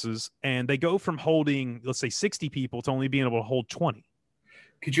those buses and they go from holding, let's say, 60 people to only being able to hold 20.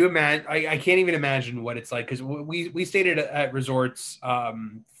 Could you imagine? I can't even imagine what it's like because we stayed at resorts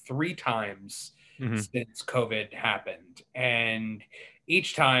 3 times since COVID happened. And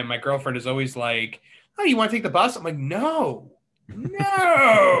each time my girlfriend is always like, oh, you want to take the bus? I'm like, no,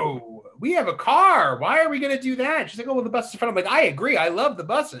 we have a car. Why are we going to do that? She's like, oh, well, the bus is in front. I'm like, I agree. I love the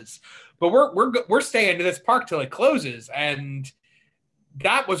buses, but we're staying to this park till it closes. And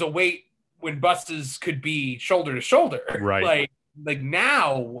that was a wait when buses could be shoulder to shoulder. Right. Like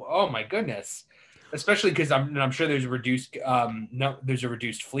now, oh my goodness. Especially because I'm sure there's a reduced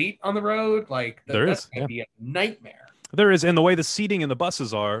fleet on the road. Like that's gonna be a nightmare. There is, and the way the seating in the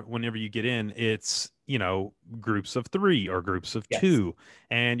buses are, whenever you get in, it's groups of 3 or groups of 2,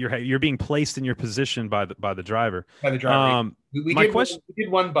 and you're being placed in your position by the driver. By the driver. We did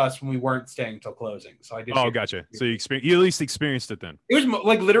one bus when we weren't staying till closing, so I did. Oh, gotcha. So you at least experienced it then. It was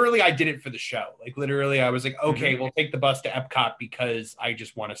like literally, I did it for the show. Like literally, I was like, okay, we'll take the bus to Epcot because I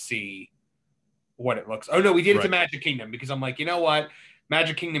just want to see what it looks. Oh no, we did it to Magic Kingdom because I'm like, you know what,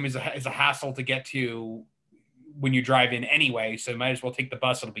 Magic Kingdom is a hassle to get to when you drive in anyway, so might as well take the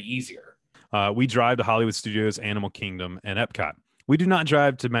bus. It'll be easier. We drive to Hollywood Studios, Animal Kingdom, and Epcot. We do not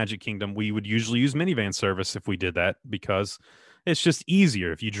drive to Magic Kingdom. We would usually use minivan service if we did that because it's just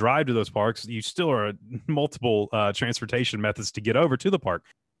easier. If you drive to those parks, you still are multiple transportation methods to get over to the park.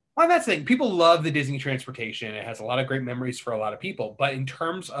 Well, that's the thing. People love the Disney transportation. It has a lot of great memories for a lot of people. But in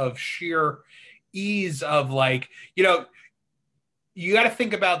terms of sheer ease of you got to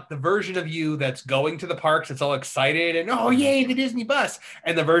think about the version of you that's going to the parks, that's all excited and, oh, yay, the Disney bus.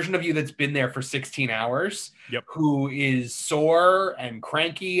 And the version of you that's been there for 16 hours, who is sore and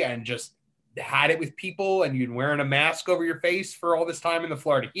cranky and just had it with people and you're wearing a mask over your face for all this time in the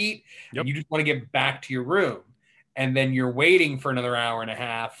Florida heat. And you just want to get back to your room. And then you're waiting for another hour and a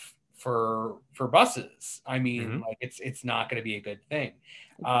half for buses. I mean, it's not going to be a good thing.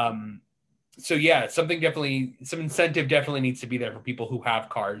 So yeah, some incentive definitely needs to be there for people who have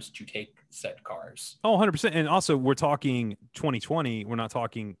cars to take said cars. Oh, 100%. And also we're talking 2020. We're not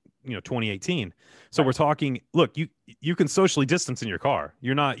talking, 2018. So we're talking, look, you can socially distance in your car.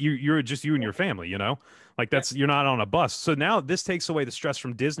 You're just you and your family, you're not on a bus. So now this takes away the stress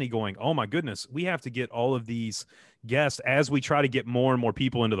from Disney going, oh my goodness, we have to get all of these guests as we try to get more and more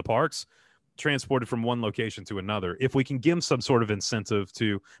people into the parks transported from one location to another. If we can give them some sort of incentive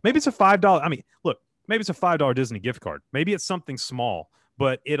to, maybe it's a $5. I mean, look, maybe it's a $5 Disney gift card. Maybe it's something small,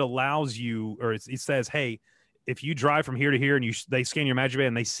 but it allows you, or it says, hey, if you drive from here to here and they scan your Magic Band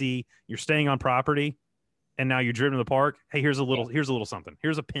and they see you're staying on property and now you're driven to the park, hey, here's a little something.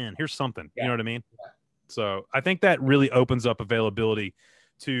 Here's a pin. Here's something. Yeah. You know what I mean? Yeah. So I think that really opens up availability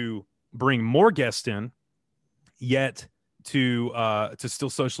to bring more guests in, yet to still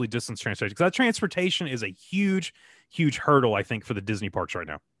socially distance transportation, because that transportation is a huge hurdle, I think, for the Disney parks right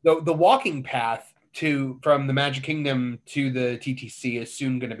now. The walking path from the Magic Kingdom to the TTC is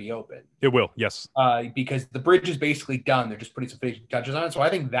soon going to be open. It will, yes. Because the bridge is basically done. They're just putting some finishing touches on it. So I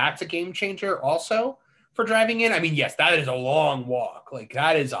think that's a game changer also for driving in. I mean, yes, that is a long walk. Like,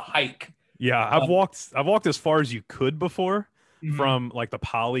 that is a hike. Yeah, I've walked as far as you could before, from like the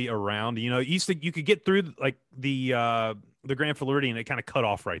Poly around. You could get through like the Grand Floridian, it kind of cut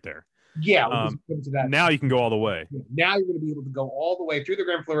off right there. Yeah. Now you can go all the way. Now you're going to be able to go all the way through the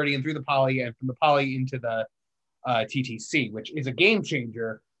Grand Floridian, through the Poly, and from the Poly into the TTC, which is a game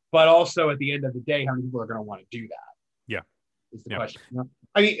changer. But also at the end of the day, how many people are going to want to do that? Yeah. Is the question.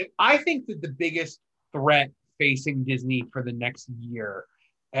 I mean, I think that the biggest threat facing Disney for the next year,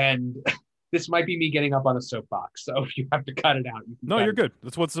 and this might be me getting up on a soapbox, so if you have to cut it out. You're good.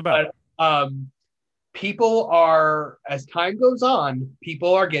 That's what it's about. But, people are, as time goes on,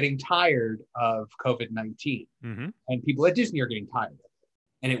 people are getting tired of COVID-19. And people at Disney are getting tired of it.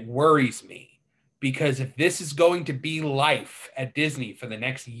 And it worries me, because if this is going to be life at Disney for the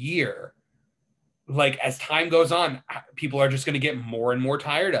next year, like, as time goes on, people are just going to get more and more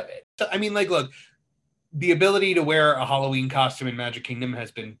tired of it. So, I mean, like, look, the ability to wear a Halloween costume in Magic Kingdom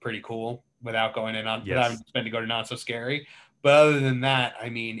has been pretty cool without going in on, without having to go to Not So Scary. But other than that, I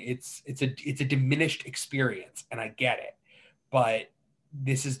mean, it's a diminished experience, and I get it. But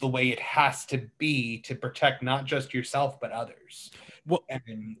this is the way it has to be to protect not just yourself but others. Well,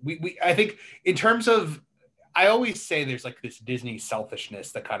 and I think in terms of, I always say there's like this Disney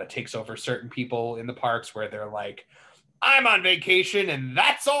selfishness that kind of takes over certain people in the parks, where they're like, I'm on vacation and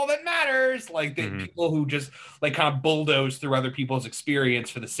that's all that matters. Like the people who just like kind of bulldoze through other people's experience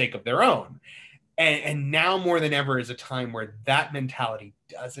for the sake of their own. And now more than ever is a time where that mentality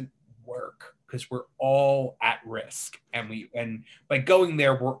doesn't work, because we're all at risk, and by going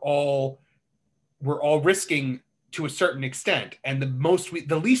there, we're all risking to a certain extent. And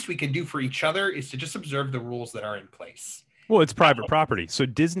the least we can do for each other is to just observe the rules that are in place. Well, it's private property, so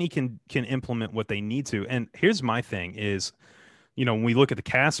Disney can implement what they need to. And here's my thing is, when we look at the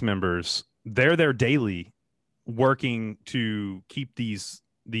cast members, they're there daily working to keep these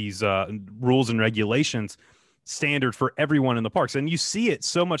rules and regulations standard for everyone in the parks. And you see it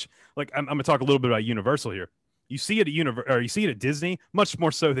so much. Like, I'm going to talk a little bit about Universal here. You see it at you see it at Disney much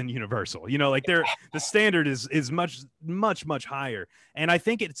more so than Universal. Like the standard is much higher. And I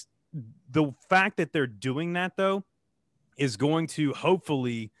think it's the fact that they're doing that, though, is going to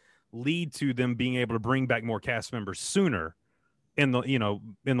hopefully lead to them being able to bring back more cast members sooner in the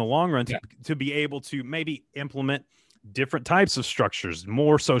long run, to be able to maybe implement different types of structures,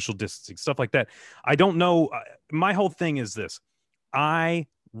 more social distancing, stuff like that. I don't know. My whole thing is this. I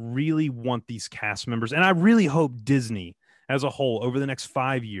really want these cast members, and I really hope Disney as a whole over the next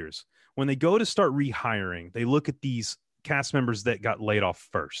 5 years, when they go to start rehiring, they look at these cast members that got laid off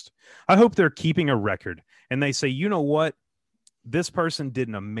first. I hope they're keeping a record and they say, you know what? This person did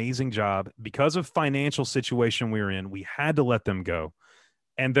an amazing job. Because of financial situation we were in, we had to let them go.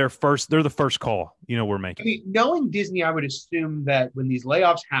 And they're the first call, we're making. I mean, knowing Disney, I would assume that when these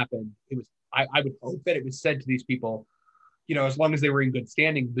layoffs happen, I would hope that it was said to these people, as long as they were in good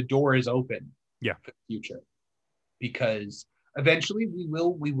standing, the door is open for the future. Because eventually we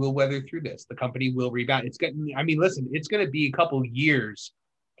will weather through this. The company will rebound. It's going to be a couple of years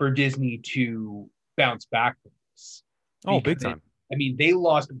for Disney to bounce back from this. Oh, big time. They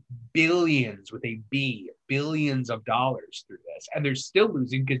lost billions with a B, billions of dollars through this, and they're still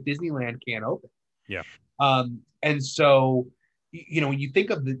losing because Disneyland can't open. Yeah. And so, when you think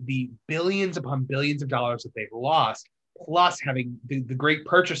of the billions upon billions of dollars that they've lost, plus having the great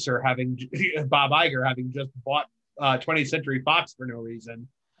purchaser, having Bob Iger, having just bought 20th Century Fox for no reason,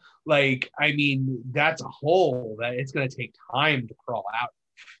 that's a hole that it's going to take time to crawl out.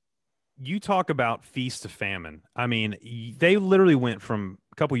 you talk about feast to famine. I mean, they literally went from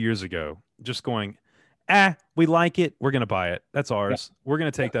a couple years ago just going, we like it. We're going to buy it. That's ours. We're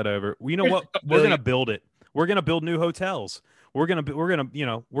going to take that over. You know what? We're going to build it. We're going to build new hotels. We're going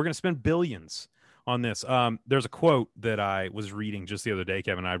to spend billions on this. There's a quote that I was reading just the other day,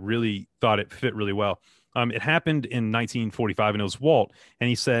 Kevin. I really thought it fit really well. It happened in 1945, and it was Walt, and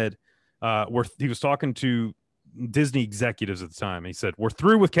he said, he was talking to Disney executives at the time. And he said, "We're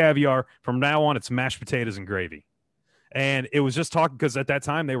through with caviar. From now on, it's mashed potatoes and gravy." And it was just talking because at that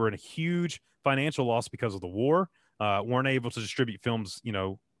time they were in a huge financial loss because of the war, weren't able to distribute films,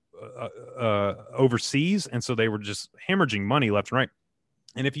 overseas. And so they were just hemorrhaging money left and right.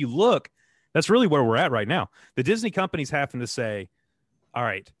 And if you look, that's really where we're at right now. The Disney company's having to say, all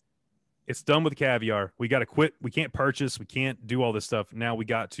right, it's done with caviar. We got to quit. We can't purchase. We can't do all this stuff. Now we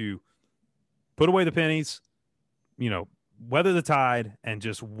got to put away the pennies, weather the tide and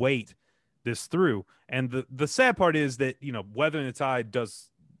just wait this through. And the sad part is that, weathering the tide does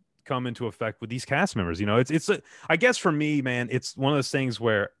come into effect with these cast members. I guess for me, man, it's one of those things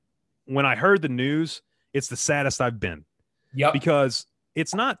where when I heard the news, it's the saddest I've been. Yep. Because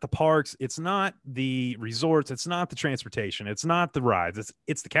it's not the parks, it's not the resorts, it's not the transportation, it's not the rides,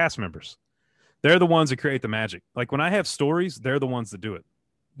 it's the cast members. They're the ones that create the magic. Like when I have stories, they're the ones that do it.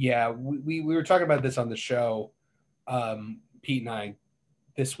 Yeah, we were talking about this on the show, Pete and I,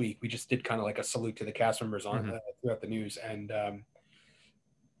 this week. We just did kind of like a salute to the cast members on throughout the news, and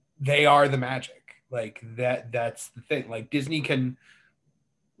they are the magic. Like that's the thing. Like Disney can,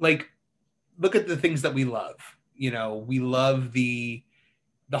 like, look at the things that we love. We love the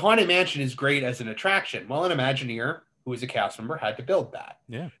Haunted Mansion is great as an attraction. Well, an Imagineer who is a cast member had to build that.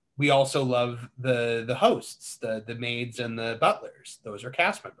 Yeah. We also love the hosts, the maids and the butlers. Those are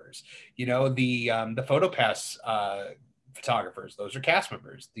cast members. The PhotoPass photographers. Those are cast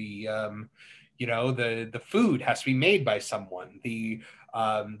members. The food has to be made by someone. The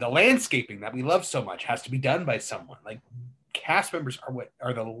landscaping that we love so much has to be done by someone. Like cast members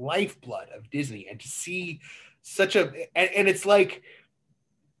are the lifeblood of Disney, and to see such and it's like,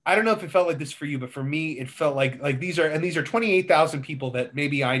 I don't know if it felt like this for you, but for me, it felt like these are 28,000 people that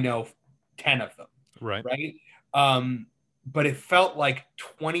maybe I know 10 of them. Right. Right. But it felt like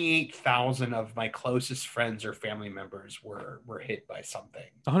 28,000 of my closest friends or family members were hit by something.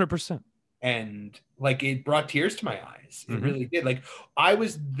 100%. And like, it brought tears to my eyes. It really did. Like, I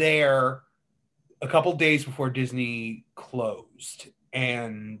was there a couple days before Disney closed,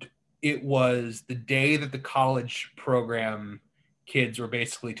 and it was the day that the college program kids were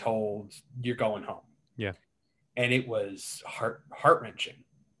basically told, you're going home. Yeah. And it was heart-wrenching.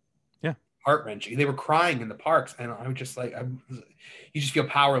 Yeah. Heart-wrenching. They were crying in the parks, and I was just like, you just feel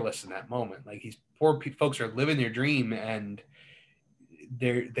powerless in that moment. Like, these poor folks are living their dream, and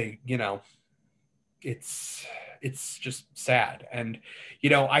it's just sad. And,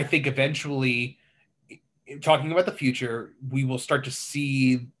 I think eventually, talking about the future, we will start to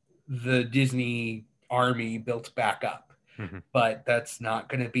see the Disney army built back up. But that's not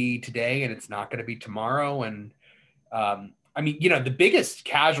going to be today, and it's not going to be tomorrow. And the biggest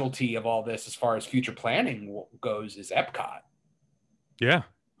casualty of all this as far as future planning goes is Epcot. Yeah.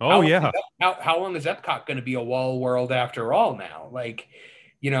 How long is Epcot going to be a wall world after all now? Like,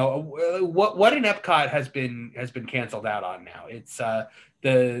 what in Epcot has been canceled out on now? It's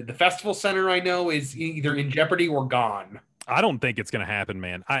the festival center, I know, is either in jeopardy or gone. I don't think it's going to happen,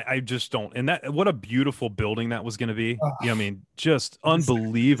 man. I just don't. And what a beautiful building that was going to be. Just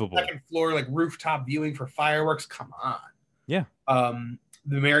unbelievable. Second floor, like rooftop viewing for fireworks. Come on. Yeah. The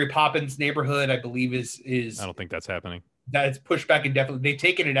Mary Poppins neighborhood, I believe, is. I don't think that's happening. That's pushed back indefinitely. They've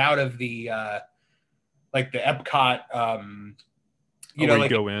taken it out of the the Epcot. You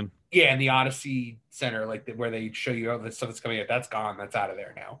go in. Yeah, in the Odyssey Center, where they show you all the stuff that's coming out. That's gone. That's out of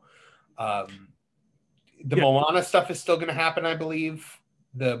there now. The Moana stuff is still going to happen, I believe.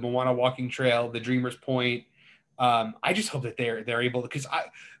 The Moana walking trail, the Dreamer's Point. I just hope that they're able to, because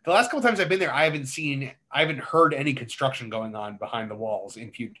the last couple times I've been there, I haven't heard any construction going on behind the walls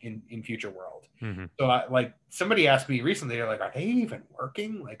in Future World. So somebody asked me recently, they're like, are they even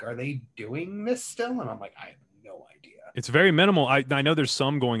working? Like, are they doing this still? And I'm like, I have no idea. It's very minimal. I know there's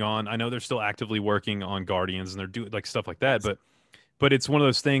some going on. I know they're still actively working on Guardians, and they're doing stuff like that, But it's one of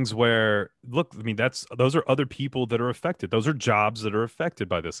those things where, look, those are other people that are affected. Those are jobs that are affected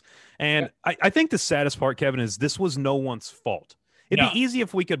by this. And I think the saddest part, Kevin, is this was no one's fault. It'd be easy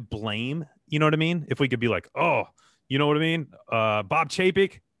if we could blame, you know what I mean? If we could be like, oh, you know what I mean? Bob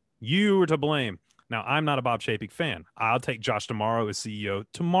Chapek, you were to blame. Now, I'm not a Bob Chapek fan. I'll take Josh D'Amaro as CEO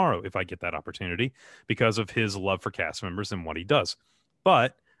tomorrow if I get that opportunity because of his love for cast members and what he does.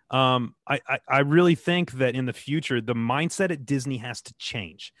 But I really think that in the future, the mindset at Disney has to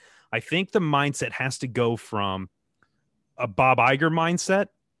change. I think the mindset has to go from a Bob Iger mindset,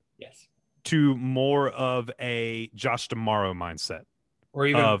 yes, to more of a Josh D'Amaro mindset, or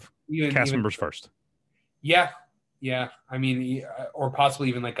even cast members first. Yeah. I mean, or possibly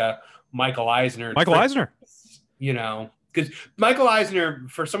even like a Michael Eisner. You know, because Michael Eisner,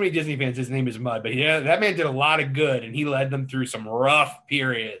 for so many Disney fans, his name is Mud, but yeah, that man did a lot of good, and he led them through some rough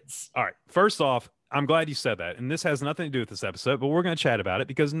periods. All right. First off, I'm glad you said that, and this has nothing to do with this episode, but we're going to chat about it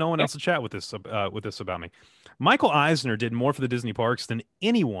because no one else will chat with this about me. Michael Eisner did more for the Disney parks than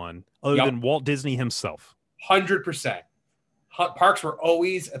anyone other than Walt Disney himself. 100%. Parks were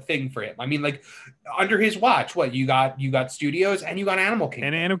always a thing for him. I mean, like under his watch, what you got studios and you got Animal Kingdom.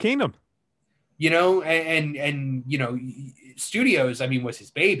 And Animal Kingdom. You know, and you know, studios, I mean, was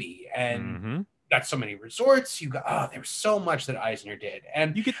his baby, and got so many resorts. There was so much that Eisner did.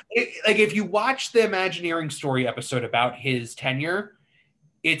 And if you watch the Imagineering story episode about his tenure,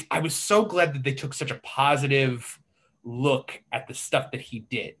 I was so glad that they took such a positive look at the stuff that he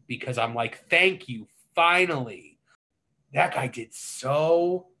did, because I'm like, thank you, finally. That guy did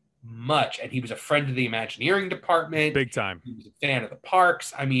so much, and he was a friend of the Imagineering department. Big time. He was a fan of the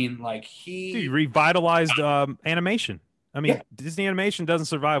parks. I mean, like he revitalized animation. I mean, Disney animation doesn't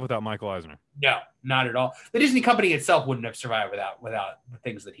survive without Michael Eisner. No, not at all. The Disney company itself wouldn't have survived without the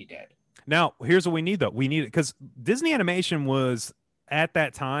things that he did. Now, here's what we need, though. We need it because Disney animation was at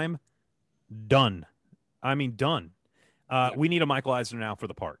that time done. I mean, done. We need a Michael Eisner now for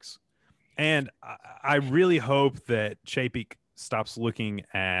the parks. And I really hope that Chapek stops looking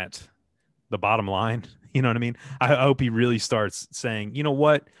at the bottom line. You know what I mean? I hope he really starts saying, you know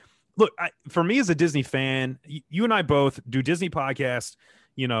what? Look, for me as a Disney fan, you and I both do Disney podcasts,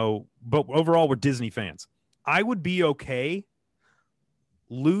 you know, but overall we're Disney fans. I would be okay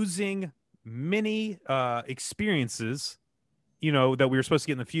losing many experiences, you know, that we were supposed to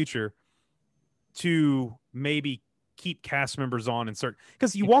get in the future to maybe keep cast members on and certain,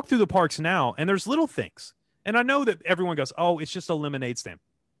 because you walk through the parks now and there's little things. And I know that everyone goes, oh, it's just a lemonade stand.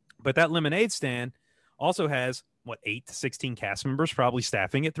 But that lemonade stand also has, 8 to 16 cast members probably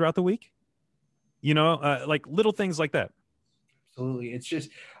staffing it throughout the week? You know, like little things like that. Absolutely. It's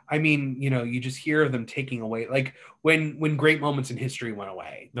just, I mean, you know, you just hear of them taking away, like when Great Moments in History went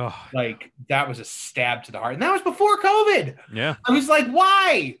away, like that was a stab to the heart. And that was before COVID. Yeah. I was like,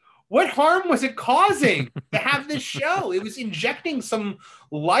 why? What harm was it causing to have this show? It was injecting some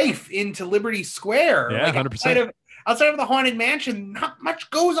life into Liberty Square. Yeah, like 100%. Outside of the Haunted Mansion, not much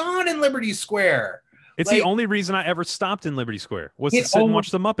goes on in Liberty Square. It's the only reason I ever stopped in Liberty Square was to sit and watch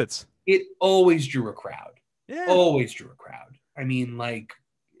the Muppets. It always drew a crowd. Yeah. Always drew a crowd. I mean, like,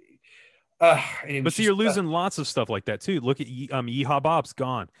 but see, you're losing lots of stuff like that too. Look at Yeehaw Bob's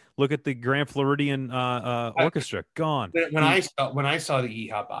gone. Look at the Grand Floridian Orchestra, gone. When I saw the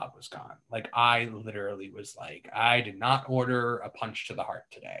Yeehaw Bob was gone, like I literally was like, I did not order a punch to the heart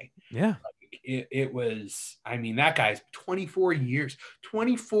today. Yeah. Like, it was, I mean, that guy's 24 years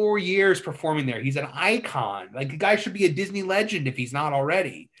performing there. He's an icon. Like the guy should be a Disney legend if he's not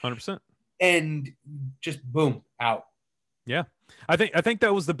already. 100%. And just boom, out. Yeah. I think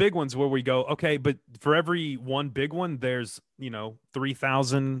that was the big ones where we go, okay, but for every one big one, there's,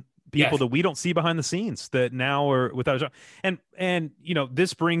 3,000 people that we don't see behind the scenes that now are without a job. And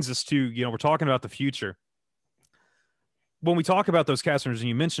this brings us to, we're talking about the future. When we talk about those cast members, and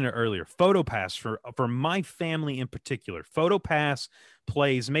you mentioned it earlier, PhotoPass for my family in particular, PhotoPass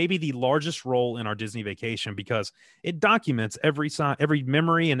plays maybe the largest role in our Disney vacation because it documents every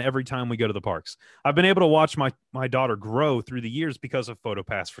memory and every time we go to the parks. I've been able to watch my daughter grow through the years because of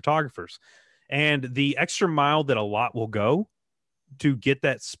PhotoPass photographers, and the extra mile that a lot will go to get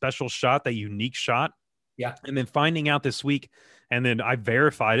that special shot, that unique shot. Yeah. And then finding out this week, and then I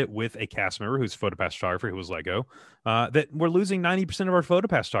verified it with a cast member who's a PhotoPass photographer who was Lego, that we're losing 90% of our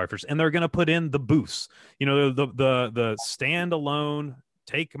PhotoPass photographers, and they're going to put in the booths, the standalone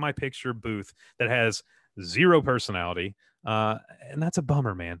take my picture booth that has zero personality. And that's a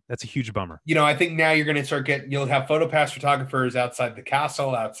bummer, man. That's a huge bummer. I think now you're going to you'll have PhotoPass photographers outside the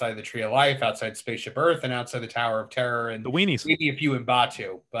castle, outside the Tree of Life, outside Spaceship Earth, and outside the Tower of Terror, and the weenies. Maybe a few in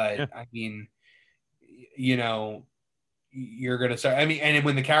Batu, but yeah. I mean, you're going to start, and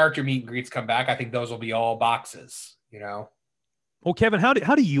when the character meet and greets come back, I think those will be all boxes, Well, Kevin, how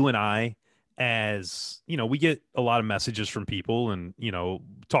do you and I, as, we get a lot of messages from people and,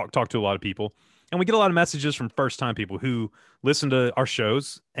 talk to a lot of people, and we get a lot of messages from first-time people who listen to our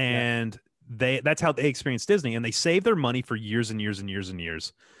shows, and that's how they experience Disney, and they save their money for years and years and years and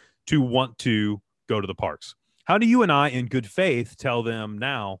years to want to go to the parks. How do you and I, in good faith, tell them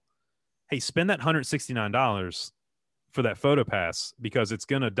now, hey, spend that $169 for that photo pass because it's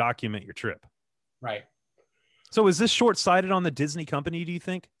going to document your trip? Right. So is this short-sighted on the Disney company, do you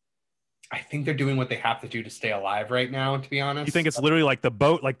think? I think they're doing what they have to do to stay alive right now, to be honest. You think it's literally like the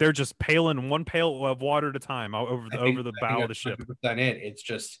boat, like they're just paling one pail of water at a time over the bow of the ship? It's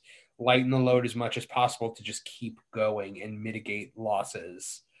just lighten the load as much as possible to just keep going and mitigate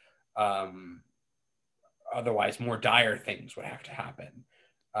losses. Otherwise, more dire things would have to happen.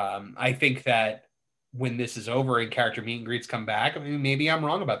 I think that when this is over and character meet and greets come back, I mean, maybe I'm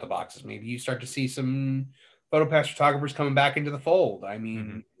wrong about the boxes. Maybe you start to see some PhotoPass photographers coming back into the fold. I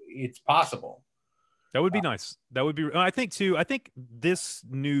mean, it's possible. That would be nice. That would be. I think this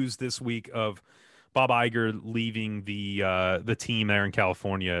news this week of Bob Iger leaving the team there in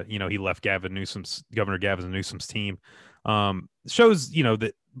California. You know, he left Governor Gavin Newsom's team. Shows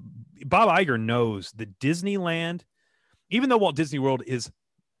that Bob Iger knows that Disneyland, even though Walt Disney World is,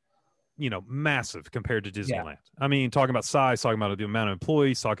 massive compared to Disneyland. Yeah. I mean, talking about size, talking about the amount of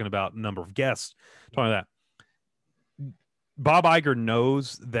employees, talking about number of guests, talking about that. Bob Iger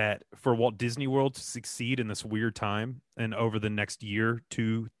knows that for Walt Disney World to succeed in this weird time and over the next year,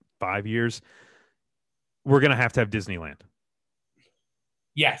 2, 5 years, we're going to have Disneyland.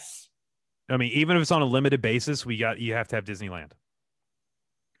 Yes. I mean, even if it's on a limited basis, you have to have Disneyland.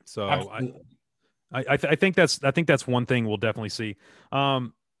 So I think that's one thing we'll definitely see.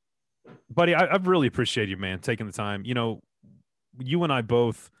 Buddy, I've really appreciated you, man, taking the time. You and I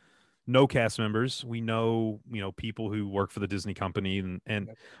both know cast members. We know, people who work for the Disney company, and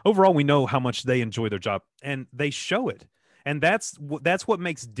overall, we know how much they enjoy their job, and they show it. And that's what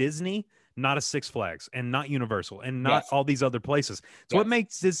makes Disney not a Six Flags and not Universal and not all these other places. So what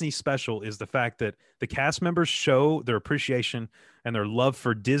makes Disney special is the fact that the cast members show their appreciation and their love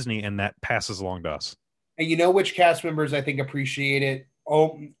for Disney, and that passes along to us. And you know which cast members I think appreciate it?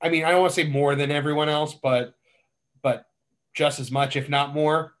 Oh, I mean, I don't want to say more than everyone else, but just as much, if not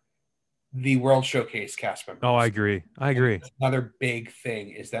more, the World Showcase cast members. Oh, I agree. Another big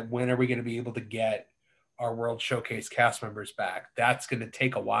thing is that when are we going to be able to get our World Showcase cast members back? That's going to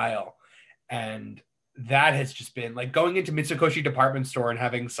take a while. And that has just been like going into Mitsukoshi department store and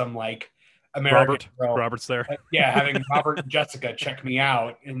having some like American Robert's there. Having Robert and Jessica check me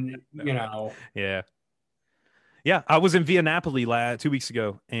out. And, Yeah. I was in Via Napoli 2 weeks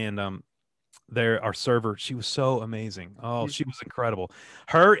ago, and our server, she was so amazing. Oh, she was incredible.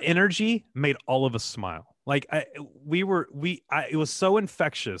 Her energy made all of us smile. Like it was so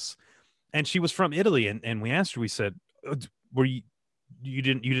infectious. And she was from Italy, and we asked her, we said, were you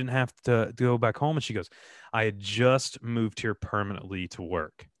didn't have to go back home? And she goes, I had just moved here permanently to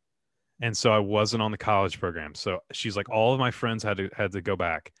work. And so I wasn't on the college program. So she's like, all of my friends had to go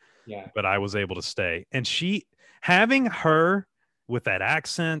back. Yeah. But I was able to stay. And having her with that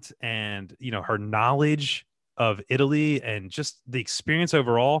accent and, her knowledge of Italy and just the experience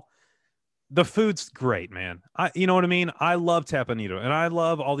overall, the food's great, man. You know what I mean? I love Tapanito and I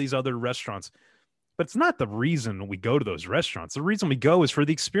love all these other restaurants, but it's not the reason we go to those restaurants. The reason we go is for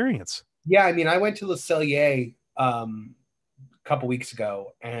the experience. Yeah. I mean, I went to Le Cellier a couple weeks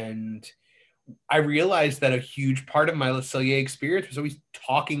ago, and I realized that a huge part of my Le Cellier experience was always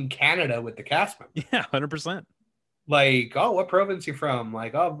talking Canada with the cast members. Yeah, 100%. Like, oh, what province you from?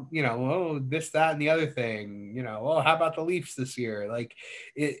 Like, oh, this, that, and the other thing. Oh, how about the Leafs this year? Like,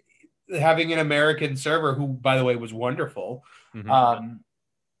 having an American server who, by the way, was wonderful,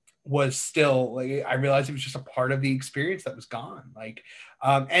 was still like, I realized it was just a part of the experience that was gone. Like,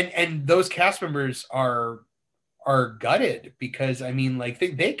 and those cast members are gutted because, I mean, like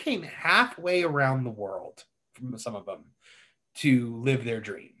they came halfway around the world, from some of them, to live their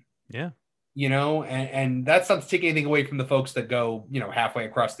dream. Yeah. And that's not to take anything away from the folks that go, halfway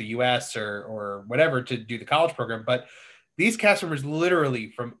across the US or whatever to do the college program. But these cast members literally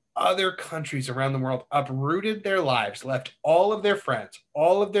from other countries around the world uprooted their lives, left all of their friends,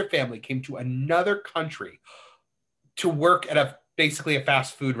 all of their family, came to another country to work at basically a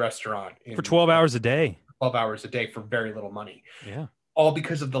fast food restaurant for 12 hours a day. 12 hours a day for very little money. Yeah. All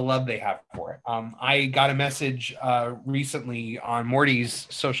because of the love they have for it. I got a message recently on Morty's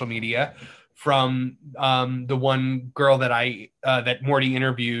social media from the one girl that Morty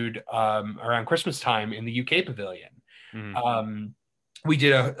interviewed around Christmas time in the UK pavilion. Mm-hmm. We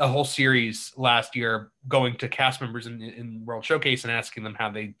did a whole series last year going to cast members in World Showcase and asking them how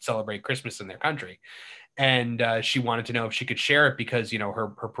they celebrate Christmas in their country. And she wanted to know if she could share it because, her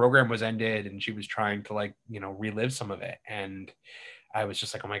program was ended and she was trying to relive some of it. And I was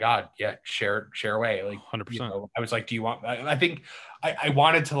just like, oh my God, yeah, share away. Like 100%. I was like, do you want, I think I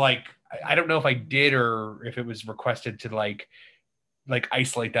wanted to like, I don't know if I did or if it was requested to like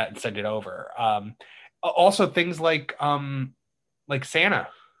isolate that and send it over. Also things like Santa.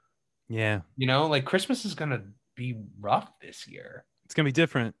 Yeah. Like Christmas is going to be rough this year. It's going to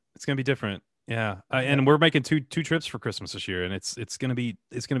be different. Yeah. And we're making two trips for Christmas this year, and it's going to be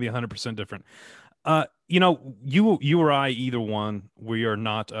 100% different. You or I, either one, we are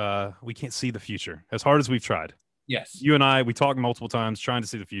not, we can't see the future as hard as we've tried. Yes. You and I, we talked multiple times trying to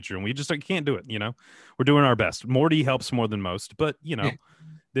see the future, and we just can't do it. We're doing our best. Morty helps more than most, but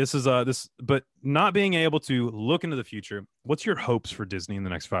this is but not being able to look into the future. What's your hopes for Disney in the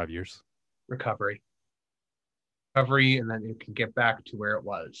next 5 years? Recovery, and then it can get back to where it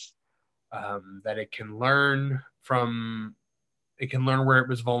was. That it can learn where it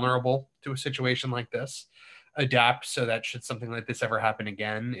was vulnerable to a situation like this, adapt so that should something like this ever happen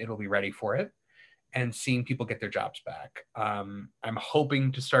again, it'll be ready for it, and seeing people get their jobs back. I'm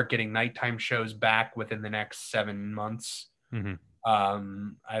hoping to start getting nighttime shows back within the next 7 months. Mm-hmm.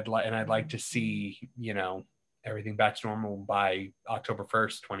 I'd like to see, everything back to normal by October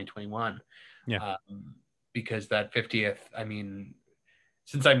 1st, 2021. Yeah. Because that 50th,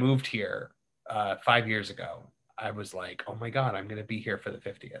 since I moved here 5 years ago, I was like, oh my God, I'm going to be here for the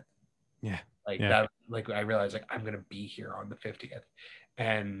 50th. Yeah. That, I realized I'm going to be here on the 50th,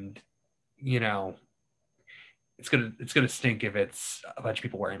 and it's going to stink if it's a bunch of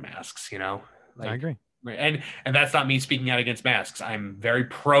people wearing masks, I agree. And that's not me speaking out against masks. I'm very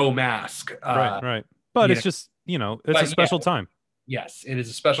pro mask. Right. But it's just, it's a special time. Yes, it is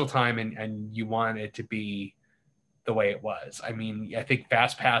a special time, and you want it to be the way it was. I think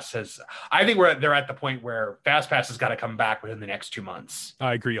FastPass they're at the point where FastPass has got to come back within the next 2 months.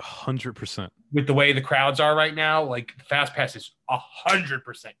 I agree 100%. With the way the crowds are right now, FastPass is 100%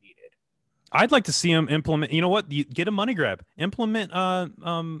 needed. I'd like to see them implement, get a money grab, implement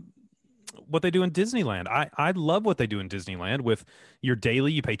what they do in Disneyland. I love what they do in Disneyland with your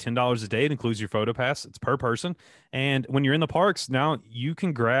daily. You pay $10 a day. It includes your photo pass. It's per person. And when you're in the parks now, you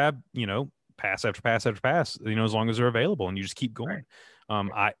can grab, pass after pass after pass, as long as they're available, and you just keep going.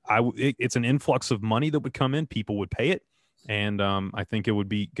 Right. It's an influx of money that would come in. People would pay it. And I think it would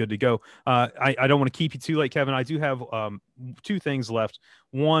be good to go. I don't want to keep you too late, Kevin. I do have 2 things left.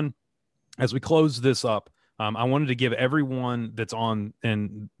 One, as we close this up, I wanted to give everyone that's on,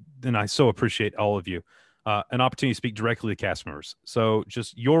 and I so appreciate all of you, an opportunity to speak directly to cast members. So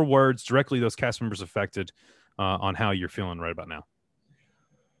just your words directly, those cast members affected, on how you're feeling right about now.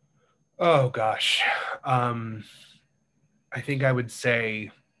 Oh, gosh. I think I would say,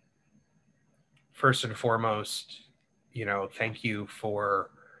 first and foremost, thank you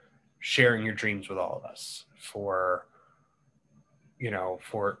for sharing your dreams with all of us, for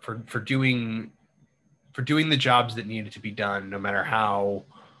doing the jobs that needed to be done, no matter how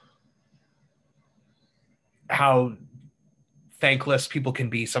thankless people can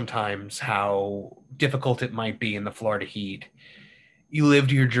be sometimes, how difficult it might be in the Florida heat. You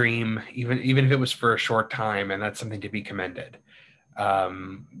lived your dream, even if it was for a short time, and that's something to be commended.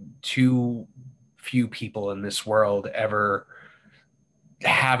 Too few people in this world ever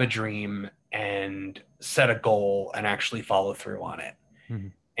have a dream and set a goal and actually follow through on it. Mm-hmm.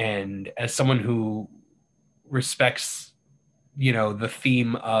 And as someone who respects, the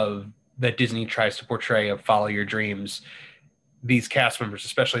theme of that Disney tries to portray of follow your dreams, these cast members,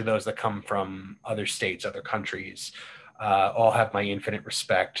 especially those that come from other states, other countries, all have my infinite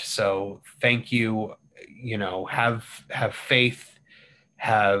respect. So thank you. Have faith,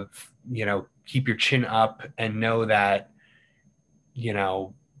 keep your chin up, and know that,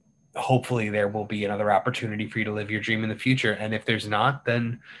 hopefully there will be another opportunity for you to live your dream in the future. And if there's not,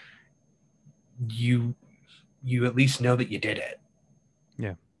 then you at least know that you did it.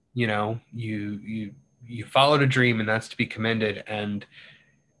 Yeah. You followed a dream, and that's to be commended. And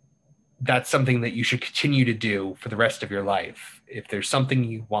that's something that you should continue to do for the rest of your life. If there's something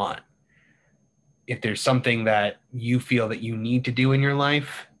you want, if there's something that you feel that you need to do in your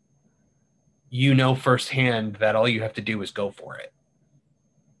life, firsthand that all you have to do is go for it.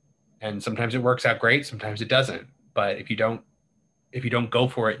 And sometimes it works out great, sometimes it doesn't. But if you don't go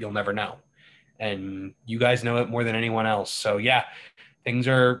for it, you'll never know. And you guys know it more than anyone else. So yeah, things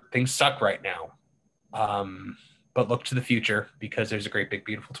suck right now. But look to the future, because there's a great, big,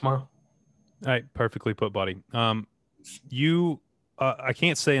 beautiful tomorrow. All right. Perfectly put, buddy. I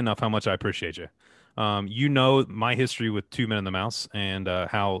can't say enough how much I appreciate you. My history with Two Men and the Mouse, and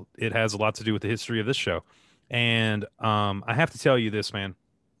how it has a lot to do with the history of this show. And I have to tell you this, man.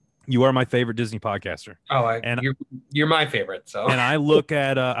 You are my favorite Disney podcaster. You're my favorite. So, and I look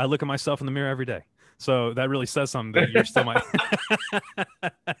at myself in the mirror every day. So that really says something that you're still my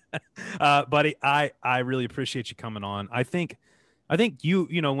buddy. I really appreciate you coming on. I think you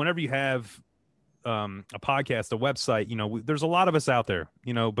whenever you have a podcast, a website, there's a lot of us out there,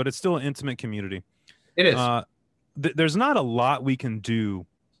 but it's still an intimate community. It is. There's not a lot we can do.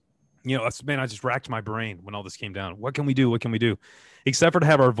 Man, I just racked my brain when all this came down. What can we do? What can we do? Except for to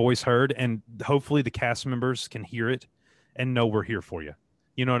have our voice heard, and hopefully the cast members can hear it and know we're here for you.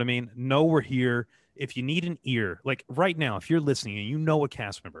 You know what I mean? Know we're here. If you need an ear, like right now, if you're listening and you know a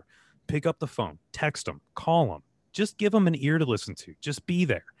cast member, pick up the phone, text them, call them. Just give them an ear to listen to. Just be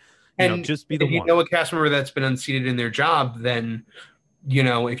there. Just be the one. If you know a cast member that's been unseated in their job, then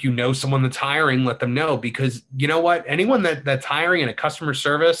if you know someone that's hiring, let them know, because you know what? Anyone that's hiring in a customer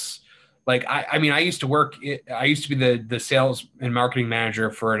service, like I used to be the sales and marketing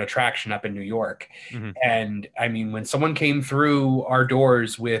manager for an attraction up in New York. Mm-hmm. And I mean, when someone came through our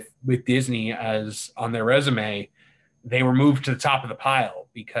doors with Disney as on their resume, they were moved to the top of the pile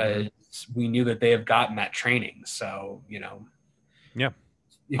because we knew that they have gotten that training. So, yeah.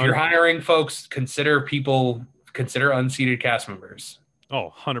 If you're hiring folks, consider unseated cast members.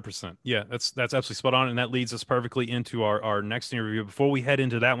 Oh, 100%. Yeah, that's absolutely spot on. And that leads us perfectly into our next interview. Before we head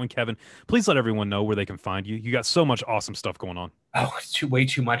into that one, Kevin, please let everyone know where they can find you. You got so much awesome stuff going on. Oh, it's way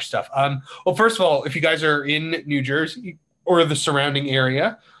too much stuff. Well, first of all, if you guys are in New Jersey or the surrounding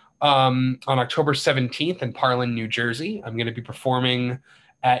area, on October 17th in Parlin, New Jersey, I'm going to be performing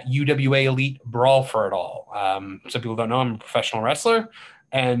at UWA Elite Brawl for It All. Some people don't know I'm a professional wrestler,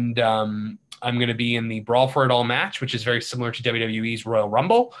 and I'm going to be in the Brawl for It All match, which is very similar to WWE's Royal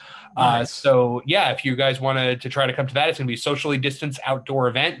Rumble. Nice. So, yeah, if you guys wanted to try to come to that, it's going to be a socially distanced outdoor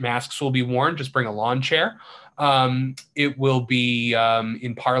event. Masks will be worn. Just bring a lawn chair. It will be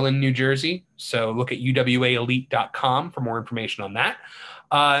in Parlin, New Jersey. So look at uwaelite.com for more information on that.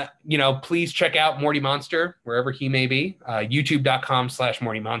 Please check out Morty Monster, wherever he may be,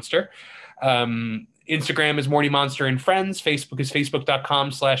 youtube.com/Morty Monster. Instagram is Morty Monster and Friends. Facebook is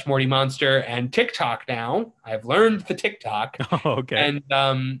facebook.com/Morty Monster. And TikTok now. I've learned the TikTok. Oh, okay.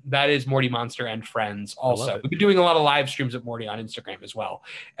 And that is Morty Monster and Friends also. We've been doing a lot of live streams at Morty on Instagram as well.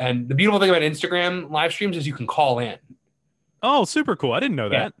 And the beautiful thing about Instagram live streams is you can call in. Oh, super cool. I didn't know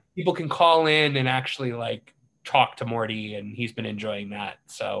that. People can call in and actually talk to Morty, and he's been enjoying that.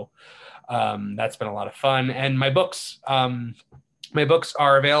 So that's been a lot of fun. And my books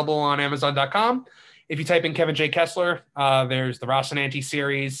are available on Amazon.com. If you type in Kevin J. Kessler, there's the Rocinante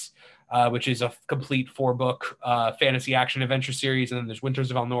series, which is a complete 4-book fantasy action adventure series. And then there's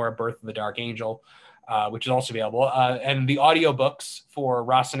Winters of Elnora, Birth of the Dark Angel, which is also available. And the audiobooks for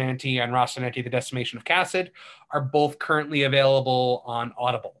Rocinante and Rocinante, the Decimation of Cassid are both currently available on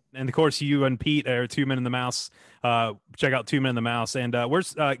Audible. And of course, you and Pete are Two Men and the Mouse. Check out Two Men and the Mouse. And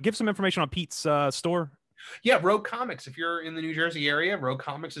give some information on Pete's store. Yeah, Rogue Comics. If you're in the New Jersey area, Rogue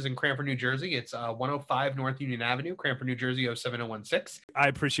Comics is in Cranford, New Jersey. It's 105 North Union Avenue, Cranford, New Jersey, 07016. I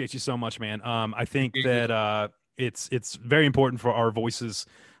appreciate you so much, man. I think that it's very important for our voices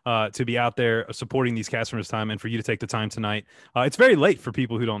to be out there supporting these cast members' time, and for you to take the time tonight. It's very late for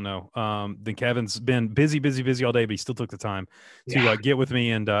people who don't know. Then Kevin's been busy all day, but he still took the time to get with me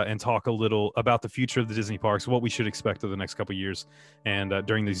and talk a little about the future of the Disney parks, what we should expect over the next couple of years, and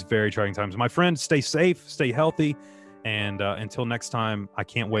during these very trying times. My friend, stay safe, stay healthy, and until next time, I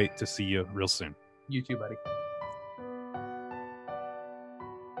can't wait to see you real soon. You too, buddy.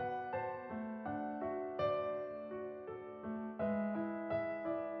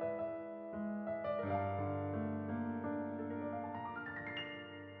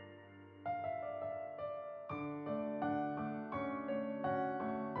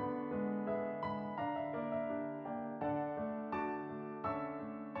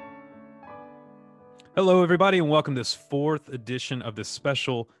 Hello, everybody, and welcome to this 4th edition of this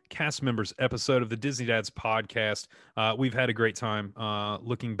special cast members episode of the Disney Dads podcast. We've had a great time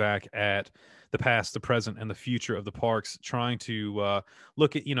looking back at the past, the present, and the future of the parks, trying to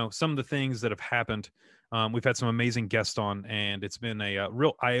look at, some of the things that have happened. We've had some amazing guests on, and it's been a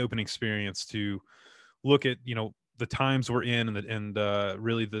real eye-opening experience to look at, the times we're in and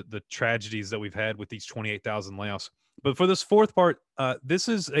really the tragedies that we've had with these 28,000 layoffs. But for this 4th part, this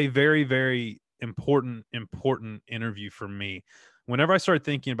is a very, very important interview for me. Whenever I started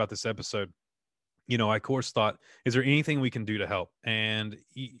thinking about this episode, I of course thought, is there anything we can do to help? And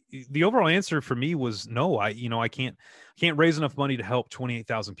the overall answer for me was no. I can't raise enough money to help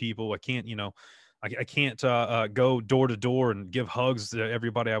 28,000 people. I can't, I can't go door to door and give hugs to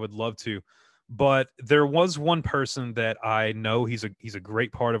everybody I would love to. But there was one person that I know he's a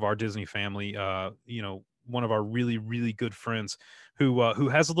great part of our Disney family. One of our really, really good friends who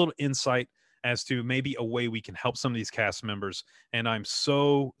has a little insight as to maybe a way we can help some of these cast members. And I'm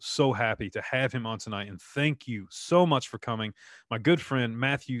so, so happy to have him on tonight. And thank you so much for coming. My good friend,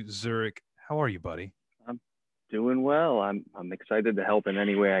 Matthew Zurich. How are you, buddy? I'm doing well. I'm excited to help in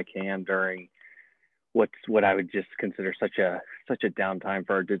any way I can during what I would just consider such a downtime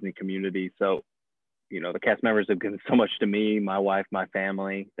for our Disney community. So, the cast members have given so much to me, my wife, my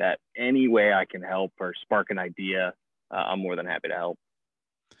family, that any way I can help or spark an idea, I'm more than happy to help.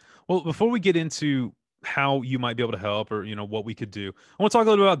 Well, before we get into how you might be able to help or, what we could do, I want to talk a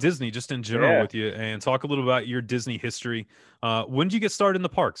little about Disney just in general with you and talk a little about your Disney history. When did you get started in the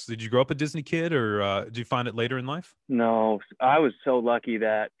parks? Did you grow up a Disney kid or did you find it later in life? No, I was so lucky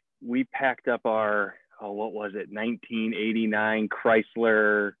that we packed up our, 1989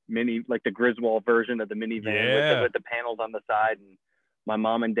 Chrysler Mini, like the Griswold version of the minivan with the panels on the side. And my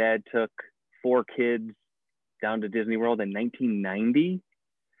mom and dad took 4 kids down to Disney World in 1990.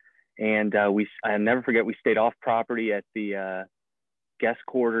 And I'll never forget, we stayed off property at the guest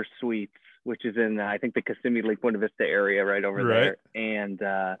quarter suites, which is in, I think, the Kissimmee Lake Buena Vista area right over there. And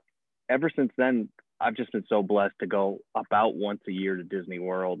ever since then, I've just been so blessed to go about once a year to Disney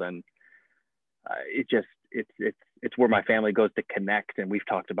World. And it's where my family goes to connect. And we've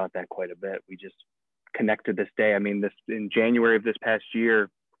talked about that quite a bit. We just connect to this day. I mean, in January of this past year,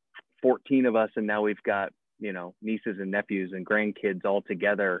 14 of us, and now we've got, nieces and nephews and grandkids all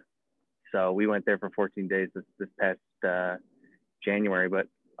together. So we went there for 14 days this past January, but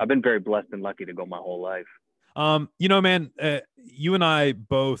I've been very blessed and lucky to go my whole life. Man, you and I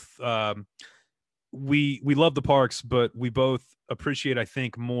both, we love the parks, but we both appreciate, I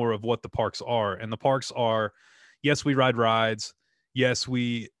think, more of what the parks are. And the parks are, yes, we ride rides. Yes,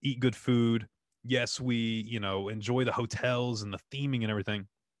 we eat good food. Yes, we, enjoy the hotels and the theming and everything.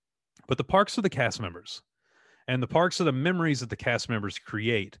 But the parks are the cast members. And the parks are the memories that the cast members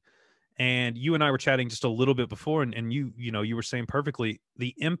create. And you and I were chatting just a little bit before, and you were saying perfectly,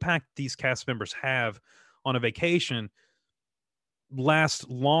 the impact these cast members have on a vacation lasts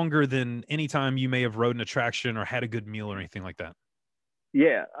longer than any time you may have rode an attraction or had a good meal or anything like that.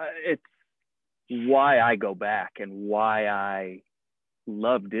 Yeah, it's why I go back and why I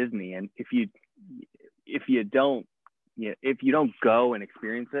love Disney. And if you don't go and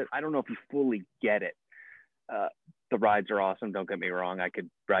experience it, I don't know if you fully get it. The rides are awesome. Don't get me wrong. I could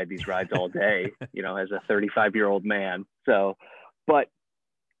ride these rides all day, as a 35-year-old man. So, but,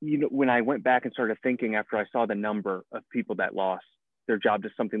 when I went back and started thinking after I saw the number of people that lost their job to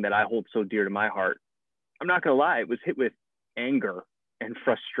something that I hold so dear to my heart, I'm not going to lie. It was hit with anger and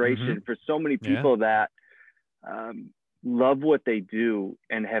frustration for so many people that love what they do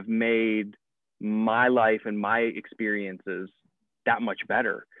and have made my life and my experiences that much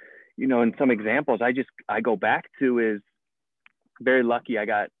better. And some examples I go back to is very lucky.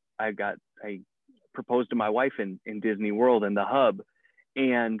 I proposed to my wife in Disney World in the hub,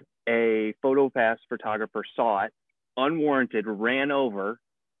 and a PhotoPass photographer saw it, unwarranted, ran over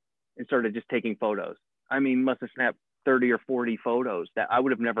and started just taking photos. I mean, must have snapped 30 or 40 photos that I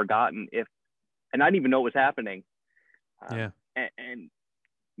would have never gotten and I didn't even know it was happening. And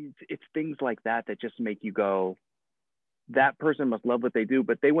it's things like that just make you go, that person must love what they do,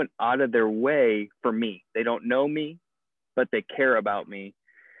 but they went out of their way for me. They don't know me, but they care about me.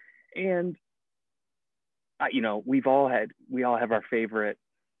 And we all have our favorite,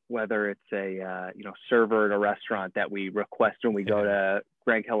 whether it's a server at a restaurant that we request when we go to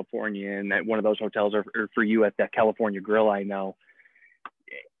Grand California and at one of those hotels, or for you at that California Grill, I know,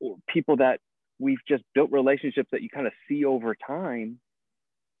 or people that we've just built relationships that you kind of see over time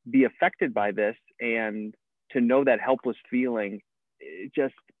be affected by this. And to know that helpless feeling,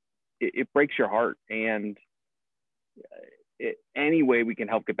 it breaks your heart. And any way we can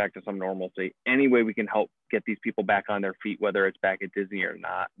help get back to some normalcy, any way we can help get these people back on their feet, whether it's back at Disney or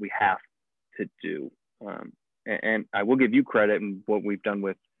not, we have to do. And I will give you credit in what we've done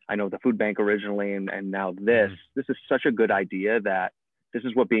with, I know, the food bank originally, and now this is such a good idea that this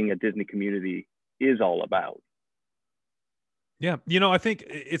is what being a Disney community is all about. Yeah. I think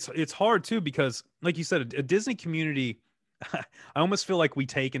it's hard too, because like you said, a Disney community, I almost feel like we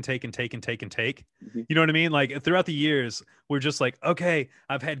take and take and take and take and take. You know what I mean? Like throughout the years, we're just like, okay,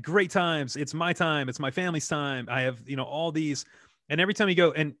 I've had great times. It's my time. It's my family's time. I have, all these. And every time you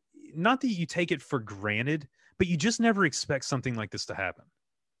go, and not that you take it for granted, but you just never expect something like this to happen.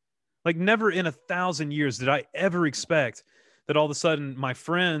 Like never in 1,000 years did I ever expect that all of a sudden my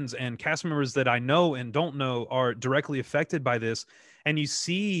friends and cast members that I know and don't know are directly affected by this. and you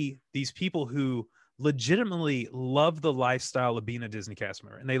see these people who legitimately love the lifestyle of being a Disney cast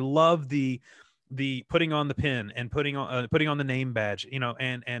member, and they love the putting on the pin and putting on the name badge, you know,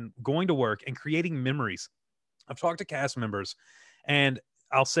 and going to work and creating memories. I've talked to cast members, and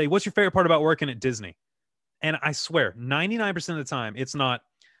I'll say, what's your favorite part about working at Disney? And I swear 99% of the time, it's not,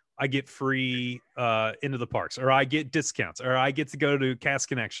 I get free into the parks, or I get discounts, or I get to go to Cast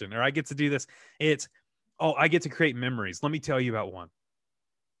Connection, or I get to do this. It's, oh, I get to create memories. Let me tell you about one.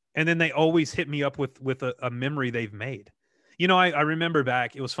 And then they always hit me up with a memory they've made. You know, I remember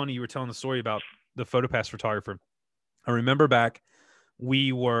back, it was funny, you were telling the story about the PhotoPass photographer. I remember back,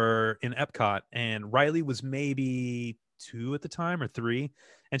 we were in Epcot, and Riley was maybe 2 at the time, or 3,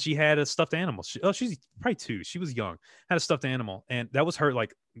 and she had a stuffed animal. She's probably 2. She was young, had a stuffed animal, and that was her,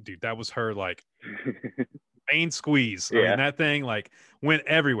 like, dude, that was her, like, main squeeze. I mean, that thing, like, went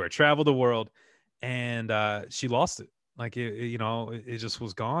everywhere, traveled the world, and she lost it. Like, it just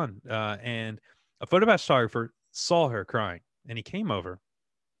was gone. And a PhotoPass photographer saw her crying, and he came over,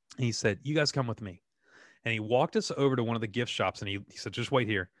 and he said, "You guys come with me." And he walked us over to one of the gift shops, and he said, "Just wait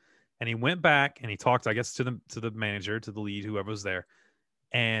here." And he went back and he talked, I guess, to the manager, to the lead, whoever was there.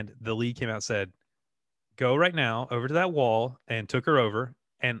 And the lead came out and said, "Go right now over to that wall," and took her over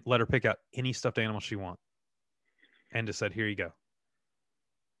and let her pick out any stuffed animal she wants. And just said, "Here you go."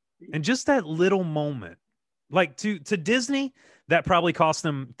 And just that little moment, like to Disney, that probably cost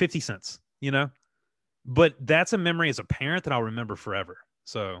them 50 cents, you know? But that's a memory as a parent that I'll remember forever.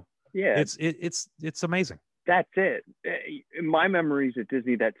 So yeah, it's amazing. That's it. My memories at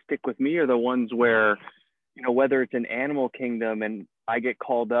Disney that stick with me are the ones where, you know, whether it's in Animal Kingdom and I get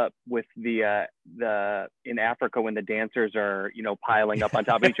called up with the in Africa when the dancers are, you know, piling up on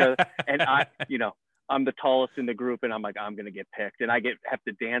top of each other, and I'm the tallest in the group, and I'm like, I'm going to get picked, and I have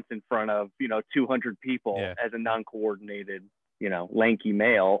to dance in front of, you know, 200 people as a non-coordinated, you know, lanky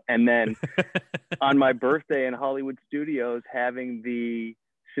male. And then on my birthday in Hollywood Studios, having the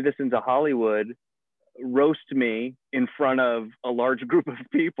citizens of Hollywood roast me in front of a large group of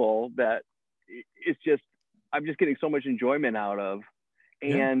people, that it's just, I'm just getting so much enjoyment out of.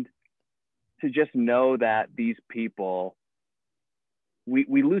 And to just know that these people, we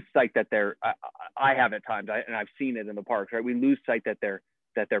lose sight that they're, I have at times, and I've seen it in the parks, right? We lose sight that they're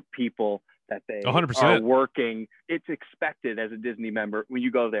people, that they 100%. are working. It's expected as a Disney member when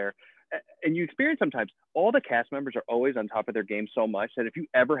you go there. And you experience sometimes all the cast members are always on top of their game so much that if you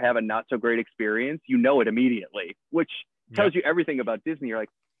ever have a not so great experience, you know it immediately, which tells you everything about Disney. You're like,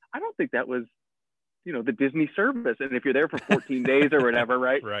 I don't think that was, you know, the Disney service. And if you're there for 14 days or whatever,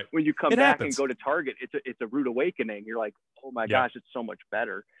 right? When you come back and go to Target, it's a rude awakening. You're like, oh my gosh, it's so much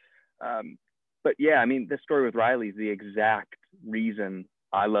better. But yeah, I mean, the story with Riley is the exact reason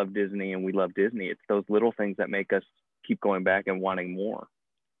I love Disney and we love Disney. It's those little things that make us keep going back and wanting more.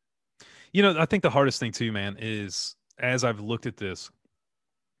 You know, I think the hardest thing too, man, is as I've looked at this,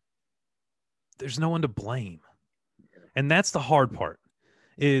 there's no one to blame. And that's the hard part,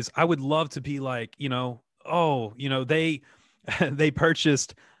 is I would love to be like, you know, oh, you know, they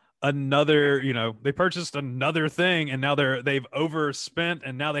purchased another thing, and now they've overspent,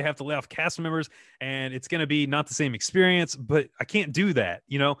 and now they have to lay off cast members, and it's going to be not the same experience. But I can't do that,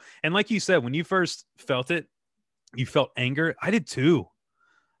 you know? And like you said, when you first felt it, you felt anger. I did too.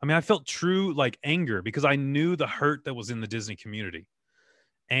 I mean, I felt true like anger because I knew the hurt that was in the Disney community.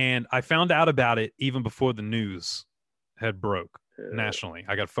 And I found out about it even before the news had broke nationally.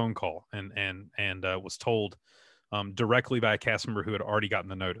 I got a phone call and was told directly by a cast member who had already gotten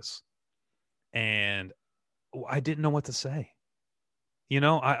the notice. And I didn't know what to say. You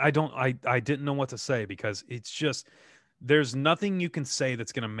know, I didn't know what to say, because it's just, there's nothing you can say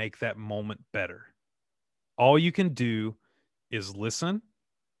that's going to make that moment better. All you can do is listen,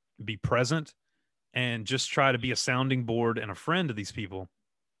 be present, and just try to be a sounding board and a friend to these people.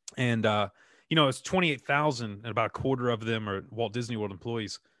 And, you know, it's 28,000 and about a quarter of them are Walt Disney World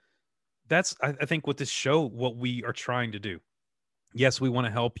employees. That's, I think, what this show, what we are trying to do. Yes, we want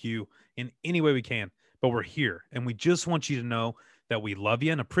to help you in any way we can, but we're here, and we just want you to know that we love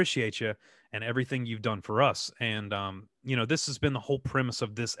you and appreciate you and everything you've done for us. And, you know, this has been the whole premise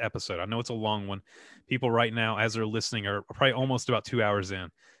of this episode. I know it's a long one. People right now, as they're listening, are probably almost about 2 hours in.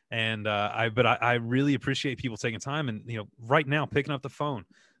 And I really appreciate people taking time and, you know, right now picking up the phone,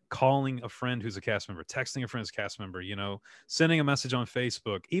 calling a friend who's a cast member, texting a friend's cast member, you know, sending a message on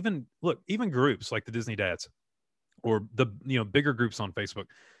Facebook, even groups like the Disney Dads or the, you know, bigger groups on Facebook.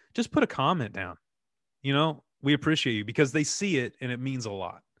 Just put a comment down. You know, we appreciate you, because they see it and it means a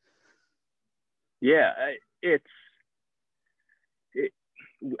lot. Yeah,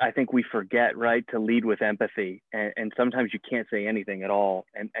 I think we forget, right, to lead with empathy. And sometimes you can't say anything at all.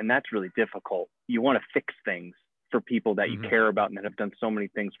 And that's really difficult. You want to fix things for people that you care about and that have done so many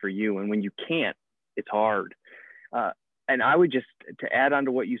things for you. And when you can't, it's hard. And I would just, to add on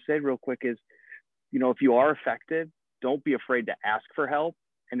to what you said real quick is, if you are affected, don't be afraid to ask for help.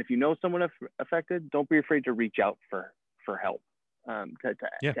 And if you know someone affected, don't be afraid to reach out for help, to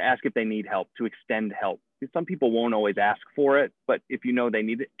ask if they need help, to extend help. Because some people won't always ask for it, but if you know they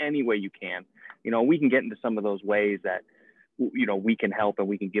need it, any way you can. We can get into some of those ways that, we can help and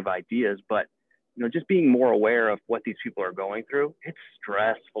we can give ideas, but, just being more aware of what these people are going through, it's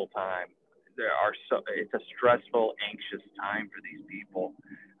stressful time. It's a stressful, anxious time for these people,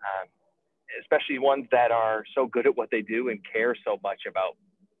 especially ones that are so good at what they do and care so much about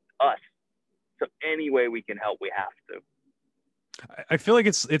us. So any way we can help, we have to. I feel like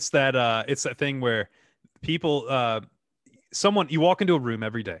it's that thing where people, you walk into a room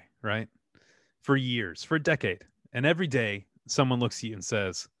every day, right? For years, for a decade. And every day someone looks at you and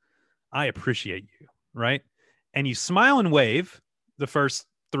says, I appreciate you, right? And you smile and wave the first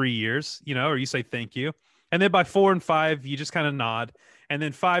 3 years, or you say thank you. And then by 4 and 5, you just kind of nod. And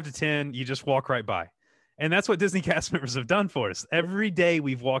then 5 to 10, you just walk right by. And that's what Disney cast members have done for us. Every day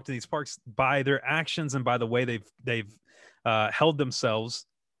we've walked in these parks, by their actions and by the way they've held themselves,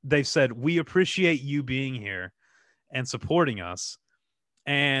 they've said, we appreciate you being here and supporting us.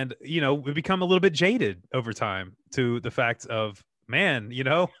 And, we become a little bit jaded over time to the fact of, man,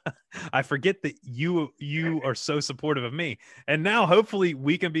 I forget that you are so supportive of me. And now hopefully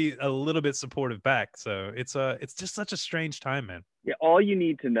we can be a little bit supportive back. So it's just such a strange time, man. Yeah. All you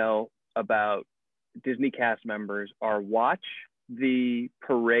need to know about Disney cast members are watch the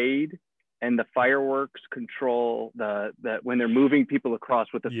parade and the fireworks control, the when they're moving people across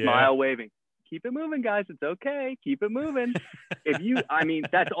with a smile waving. Keep it moving, guys. It's okay. Keep it moving.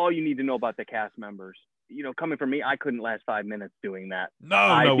 That's all you need to know about the cast members. Coming from me, I couldn't last 5 minutes doing that.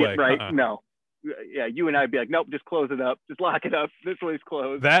 No way. Right? No. Yeah, you and I'd be like, nope, just close it up. Just lock it up. This way's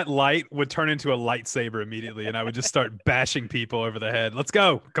closed. That light would turn into a lightsaber immediately, and I would just start bashing people over the head. Let's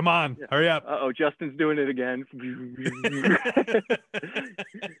go. Come on. Yeah. Hurry up. Uh-oh, Justin's doing it again.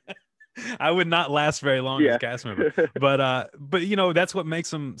 I would not last very long as a cast member. But that's what makes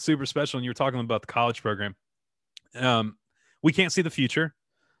them super special. And you were talking about the college program. We can't see the future.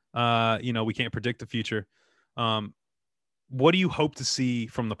 We can't predict the future. What do you hope to see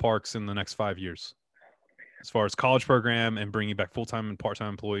from the parks in the next 5 years as far as college program and bringing back full-time and part-time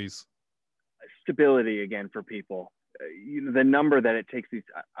employees? Stability again for people. The number that it takes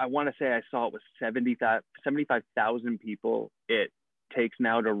I want to say I saw it was 75,000 people it takes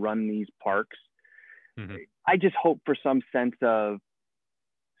now to run these parks. Mm-hmm. I just hope for some sense of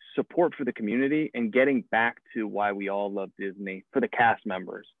support for the community and getting back to why we all love Disney for the cast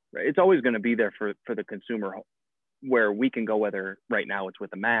members. Right? It's always going to be there for the consumer, where we can go, whether right now it's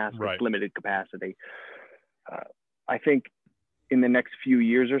with a mask, right, with limited capacity. I think in the next few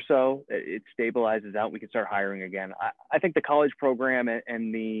years or so, it stabilizes out. We can start hiring again. I think the college program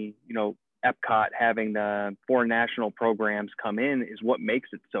and the, Epcot having the 4 national programs come in is what makes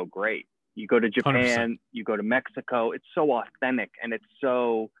it so great. You go to Japan, 100%. You go to Mexico, it's so authentic and it's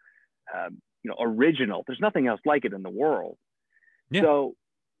so, original. There's nothing else like it in the world. Yeah. So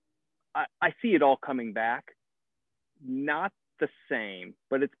I see it all coming back. Not the same,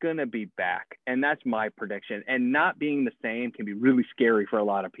 but it's going to be back. And that's my prediction. And not being the same can be really scary for a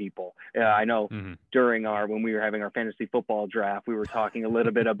lot of people. I know during when we were having our fantasy football draft, we were talking a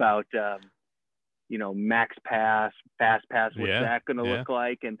little bit about, Max Pass, Fast Pass, what's that going to look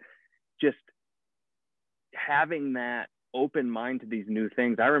like? And just having that open mind to these new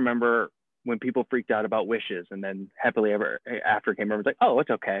things. I remember when people freaked out about Wishes, and then Happily Ever After came over, it's like, oh,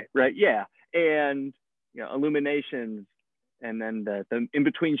 it's okay. Right. Yeah. And, Illuminations, and then the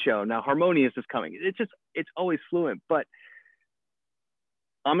in-between show. Now Harmonious is coming. It's always fluent, but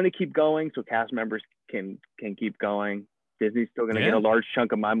I'm going to keep going so cast members can keep going. Disney's still going to get a large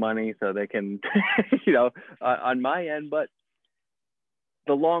chunk of my money so they can, on my end, but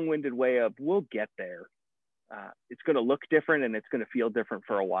the long-winded way of we'll get there. It's going to look different and it's going to feel different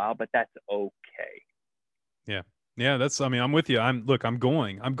for a while, but that's okay. Yeah. Yeah. I'm with you. I'm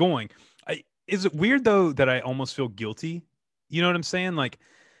going. Is it weird though that I almost feel guilty? You know what I'm saying? Like,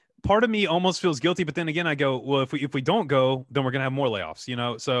 part of me almost feels guilty, but then again, I go, well, if we don't go, then we're gonna have more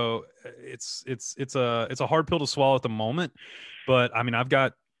layoffs. So it's a hard pill to swallow at the moment. But I mean, I've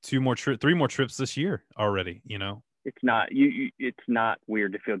got 3 more trips this year already. It's not it's not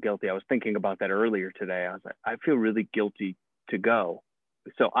weird to feel guilty. I was thinking about that earlier today. I was like, I feel really guilty to go,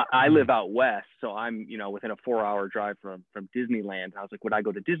 So I live out west, so I'm, within a 4-hour drive from Disneyland. I was like, would I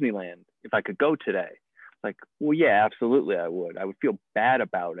go to Disneyland if I could go today? Like, well, yeah, absolutely I would. I would feel bad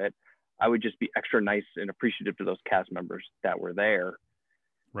about it. I would just be extra nice and appreciative to those cast members that were there.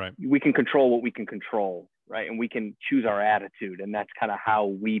 Right. We can control what we can control, right? And we can choose our attitude, and that's kind of how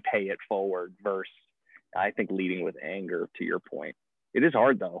we pay it forward versus, I think, leading with anger, to your point. It is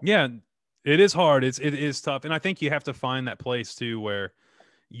hard, though. Yeah, it is hard. It is tough. And I think you have to find that place, too, where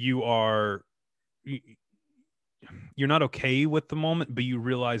you're not okay with the moment, but you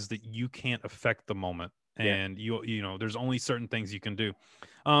realize that you can't affect the moment. And there's only certain things you can do.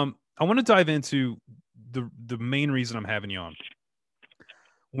 I want to dive into the main reason I'm having you on.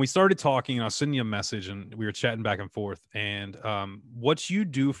 When we started talking, I was sending you a message and we were chatting back and forth, and what you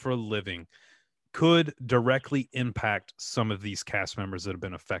do for a living could directly impact some of these cast members that have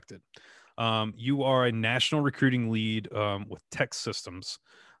been affected. You are a national recruiting lead with Tech Systems.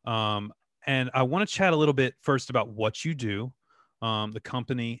 And I want to chat a little bit first about what you do, the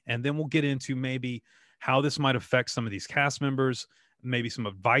company, and then we'll get into maybe how this might affect some of these cast members, maybe some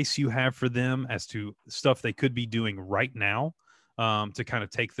advice you have for them as to stuff they could be doing right now to kind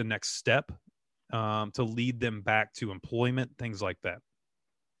of take the next step to lead them back to employment, things like that.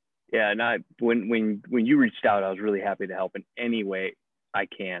 Yeah, and when you reached out, I was really happy to help in any way I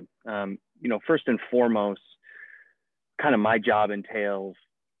can. First and foremost, kind of my job entails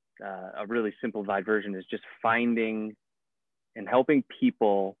a really simplified version is just finding and helping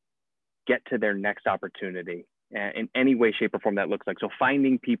people get to their next opportunity in any way, shape, or form that looks like. So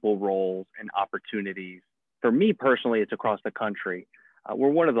finding people roles and opportunities. For me personally, it's across the country. We're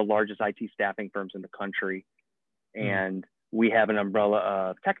one of the largest IT staffing firms in the country, and we have an umbrella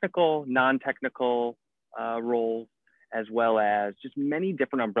of technical, non-technical roles, as well as just many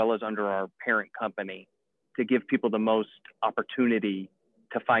different umbrellas under our parent company to give people the most opportunity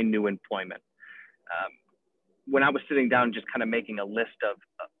to find new employment. When I was sitting down, just kind of making a list of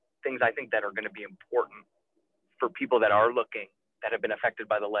things I think that are going to be important for people that are looking, that have been affected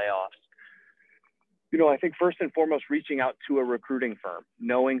by the layoffs. I think first and foremost, reaching out to a recruiting firm,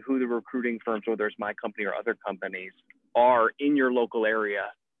 knowing who the recruiting firms, whether it's my company or other companies, are in your local area.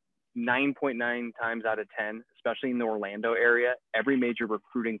 9.9 times out of 10, especially in the Orlando area, every major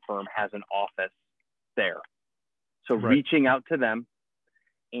recruiting firm has an office there. So reaching out to them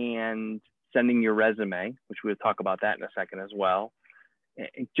and sending your resume, which we'll talk about that in a second as well,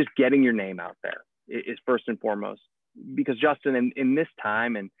 and just getting your name out there is first and foremost. Because Justin, in this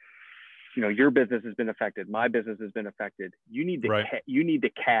time, and your business has been affected, my business has been affected. You need to you need to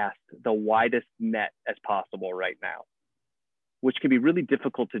cast the widest net as possible right now, which can be really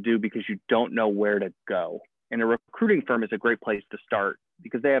difficult to do because you don't know where to go. And a recruiting firm is a great place to start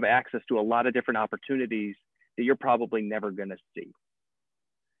because they have access to a lot of different opportunities that you're probably never going to see,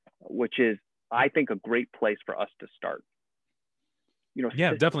 which is, I think, a great place for us to start.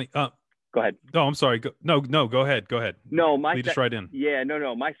 Yeah, definitely. Go ahead. No, I'm sorry. No, go ahead. Go ahead. No, lead us right in. Yeah,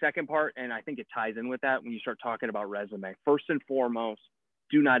 no. My second part, and I think it ties in with that when you start talking about resume. First and foremost,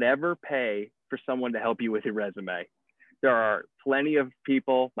 do not ever pay for someone to help you with your resume. There are plenty of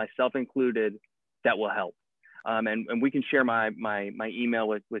people, myself included, that will help. And we can share my email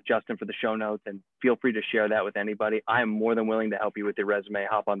with Justin for the show notes, and feel free to share that with anybody. I am more than willing to help you with your resume.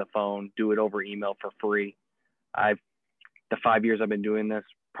 Hop on the phone, do it over email for free. The 5 years I've been doing this,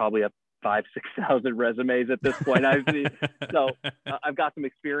 probably up 5,000-6,000 resumes at this point. I've got some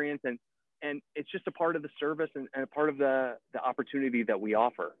experience, and it's just a part of the service and a part of the opportunity that we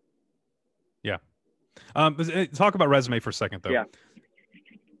offer. Yeah. Talk about resume for a second, though. Yeah.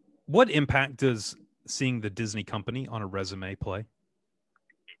 What impact does seeing the Disney company on a resume play?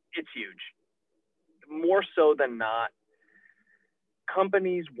 It's huge. More so than not,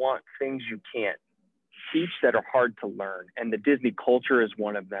 companies want things you can't teach that are hard to learn. And the Disney culture is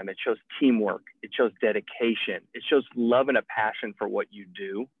one of them. It shows teamwork. It shows dedication. It shows love and a passion for what you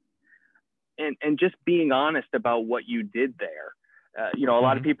do. And just being honest about what you did there. A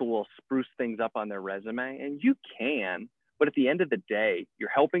lot of people will spruce things up on their resume, and you can, but at the end of the day, you're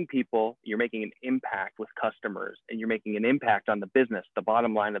helping people, you're making an impact with customers, and you're making an impact on the business. The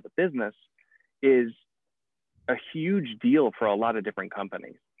bottom line of the business is a huge deal for a lot of different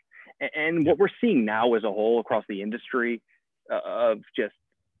companies. And what we're seeing now as a whole across the industry of just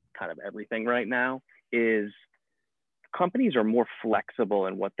kind of everything right now is companies are more flexible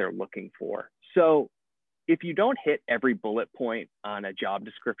in what they're looking for. So if you don't hit every bullet point on a job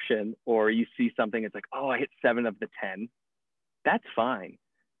description, or you see something, it's like, oh, I hit 7 of the 10, that's fine.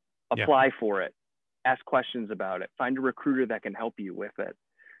 Apply for it. Ask questions about it. Find a recruiter that can help you with it.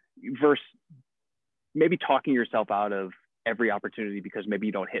 Versus maybe talking yourself out of every opportunity because maybe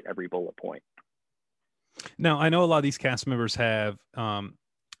you don't hit every bullet point. Now, I know a lot of these cast members have,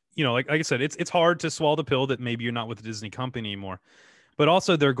 like I said, it's hard to swallow the pill that maybe you're not with the Disney company anymore. But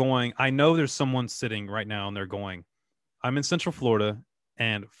also they're going, I know there's someone sitting right now and they're going, I'm in Central Florida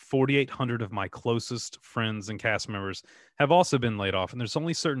and 4,800 of my closest friends and cast members have also been laid off. And there's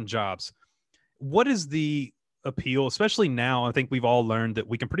only certain jobs. What is the appeal, especially now? I think we've all learned that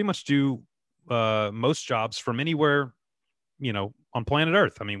we can pretty much do most jobs from anywhere, on planet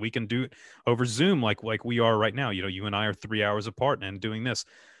Earth. I mean, we can do it over Zoom like we are right now. You and I are 3 hours apart and doing this.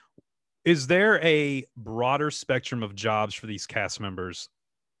 Is there a broader spectrum of jobs for these cast members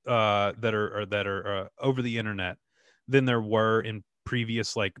that are over the internet than there were in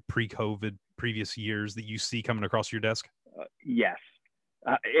previous, like pre-COVID previous years that you see coming across your desk? Yes.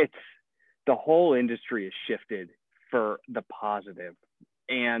 It's the whole industry has shifted for the positive.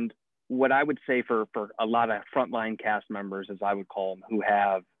 And what I would say for a lot of frontline cast members, as I would call them, who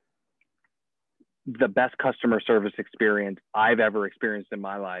have the best customer service experience I've ever experienced in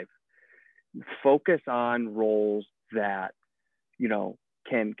my life, focus on roles that,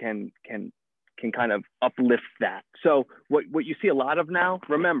 can kind of uplift that. So what you see a lot of now,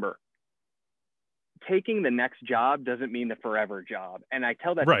 remember, taking the next job doesn't mean the forever job. And I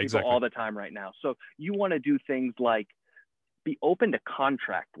tell that to people all the time right now. So you want to do things like be open to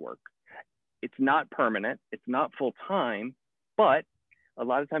contract work. It's not permanent. It's not full time, but a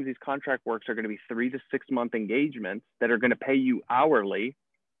lot of times these contract works are going to be 3 to 6 month engagements that are going to pay you hourly.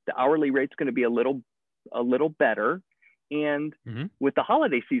 The hourly rate's going to be a little better. And with the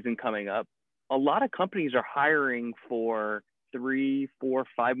holiday season coming up, a lot of companies are hiring for 3, 4,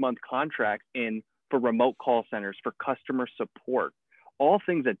 5 month contracts for remote call centers, for customer support, all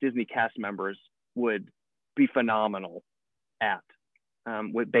things that Disney cast members would be phenomenal at,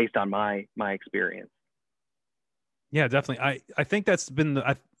 based on my experience. Yeah, definitely. I think that's been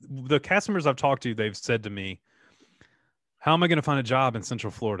the cast members I've talked to. They've said to me, how am I going to find a job in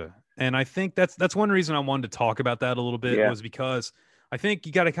Central Florida? And I think that's one reason I wanted to talk about that a little bit, was because I think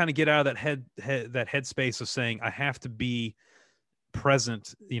you got to kind of get out of that headspace of saying I have to be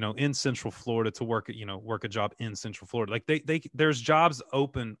present, in Central Florida to work a job in Central Florida. Like there's jobs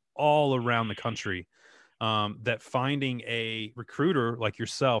open all around the country, that finding a recruiter like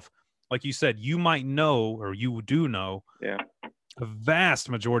yourself, like you said, you might know, or you do know, a vast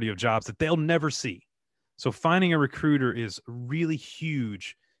majority of jobs that they'll never see. So finding a recruiter is really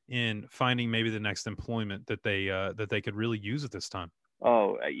huge in finding maybe the next employment that they could really use at this time.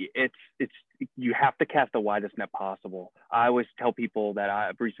 Oh, it's you have to cast the widest net possible. I always tell people that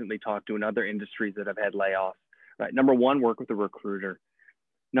I've recently talked to in other industries that have had layoffs. Right. Number one, work with a recruiter.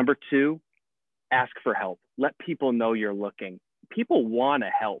 Number two, ask for help. Let people know you're looking. People want to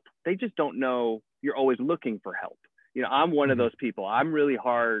help. They just don't know you're always looking for help. I'm one of those people. I'm really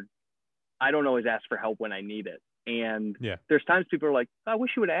hard. I don't always ask for help when I need it. And there's times people are like, I wish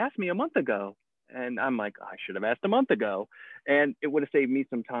you would have asked me a month ago. And I'm like, I should have asked a month ago. And it would have saved me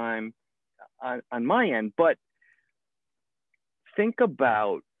some time on my end. But think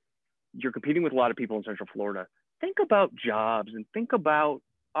about, you're competing with a lot of people in Central Florida. Think about jobs and think about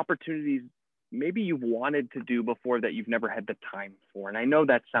opportunities maybe you've wanted to do before that you've never had the time for. And I know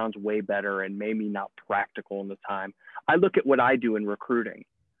that sounds way better and maybe not practical in the time. I look at what I do in recruiting.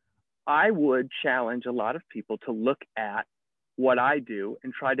 I would challenge a lot of people to look at what I do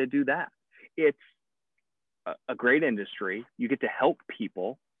and try to do that. It's a great industry. You get to help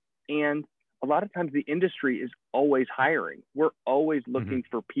people. And a lot of times the industry is always hiring. We're always looking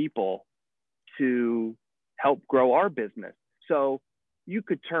for people to help grow our business. So you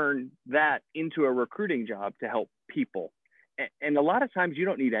could turn that into a recruiting job to help people. And a lot of times you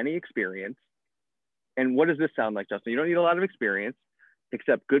don't need any experience. And what does this sound like, Justin? You don't need a lot of experience,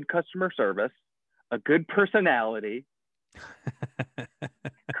 except good customer service, a good personality,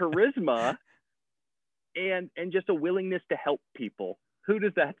 charisma, and just a willingness to help people. Who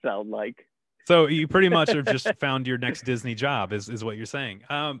does that sound like? So you pretty much have just found your next Disney job is what you're saying.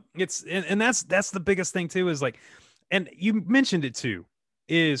 That's the biggest thing too, is like, and you mentioned it too,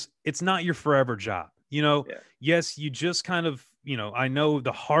 is it's not your forever job. Yes, you just kind of, I know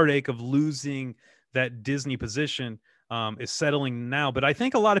the heartache of losing that Disney position is settling now, but I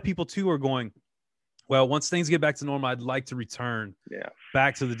think a lot of people too are going, well, once things get back to normal, I'd like to return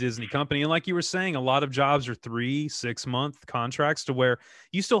back to the Disney company. And like you were saying, a lot of jobs are 3-6 month contracts to where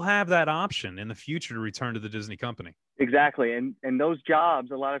you still have that option in the future to return to the Disney company. Exactly. And those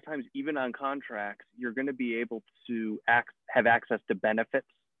jobs, a lot of times, even on contracts, you're going to be able to have access to benefits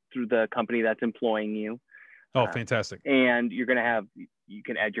through the company that's employing you. Oh, fantastic. And you're going to you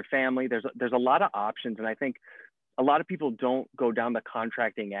can add your family. There's a lot of options. And I think a lot of people don't go down the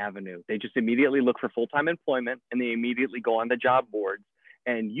contracting avenue. They just immediately look for full-time employment, and they immediately go on the job boards.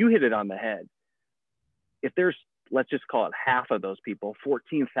 And you hit it on the head. If there's, let's just call it half of those people,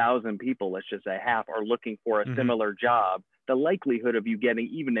 14,000 people, let's just say half, are looking for a similar job, the likelihood of you getting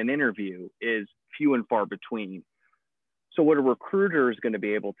even an interview is few and far between. So what a recruiter is going to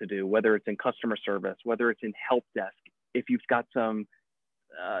be able to do, whether it's in customer service, whether it's in help desk, if you've got some,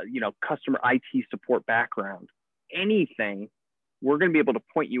 customer IT support background, anything, we're going to be able to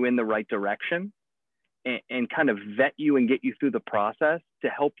point you in the right direction and kind of vet you and get you through the process to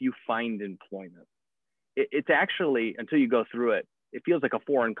help you find employment. It's actually, until you go through it, it feels like a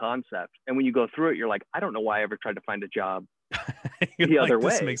foreign concept. And when you go through it, you're like, I don't know why I ever tried to find a job the other way.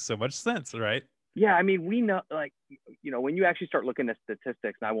 This makes so much sense, right? Yeah, I mean, we know, like, when you actually start looking at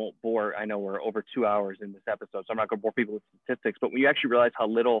statistics, and I won't bore, I know we're over 2 hours in this episode, so I'm not going to bore people with statistics, but when you actually realize how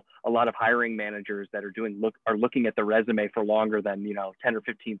little a lot of hiring managers that are looking at the resume for longer than, 10 or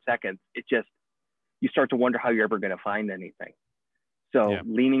 15 seconds, it just, you start to wonder how you're ever going to find anything. So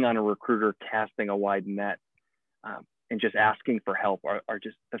leaning on a recruiter, casting a wide net, and just asking for help are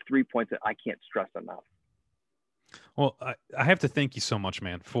just the 3 points that I can't stress enough. Well, I have to thank you so much,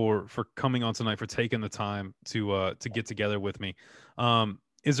 man, for coming on tonight, for taking the time to get together with me.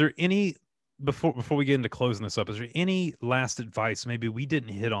 Is there any, before we get into closing this up, is there any last advice maybe we didn't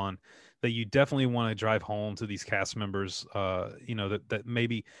hit on that you definitely want to drive home to these cast members, that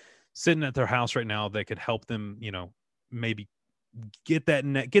maybe sitting at their house right now that could help them, maybe get that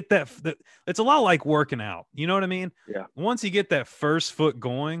it's a lot like working out. You know what I mean? Yeah. Once you get that first foot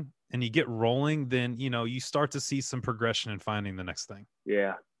going and you get rolling, then, you start to see some progression in finding the next thing.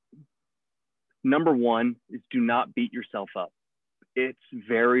 Yeah. Number one is do not beat yourself up. It's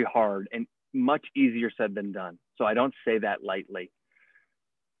very hard and much easier said than done. So I don't say that lightly.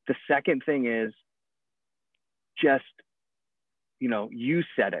 The second thing is just, you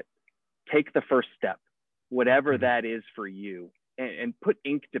said it. Take the first step, whatever that is for you, and put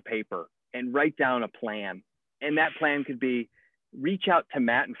ink to paper and write down a plan. And that plan could be, reach out to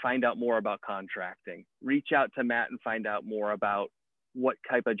Matt and find out more about contracting. Reach out to Matt and find out more about what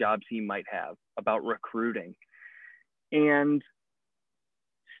type of jobs he might have, about recruiting. And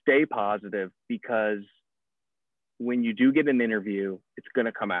stay positive, because when you do get an interview, it's going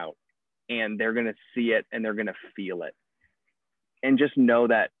to come out and they're going to see it and they're going to feel it. And just know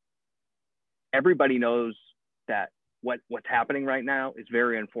that everybody knows that what's happening right now is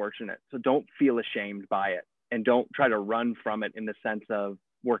very unfortunate. So don't feel ashamed by it. And don't try to run from it in the sense of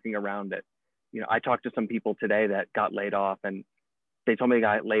working around it. I talked to some people today that got laid off, and they told me they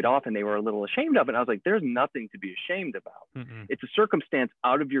got laid off and they were a little ashamed of it. And I was like, there's nothing to be ashamed about. It's a circumstance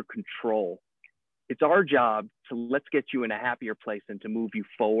out of your control. It's our job to let's get you in a happier place and to move you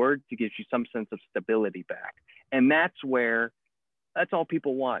forward, to give you some sense of stability back. And that's all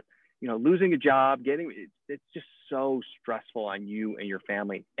people want. Losing a job, it's just so stressful on you and your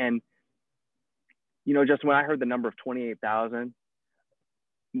family. And just when I heard the number of 28,000,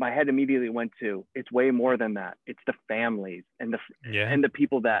 my head immediately went to, it's way more than that. It's the families and the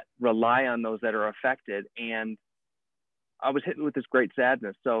people that rely on those that are affected. And I was hit with this great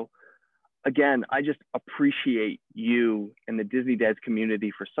sadness. So again, I just appreciate you and the Disney Dads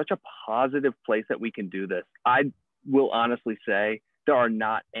community for such a positive place that we can do this. I will honestly say there are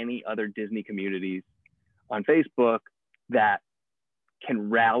not any other Disney communities on Facebook that can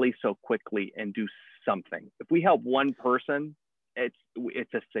rally so quickly and do something. If we help one person, it's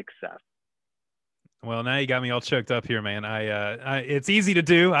a success. Well, now you got me all choked up here, man. It's easy to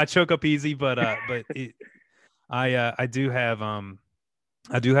do. I choke up easy, but I do have a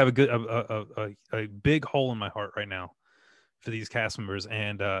big hole in my heart right now for these cast members.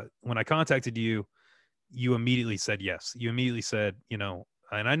 And when I contacted you, you immediately said yes. You immediately said, and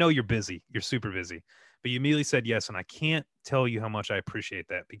I know you're busy, you're super busy, but you immediately said yes. And I can't tell you how much I appreciate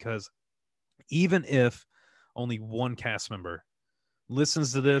that, because even if only one cast member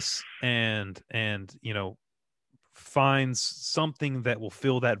listens to this and finds something that will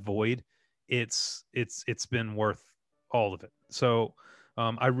fill that void, it's been worth all of it. So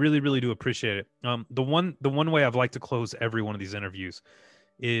I really, really do appreciate it. The one way I've liked to close every one of these interviews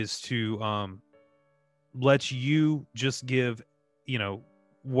is to let you just give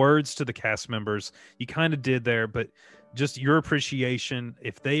words to the cast members. You kind of did there, but just your appreciation,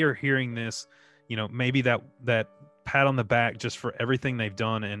 if they are hearing this, maybe that pat on the back just for everything they've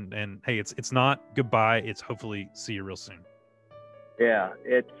done, and hey, it's not goodbye, it's hopefully see you real soon. Yeah,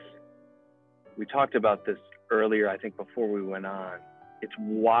 we talked about this earlier, I think before we went on. It's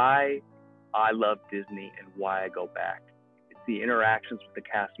why I love Disney and why I go back. It's It's the interactions with the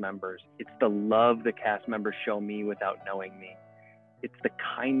cast members. It's the love the cast members show me without knowing me. It's the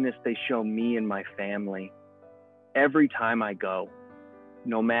kindness they show me and my family every time I go,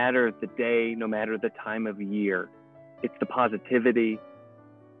 no matter the day, no matter the time of year. It's the positivity,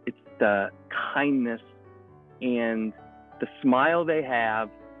 it's the kindness, and the smile they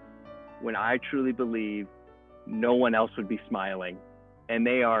have when I truly believe no one else would be smiling. And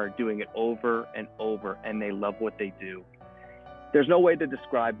they are doing it over and over, and they love what they do. There's no way to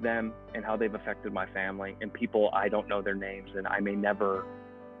describe them and how they've affected my family and people I don't know their names and I may never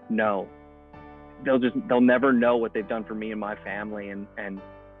know. They'll never know what they've done for me and my family, and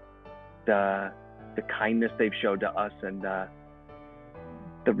the kindness they've showed to us, and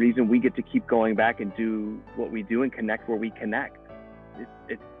the reason we get to keep going back and do what we do and connect where we connect.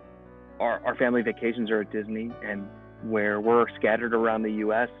 Our family vacations are at Disney, and where we're scattered around the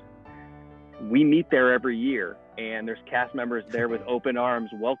U.S., we meet there every year, and there's cast members there with open arms,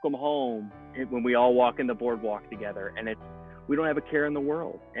 welcome home, when we all walk in the boardwalk together. And we don't have a care in the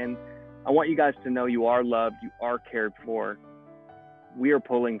world. And I want you guys to know you are loved, you are cared for. We are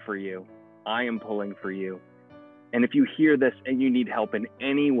pulling for you. I am pulling for you. And if you hear this and you need help in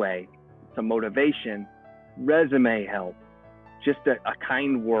any way, some motivation, resume help, just a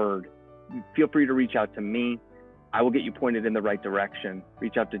kind word, feel free to reach out to me. I will get you pointed in the right direction.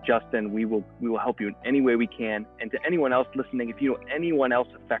 Reach out to Justin. We will help you in any way we can. And to anyone else listening, if you know anyone else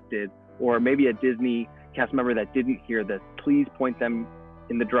affected, or maybe a Disney cast member that didn't hear this, please point them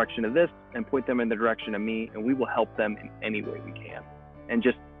in the direction of this and point them in the direction of me, and we will help them in any way we can. And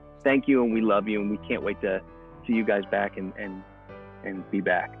just thank you, and we love you, and we can't wait to see you guys back and be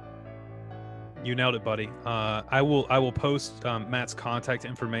back. You nailed it, buddy. I will post Matt's contact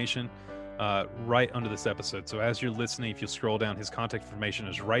information right under this episode. So as you're listening, if you scroll down, his contact information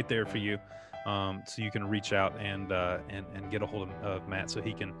is right there for you, so you can reach out and get a hold of Matt, so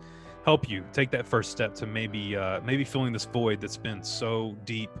he can help you take that first step to maybe filling this void that's been so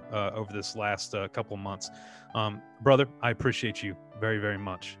deep over this last couple months. Brother, I appreciate you very, very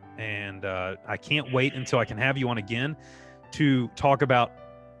much, and I can't wait until I can have you on again to talk about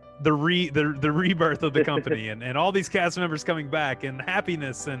the rebirth of the company and all these cast members coming back and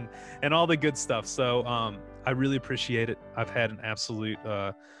happiness and all the good stuff. So I really appreciate it. I've had an absolute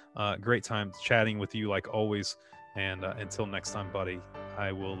great time chatting with you, like always. And until next time, buddy,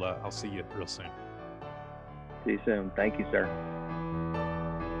 I'll see you real soon. See you soon. Thank you, sir.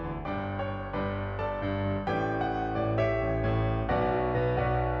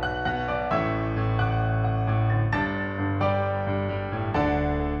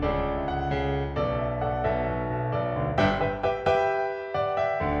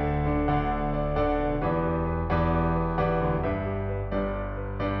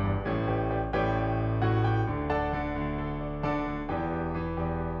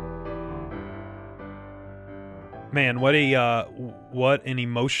 Man, what an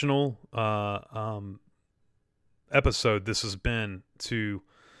emotional episode this has been, to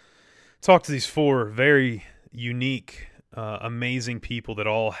talk to these four very unique, amazing people that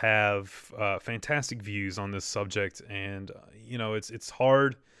all have fantastic views on this subject. And it's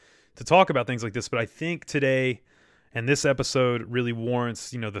hard to talk about things like this, but I think today and this episode really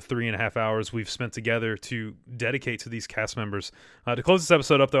warrants the 3.5 hours we've spent together to dedicate to these cast members. To close this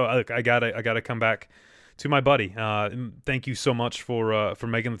episode up, though, I gotta come back to my buddy. Thank you so much for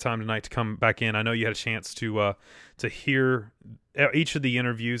making the time tonight to come back in. I know you had a chance to hear each of the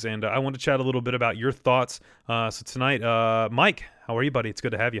interviews, and I want to chat a little bit about your thoughts. So tonight, Mike, how are you, buddy? It's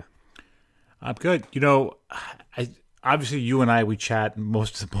good to have you. I'm good. Obviously, you and I, we chat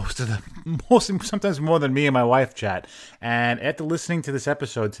most sometimes more than me and my wife chat. And after listening to this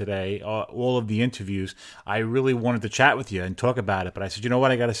episode today, all of the interviews, I really wanted to chat with you and talk about it. But I said, you know what,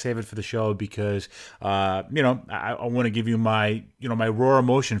 I got to save it for the show because, I want to give you my raw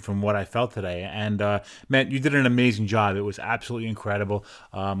emotion from what I felt today. And man, you did an amazing job. It was absolutely incredible.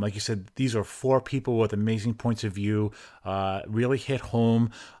 Like you said, these are four people with amazing points of view. Really hit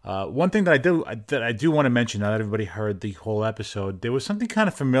home. One thing that I do want to mention, now that everybody heard the whole episode, there was something kind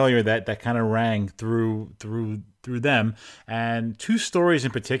of familiar that kind of rang through them, and two stories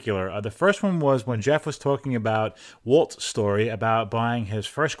in particular. The first one was when Jeff was talking about Walt's story about buying his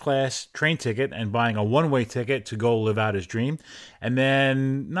first class train ticket and buying a one-way ticket to go live out his dream. And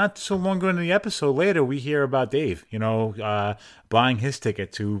then not so long ago in the episode later, we hear about Dave, buying his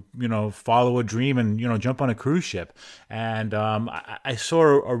ticket to, follow a dream and, jump on a cruise ship. And I saw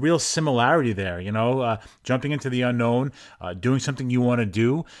a real similarity there, jumping into the unknown, doing something you want to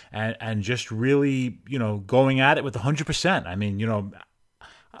do, and just really, going at it with 100%. I mean,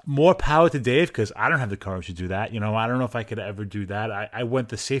 more power to Dave, because I don't have the courage to do that. You know, I don't know if I could ever do that. I went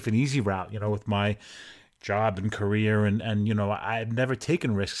the safe and easy route, you know, with my job and career, and you know, I've never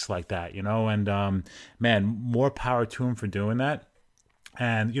taken risks like that, you know, and man, more power to him for doing that.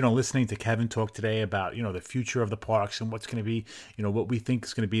 And, you know, listening to Kevin talk today about, you know, the future of the parks and what's going to be, you know, what we think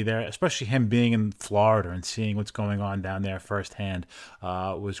is going to be there, especially him being in Florida and seeing what's going on down there firsthand,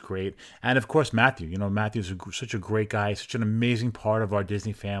 was great. And, of course, Matthew. You know, Matthew's such a great guy, such an amazing part of our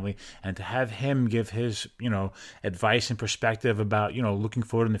Disney family. And to have him give his, you know, advice and perspective about, you know, looking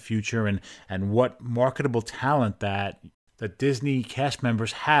forward in the future and what marketable talent that Disney cast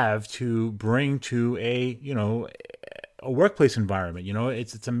members have to bring to a, you know, a workplace environment. You know,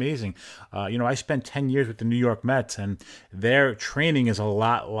 it's amazing. You know, I spent 10 years with the New York Mets, and their training is a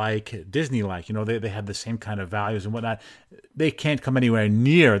lot like Disney-like. You know, they have the same kind of values and whatnot. They can't come anywhere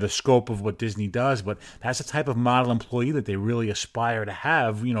near the scope of what Disney does, but that's the type of model employee that they really aspire to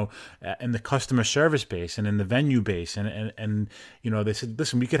have, you know, in the customer service base and in the venue base. And you know, they said,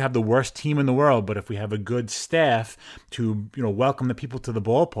 listen, we could have the worst team in the world, but if we have a good staff to, you know, welcome the people to the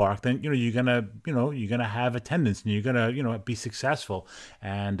ballpark, then, you know, you're gonna have attendance, and you're gonna, you know, be successful.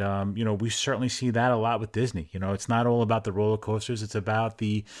 And you know, we certainly see that a lot with Disney. You know, it's not all about the roller coasters; it's about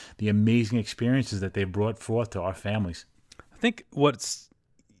the amazing experiences that they brought forth to our families. I think what's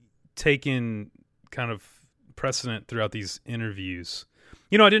taken kind of precedent throughout these interviews,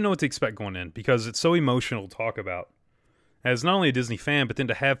 you know, I didn't know what to expect going in, because it's so emotional to talk about as not only a Disney fan, but then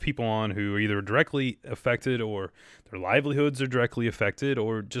to have people on who are either directly affected, or their livelihoods are directly affected,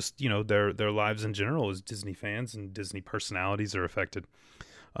 or just, you know, their lives in general as Disney fans and Disney personalities are affected.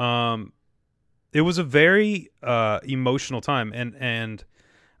 It was a very emotional time, and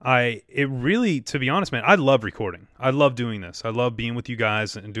it really, to be honest, man, I love recording. I love doing this. I love being with you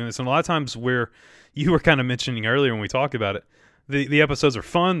guys and doing this. And a lot of times, where you were kind of mentioning earlier when we talked about it, the episodes are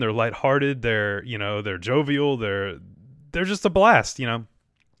fun, they're lighthearted, they're jovial, they're just a blast, you know.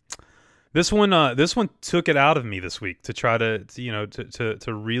 This one took it out of me this week to try to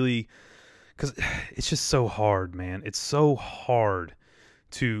really, because it's just so hard, man. It's so hard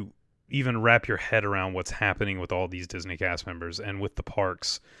to even wrap your head around what's happening with all these Disney cast members and with the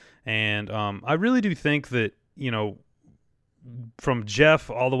parks. And I really do think that, you know, from Jeff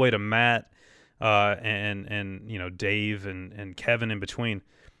all the way to Matt and you know, Dave and Kevin in between,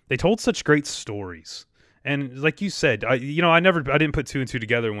 they told such great stories. And like you said, I didn't put two and two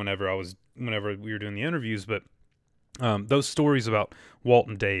together whenever we were doing the interviews, but those stories about Walt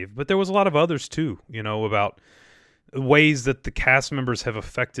and Dave. But there was a lot of others too, you know, about ways that the cast members have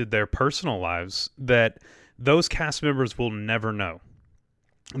affected their personal lives that those cast members will never know.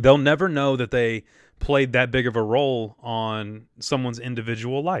 They'll never know that they played that big of a role on someone's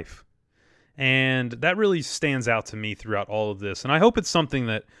individual life. And that really stands out to me throughout all of this. And I hope it's something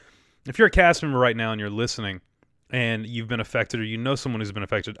that, if you're a cast member right now and you're listening and you've been affected, or you know someone who's been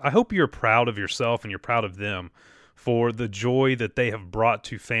affected, I hope you're proud of yourself and you're proud of them for the joy that they have brought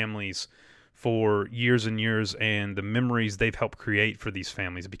to families for years and years, and the memories they've helped create for these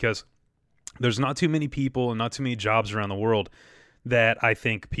families, because there's not too many people and not too many jobs around the world that I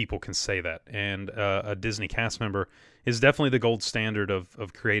think people can say that. And a Disney cast member is definitely the gold standard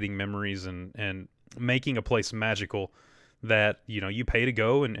of creating memories and making a place magical, that, you know, you pay to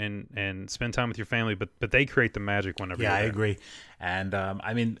go and spend time with your family, but they create the magic whenever you're there. I agree. And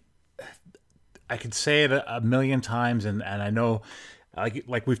I mean, I could say it a million times, and I know,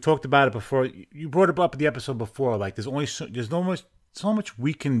 like we've talked about it before. You brought it up in the episode before. Like, there's so much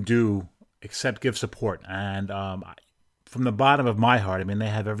we can do except give support. And from the bottom of my heart, I mean, they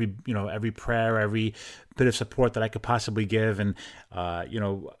have every prayer, every bit of support that I could possibly give, and you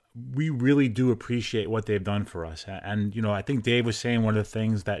know, we really do appreciate what they've done for us. And, you know, I think Dave was saying one of the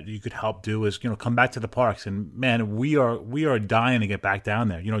things that you could help do is, you know, come back to the parks. And, man, we are dying to get back down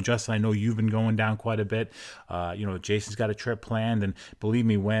there. You know, Justin, I know you've been going down quite a bit. You know, Jason's got a trip planned. And believe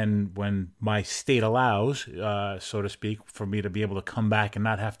me, when my state allows, so to speak, for me to be able to come back and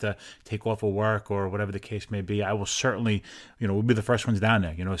not have to take off of work or whatever the case may be, I will certainly, you know, we'll be the first ones down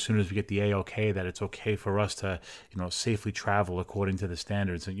there. You know, as soon as we get the A-OK that it's okay for us to, you know, safely travel according to the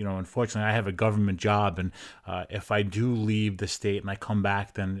standards. And, you know, unfortunately, I have a government job, and if I do leave the state and I come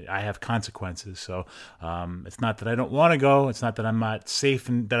back, then I have consequences. So it's not that I don't want to go. It's not that I'm not safe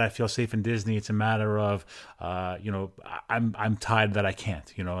and that I feel safe in Disney. It's a matter of, you know, I'm tied that I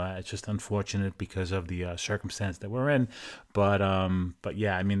can't. You know, it's just unfortunate because of the circumstance that we're in. But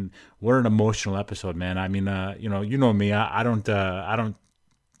yeah, I mean, we're an emotional episode, man. I mean, you know me. I don't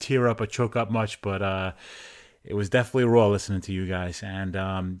tear up or choke up much, but it was definitely raw listening to you guys.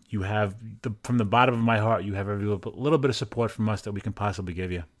 And you have, from the bottom of my heart, you have every little bit of support from us that we can possibly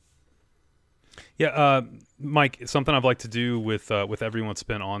give you. Yeah, Mike, something I'd like to do with everyone that's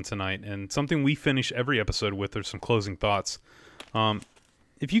been on tonight, and something we finish every episode with, are some closing thoughts.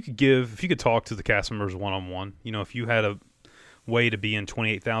 If you could talk to the cast members one-on-one, if you had a way to be in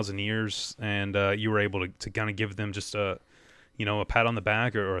 28,000 years and you were able to kind of give them just a pat on the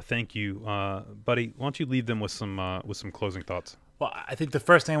back or a thank you, buddy, why don't you leave them with some closing thoughts? Well, I think the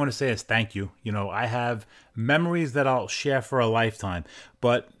first thing I want to say is thank you. I have memories that I'll share for a lifetime,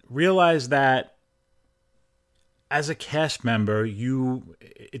 but realize that as a cast member,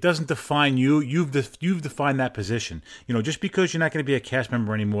 it doesn't define you. You've defined that position. Just because you're not going to be a cast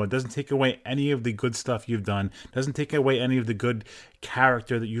member anymore doesn't take away any of the good stuff you've done. Doesn't take away any of the good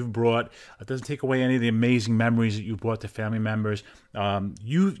character that you've brought. It doesn't take away any of the amazing memories that you've brought to family members.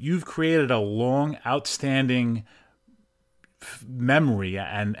 You've created a long, outstanding memory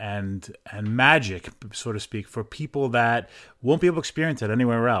and magic, so to speak, for people that won't be able to experience it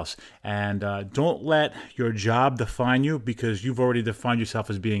anywhere else. And don't let your job define you, because you've already defined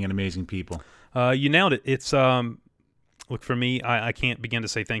yourself as being an amazing people. You nailed it. It's look, for me, I can't begin to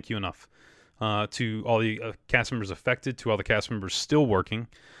say thank you enough to all the cast members affected, to all the cast members still working.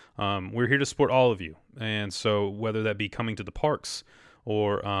 We're here to support all of you, and so whether that be coming to the parks,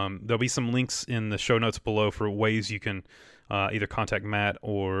 or there'll be some links in the show notes below for ways you can either contact Matt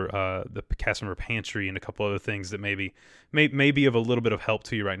or the cast member pantry, and a couple other things that may be of a little bit of help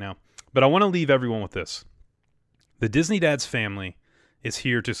to you right now. But I want to leave everyone with this. The Disney Dads family is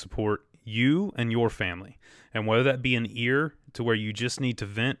here to support you and your family. And whether that be an ear to where you just need to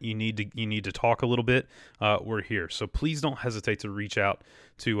vent, you need to talk a little bit, we're here. So please don't hesitate to reach out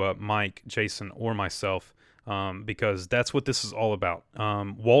to Mike, Jason, or myself, because that's what this is all about.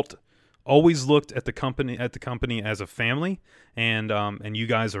 Walt always looked at the company as a family, and you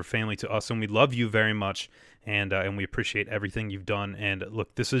guys are family to us, and we love you very much, and we appreciate everything you've done. And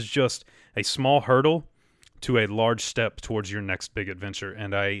look, this is just a small hurdle to a large step towards your next big adventure,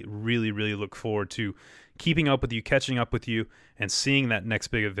 and I really, really look forward to keeping up with you, catching up with you, and seeing that next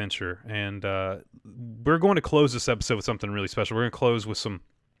big adventure. And we're going to close this episode with something really special. We're going to close with some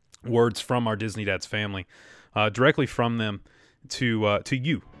words from our Disney Dads family, directly from them to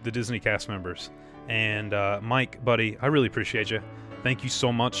you, the Disney cast members. And Mike, buddy, I really appreciate you. Thank you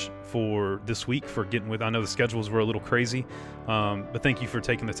so much for this week, for getting with. I know the schedules were a little crazy, but thank you for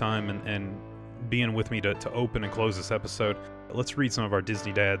taking the time and being with me to open and close this episode. Let's read some of our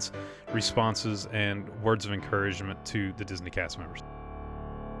Disney Dads responses and words of encouragement to the Disney cast members.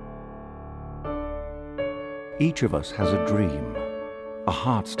 Each of us has a dream, a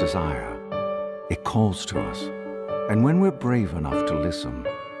heart's desire. It calls to us. And when we're brave enough to listen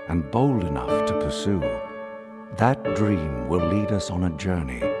and bold enough to pursue, that dream will lead us on a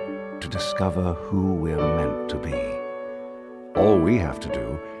journey to discover who we're meant to be. All we have to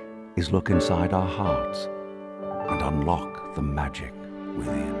do is look inside our hearts and unlock the magic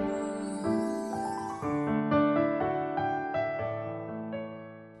within.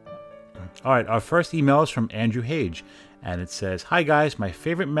 All right, our first email is from Andrew Hage, and it says, "Hi guys, my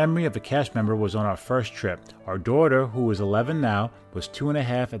favorite memory of a cast member was on our first trip. Our daughter, who is 11 now, was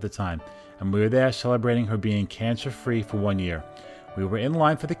 2.5 at the time, and we were there celebrating her being cancer-free for 1 year. We were in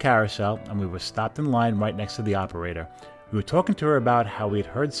line for the carousel, and we were stopped in line right next to the operator. We were talking to her about how we had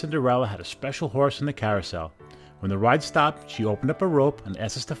heard Cinderella had a special horse in the carousel. When the ride stopped, she opened up a rope and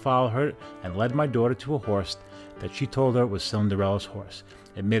asked us to follow her, and led my daughter to a horse that she told her was Cinderella's horse.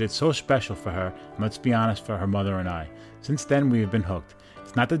 It made it so special for her, and let's be honest, for her mother and I. Since then, we have been hooked.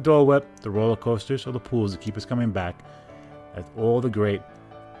 It's not the Dole Whip, the roller coasters, or the pools that keep us coming back. That's all the great,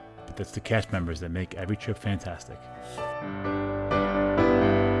 but that's the cast members that make every trip fantastic."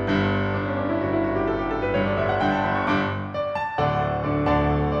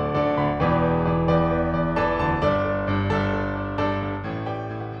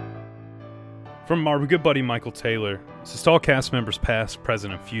 From our good buddy Michael Taylor, says, "To all cast members past,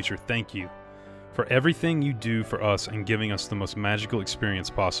 present, and future, thank you for everything you do for us and giving us the most magical experience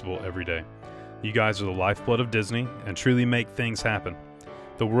possible every day. You guys are the lifeblood of Disney and truly make things happen.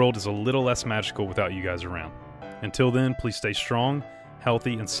 The world is a little less magical without you guys around. Until then, please stay strong,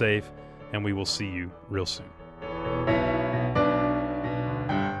 healthy, and safe, and we will see you real soon."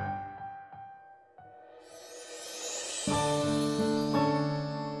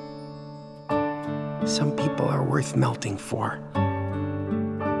 Some people are worth melting for.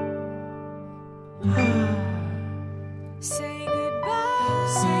 Say goodbye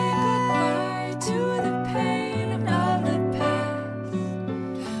to the pain of the past.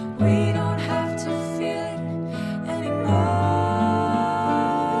 We don't have to feel it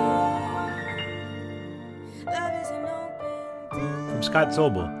Scott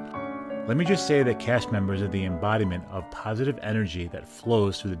Zobel. Let me just say that cast members are the embodiment of positive energy that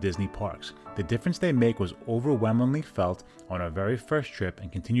flows through the Disney parks. The difference they make was overwhelmingly felt on our very first trip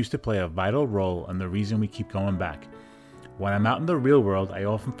and continues to play a vital role in the reason we keep going back. When I'm out in the real world, I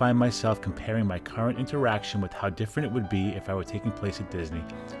often find myself comparing my current interaction with how different it would be if I were taking place at Disney.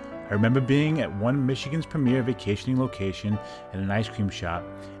 I remember being at one Michigan's premier vacationing location in an ice cream shop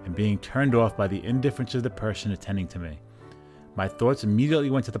and being turned off by the indifference of the person attending to me. My thoughts immediately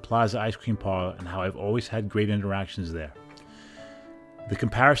went to the Plaza Ice Cream Parlor and how I've always had great interactions there. The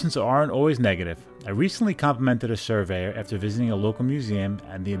comparisons aren't always negative. I recently complimented a surveyor after visiting a local museum,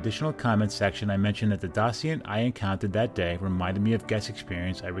 and the additional comments section I mentioned that the dossier I encountered that day reminded me of guest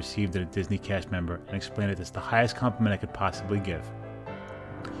experience I received at a Disney cast member and explained it as the highest compliment I could possibly give.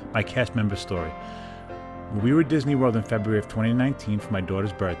 My cast member story. When we were at Disney World in February of 2019 for my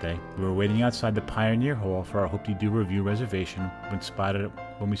daughter's birthday, we were waiting outside the Pioneer Hall for our Hope You Do review reservation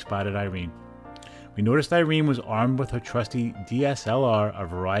when we spotted Irene. We noticed Irene was armed with her trusty DSLR, a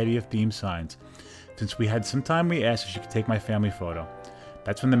variety of theme signs. Since we had some time, we asked if she could take my family photo.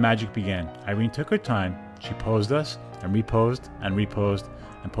 That's when the magic began. Irene took her time. She posed us and reposed and reposed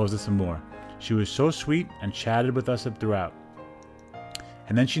and posed us some more. She was so sweet and chatted with us throughout.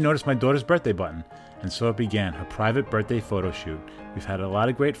 And then she noticed my daughter's birthday button, and so it began, her private birthday photo shoot. We've had a lot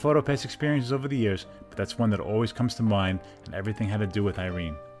of great PhotoPass experiences over the years, but that's one that always comes to mind, and everything had to do with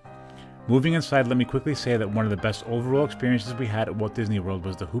Irene. Moving inside, let me quickly say that one of the best overall experiences we had at Walt Disney World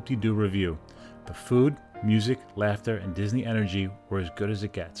was the Hoop-Dee-Doo review. The food, music, laughter, and Disney energy were as good as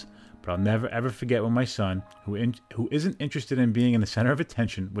it gets. But I'll never ever forget when my son, who isn't interested in being in the center of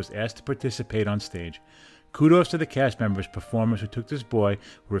attention, was asked to participate on stage. Kudos to the cast members, performers who took this boy,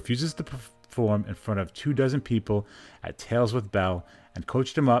 who refuses to perform in front of 24 people at Tales with Belle, and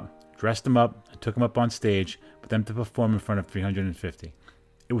coached him up, dressed him up, and took him up on stage, for them to perform in front of 350.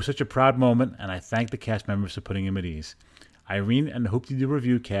 It was such a proud moment, and I thank the cast members for putting him at ease. Irene and the Hoop-Dee-Doo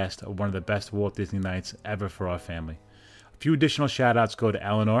review cast are one of the best Walt Disney nights ever for our family. A few additional shout-outs go to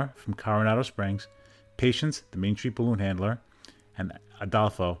Eleanor from Coronado Springs, Patience, the Main Street balloon handler, and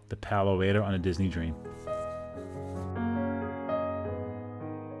Adolfo, the palo waiter on a Disney Dream.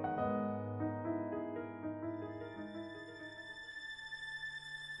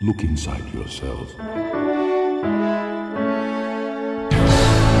 Look inside yourselves. You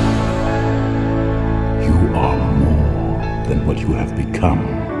are more than what you have become.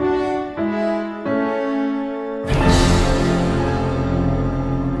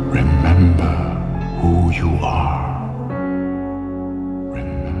 Remember who you are.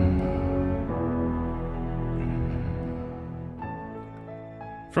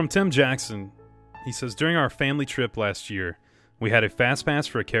 From Tim Jackson, he says, during our family trip last year, we had a fast pass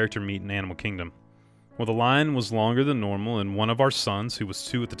for a character meet in Animal Kingdom. Well, the line was longer than normal, and one of our sons, who was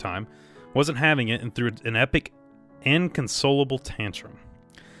 2 at the time, wasn't having it and threw an epic, inconsolable tantrum.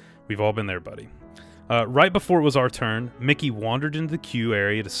 We've all been there, buddy. Right before it was our turn, Mickey wandered into the queue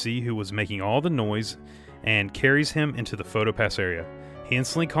area to see who was making all the noise and carries him into the PhotoPass area. He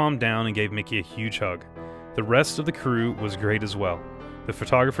instantly calmed down and gave Mickey a huge hug. The rest of the crew was great as well. The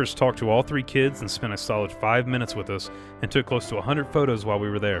photographers talked to all 3 kids and spent a solid 5 minutes with us and took close to 100 photos while we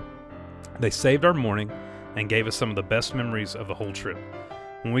were there. They saved our morning and gave us some of the best memories of the whole trip.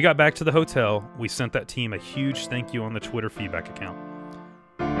 When we got back to the hotel, we sent that team a huge thank you on the Twitter feedback account.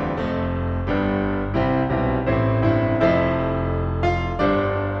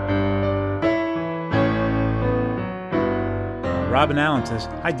 Robin Allen says,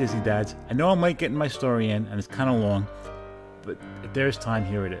 "Hi Disney Dads. I know I'm late getting my story in and it's kind of long, but if there's time,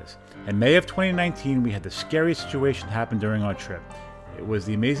 here it is. In May of 2019, we had the scariest situation happen during our trip. It was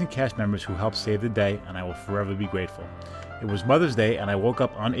the amazing cast members who helped save the day, and I will forever be grateful. It was Mother's Day, and I woke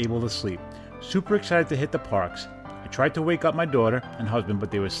up unable to sleep. Super excited to hit the parks. I tried to wake up my daughter and husband,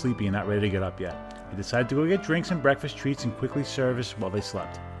 but they were sleepy and not ready to get up yet. I decided to go get drinks and breakfast treats and quickly service while they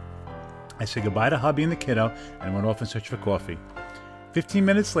slept. I said goodbye to hubby and the kiddo and went off in search for coffee. 15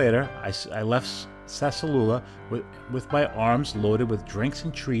 minutes later, I left Sassalula with my arms loaded with drinks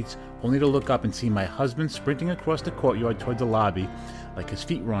and treats, only to look up and see my husband sprinting across the courtyard toward the lobby like his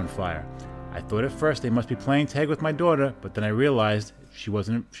feet were on fire. I thought at first they must be playing tag with my daughter, but then I realized she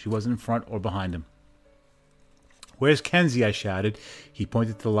wasn't in front or behind him. "Where's Kenzie?" I shouted. He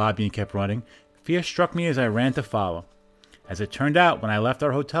pointed to the lobby and kept running. Fear struck me as I ran to follow. As it turned out, when I left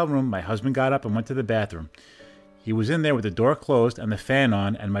our hotel room, my husband got up and went to the bathroom. He was in there with the door closed and the fan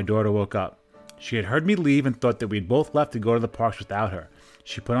on, and my daughter woke up. She had heard me leave and thought that we'd both left to go to the parks without her.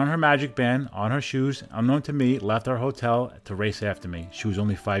 She put on her magic band, on her shoes, unknown to me, left our hotel to race after me. She was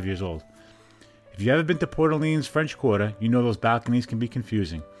only 5 years old. If you've ever been to Port Orleans French Quarter, you know those balconies can be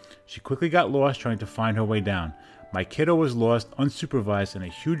confusing. She quickly got lost trying to find her way down. My kiddo was lost, unsupervised, in a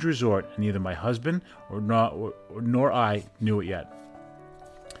huge resort, and neither my husband nor I knew it yet.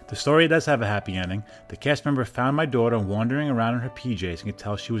 The story does have a happy ending. The cast member found my daughter wandering around in her PJs and could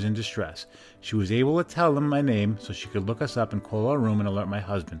tell she was in distress. She was able to tell them my name so she could look us up and call our room and alert my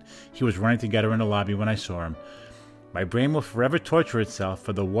husband. He was running to get her in the lobby when I saw him. My brain will forever torture itself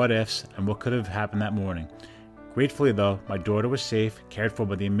for the what-ifs and what could have happened that morning. Gratefully, though, my daughter was safe, cared for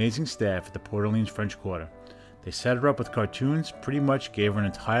by the amazing staff at the Port Orleans French Quarter. They set her up with cartoons, pretty much gave her an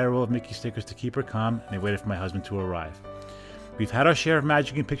entire roll of Mickey stickers to keep her calm, and they waited for my husband to arrive. We've had our share of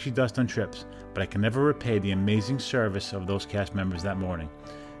magic and pixie dust on trips, but I can never repay the amazing service of those cast members that morning.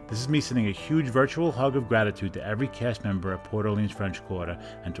 This is me sending a huge virtual hug of gratitude to every cast member at Port Orleans French Quarter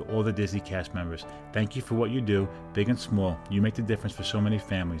and to all the Disney cast members. Thank you for what you do, big and small. You make the difference for so many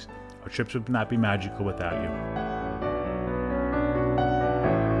families. Our trips would not be magical without you.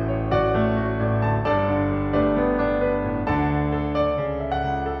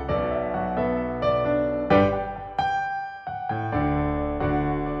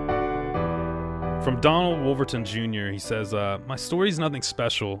 From Donald Wolverton Jr., he says, my story's nothing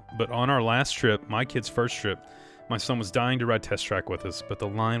special, but on our last trip, my kid's first trip, my son was dying to ride Test Track with us, but the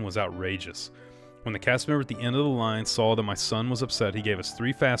line was outrageous. When the cast member at the end of the line saw that my son was upset, he gave us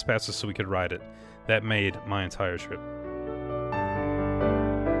 3 fast passes so we could ride it. That made my entire trip.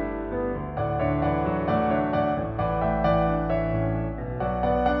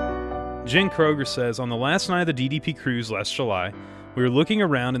 Jen Kroger says, on the last night of the DDP cruise last July, we were looking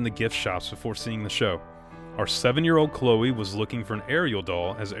around in the gift shops before seeing the show. Our 7-year-old Chloe was looking for an Ariel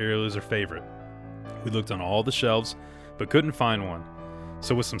doll, as Ariel is her favorite. We looked on all the shelves, but couldn't find one.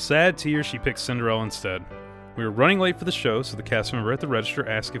 So with some sad tears, she picked Cinderella instead. We were running late for the show, so the cast member at the register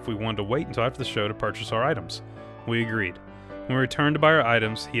asked if we wanted to wait until after the show to purchase our items. We agreed. When we returned to buy our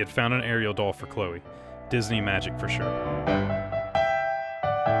items, he had found an Ariel doll for Chloe. Disney magic for sure.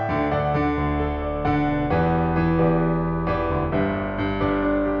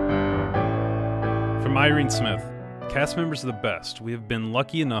 Irene Smith. Cast members are the best. We have been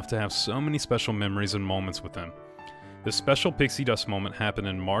lucky enough to have so many special memories and moments with them. This special pixie dust moment happened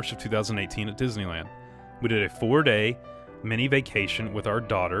in March of 2018 at Disneyland. We did a 4-day mini vacation with our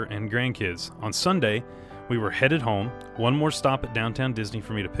daughter and grandkids. On Sunday, we were headed home, one more stop at Downtown Disney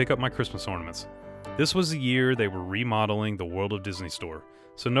for me to pick up my Christmas ornaments. This was the year they were remodeling the World of Disney store,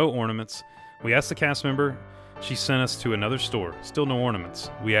 so no ornaments. We asked the cast member, she sent us to another store, still no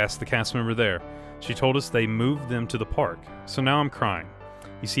ornaments. We asked the cast member there. She told us they moved them to the park, so now I'm crying.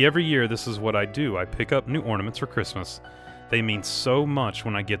 You see, every year this is what I do. I pick up new ornaments for Christmas. They mean so much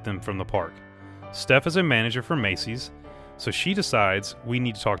when I get them from the park. Steph is a manager for Macy's, so she decides we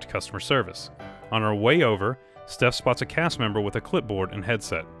need to talk to customer service. On our way over, Steph spots a cast member with a clipboard and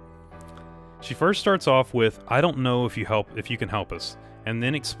headset. She first starts off with, I don't know if you can help us, and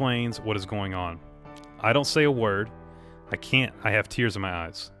then explains what is going on. I don't say a word. I have tears in my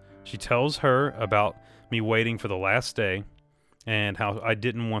eyes. She tells her about me waiting for the last day and how I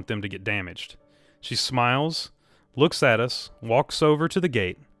didn't want them to get damaged. She smiles, looks at us, walks over to the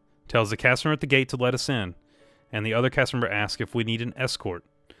gate, tells the cast member at the gate to let us in, and the other cast member asks if we need an escort.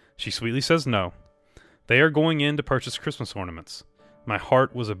 She sweetly says no. They are going in to purchase Christmas ornaments. My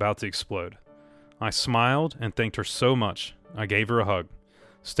heart was about to explode. I smiled and thanked her so much. I gave her a hug.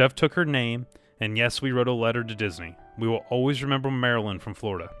 Steph took her name, and yes, we wrote a letter to Disney. We will always remember Marilyn from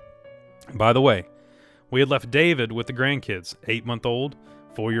Florida. By the way, we had left David with the grandkids, 8-month-old,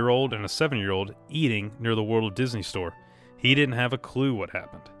 4-year-old, and a 7-year-old, eating near the World of Disney store. He didn't have a clue what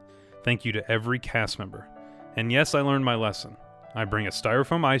happened. Thank you to every cast member. And yes, I learned my lesson. I bring a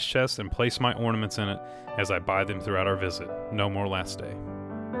styrofoam ice chest and place my ornaments in it as I buy them throughout our visit. No more last day.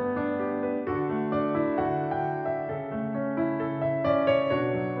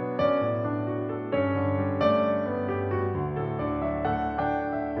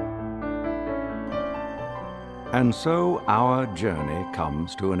 And so our journey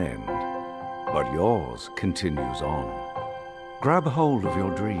comes to an end, but yours continues on. Grab hold of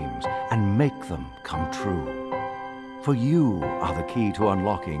your dreams and make them come true, for you are the key to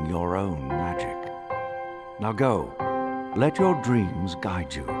unlocking your own magic. Now go, let your dreams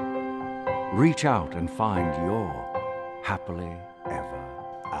guide you. Reach out and find your happily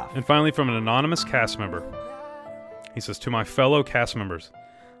ever after. And finally, from an anonymous cast member, he says, to my fellow cast members,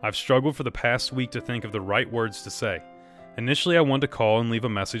 I've struggled for the past week to think of the right words to say. Initially, I wanted to call and leave a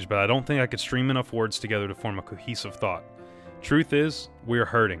message, but I don't think I could stream enough words together to form a cohesive thought. Truth is, we are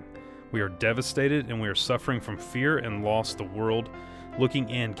hurting. We are devastated, and we are suffering from fear and loss the world looking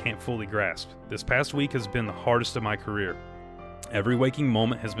in can't fully grasp. This past week has been the hardest of my career. Every waking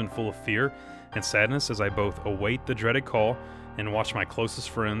moment has been full of fear and sadness as I both await the dreaded call and watch my closest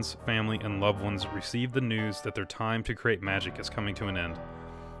friends, family, and loved ones receive the news that their time to create magic is coming to an end.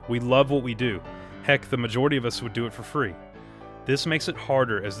 We love what we do. Heck, the majority of us would do it for free. This makes it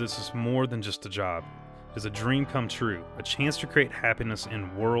harder as this is more than just a job. It is a dream come true, a chance to create happiness in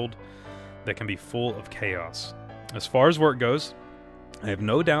a world that can be full of chaos. As far as work goes, I have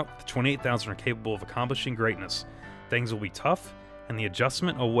no doubt the 28,000 are capable of accomplishing greatness. Things will be tough, and the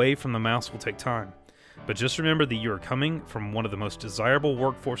adjustment away from the mouse will take time. But just remember that you are coming from one of the most desirable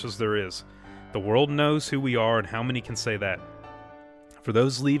workforces there is. The world knows who we are, and how many can say that? For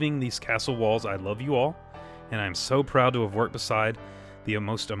those leaving these castle walls, I love you all, and I am so proud to have worked beside the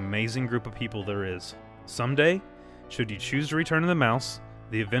most amazing group of people there is. Someday, should you choose to return to the mouse,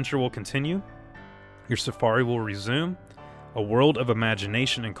 the adventure will continue, your safari will resume, a world of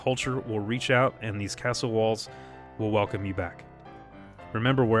imagination and culture will reach out, and these castle walls will welcome you back.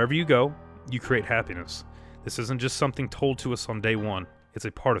 Remember, wherever you go, you create happiness. This isn't just something told to us on day one. It's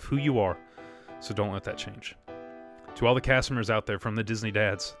a part of who you are, so don't let that change. To all the cast members out there from the Disney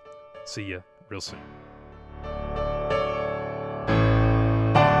Dads, see ya real soon.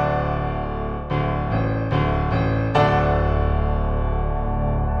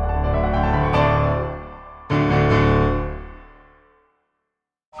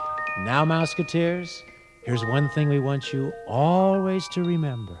 Now, Mouseketeers, here's one thing we want you always to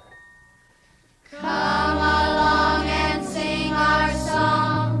remember. Come along and sing our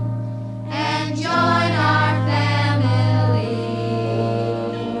song and join our family.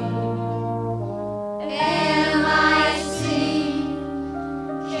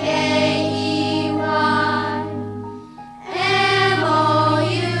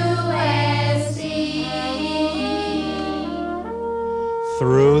 M-I-C-K-E-Y-M-O-U-S-E.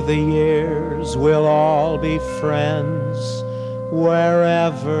 Through the years, we'll all be friends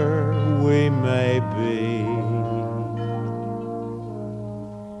wherever we may be.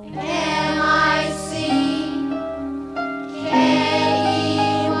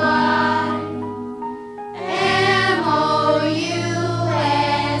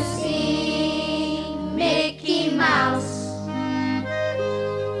 M-I-C-K-E-Y-M-O-U-S-E. Mickey Mouse.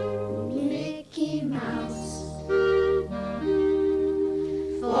 Mickey Mouse.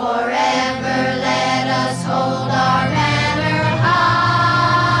 Forever let us hold our banner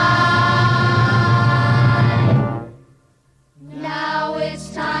high. Now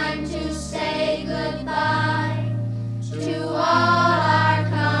it's time to say goodbye to all our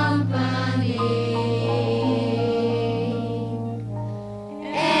company.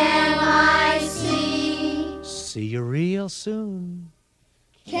 M-I-C-K-E-Y. See you real soon.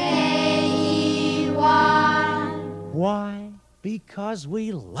 Why? Because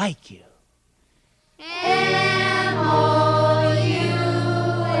we like you.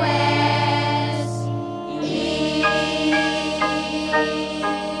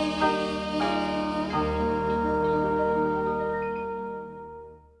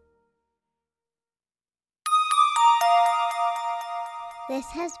 This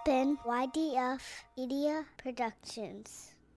has been YDF Media Productions.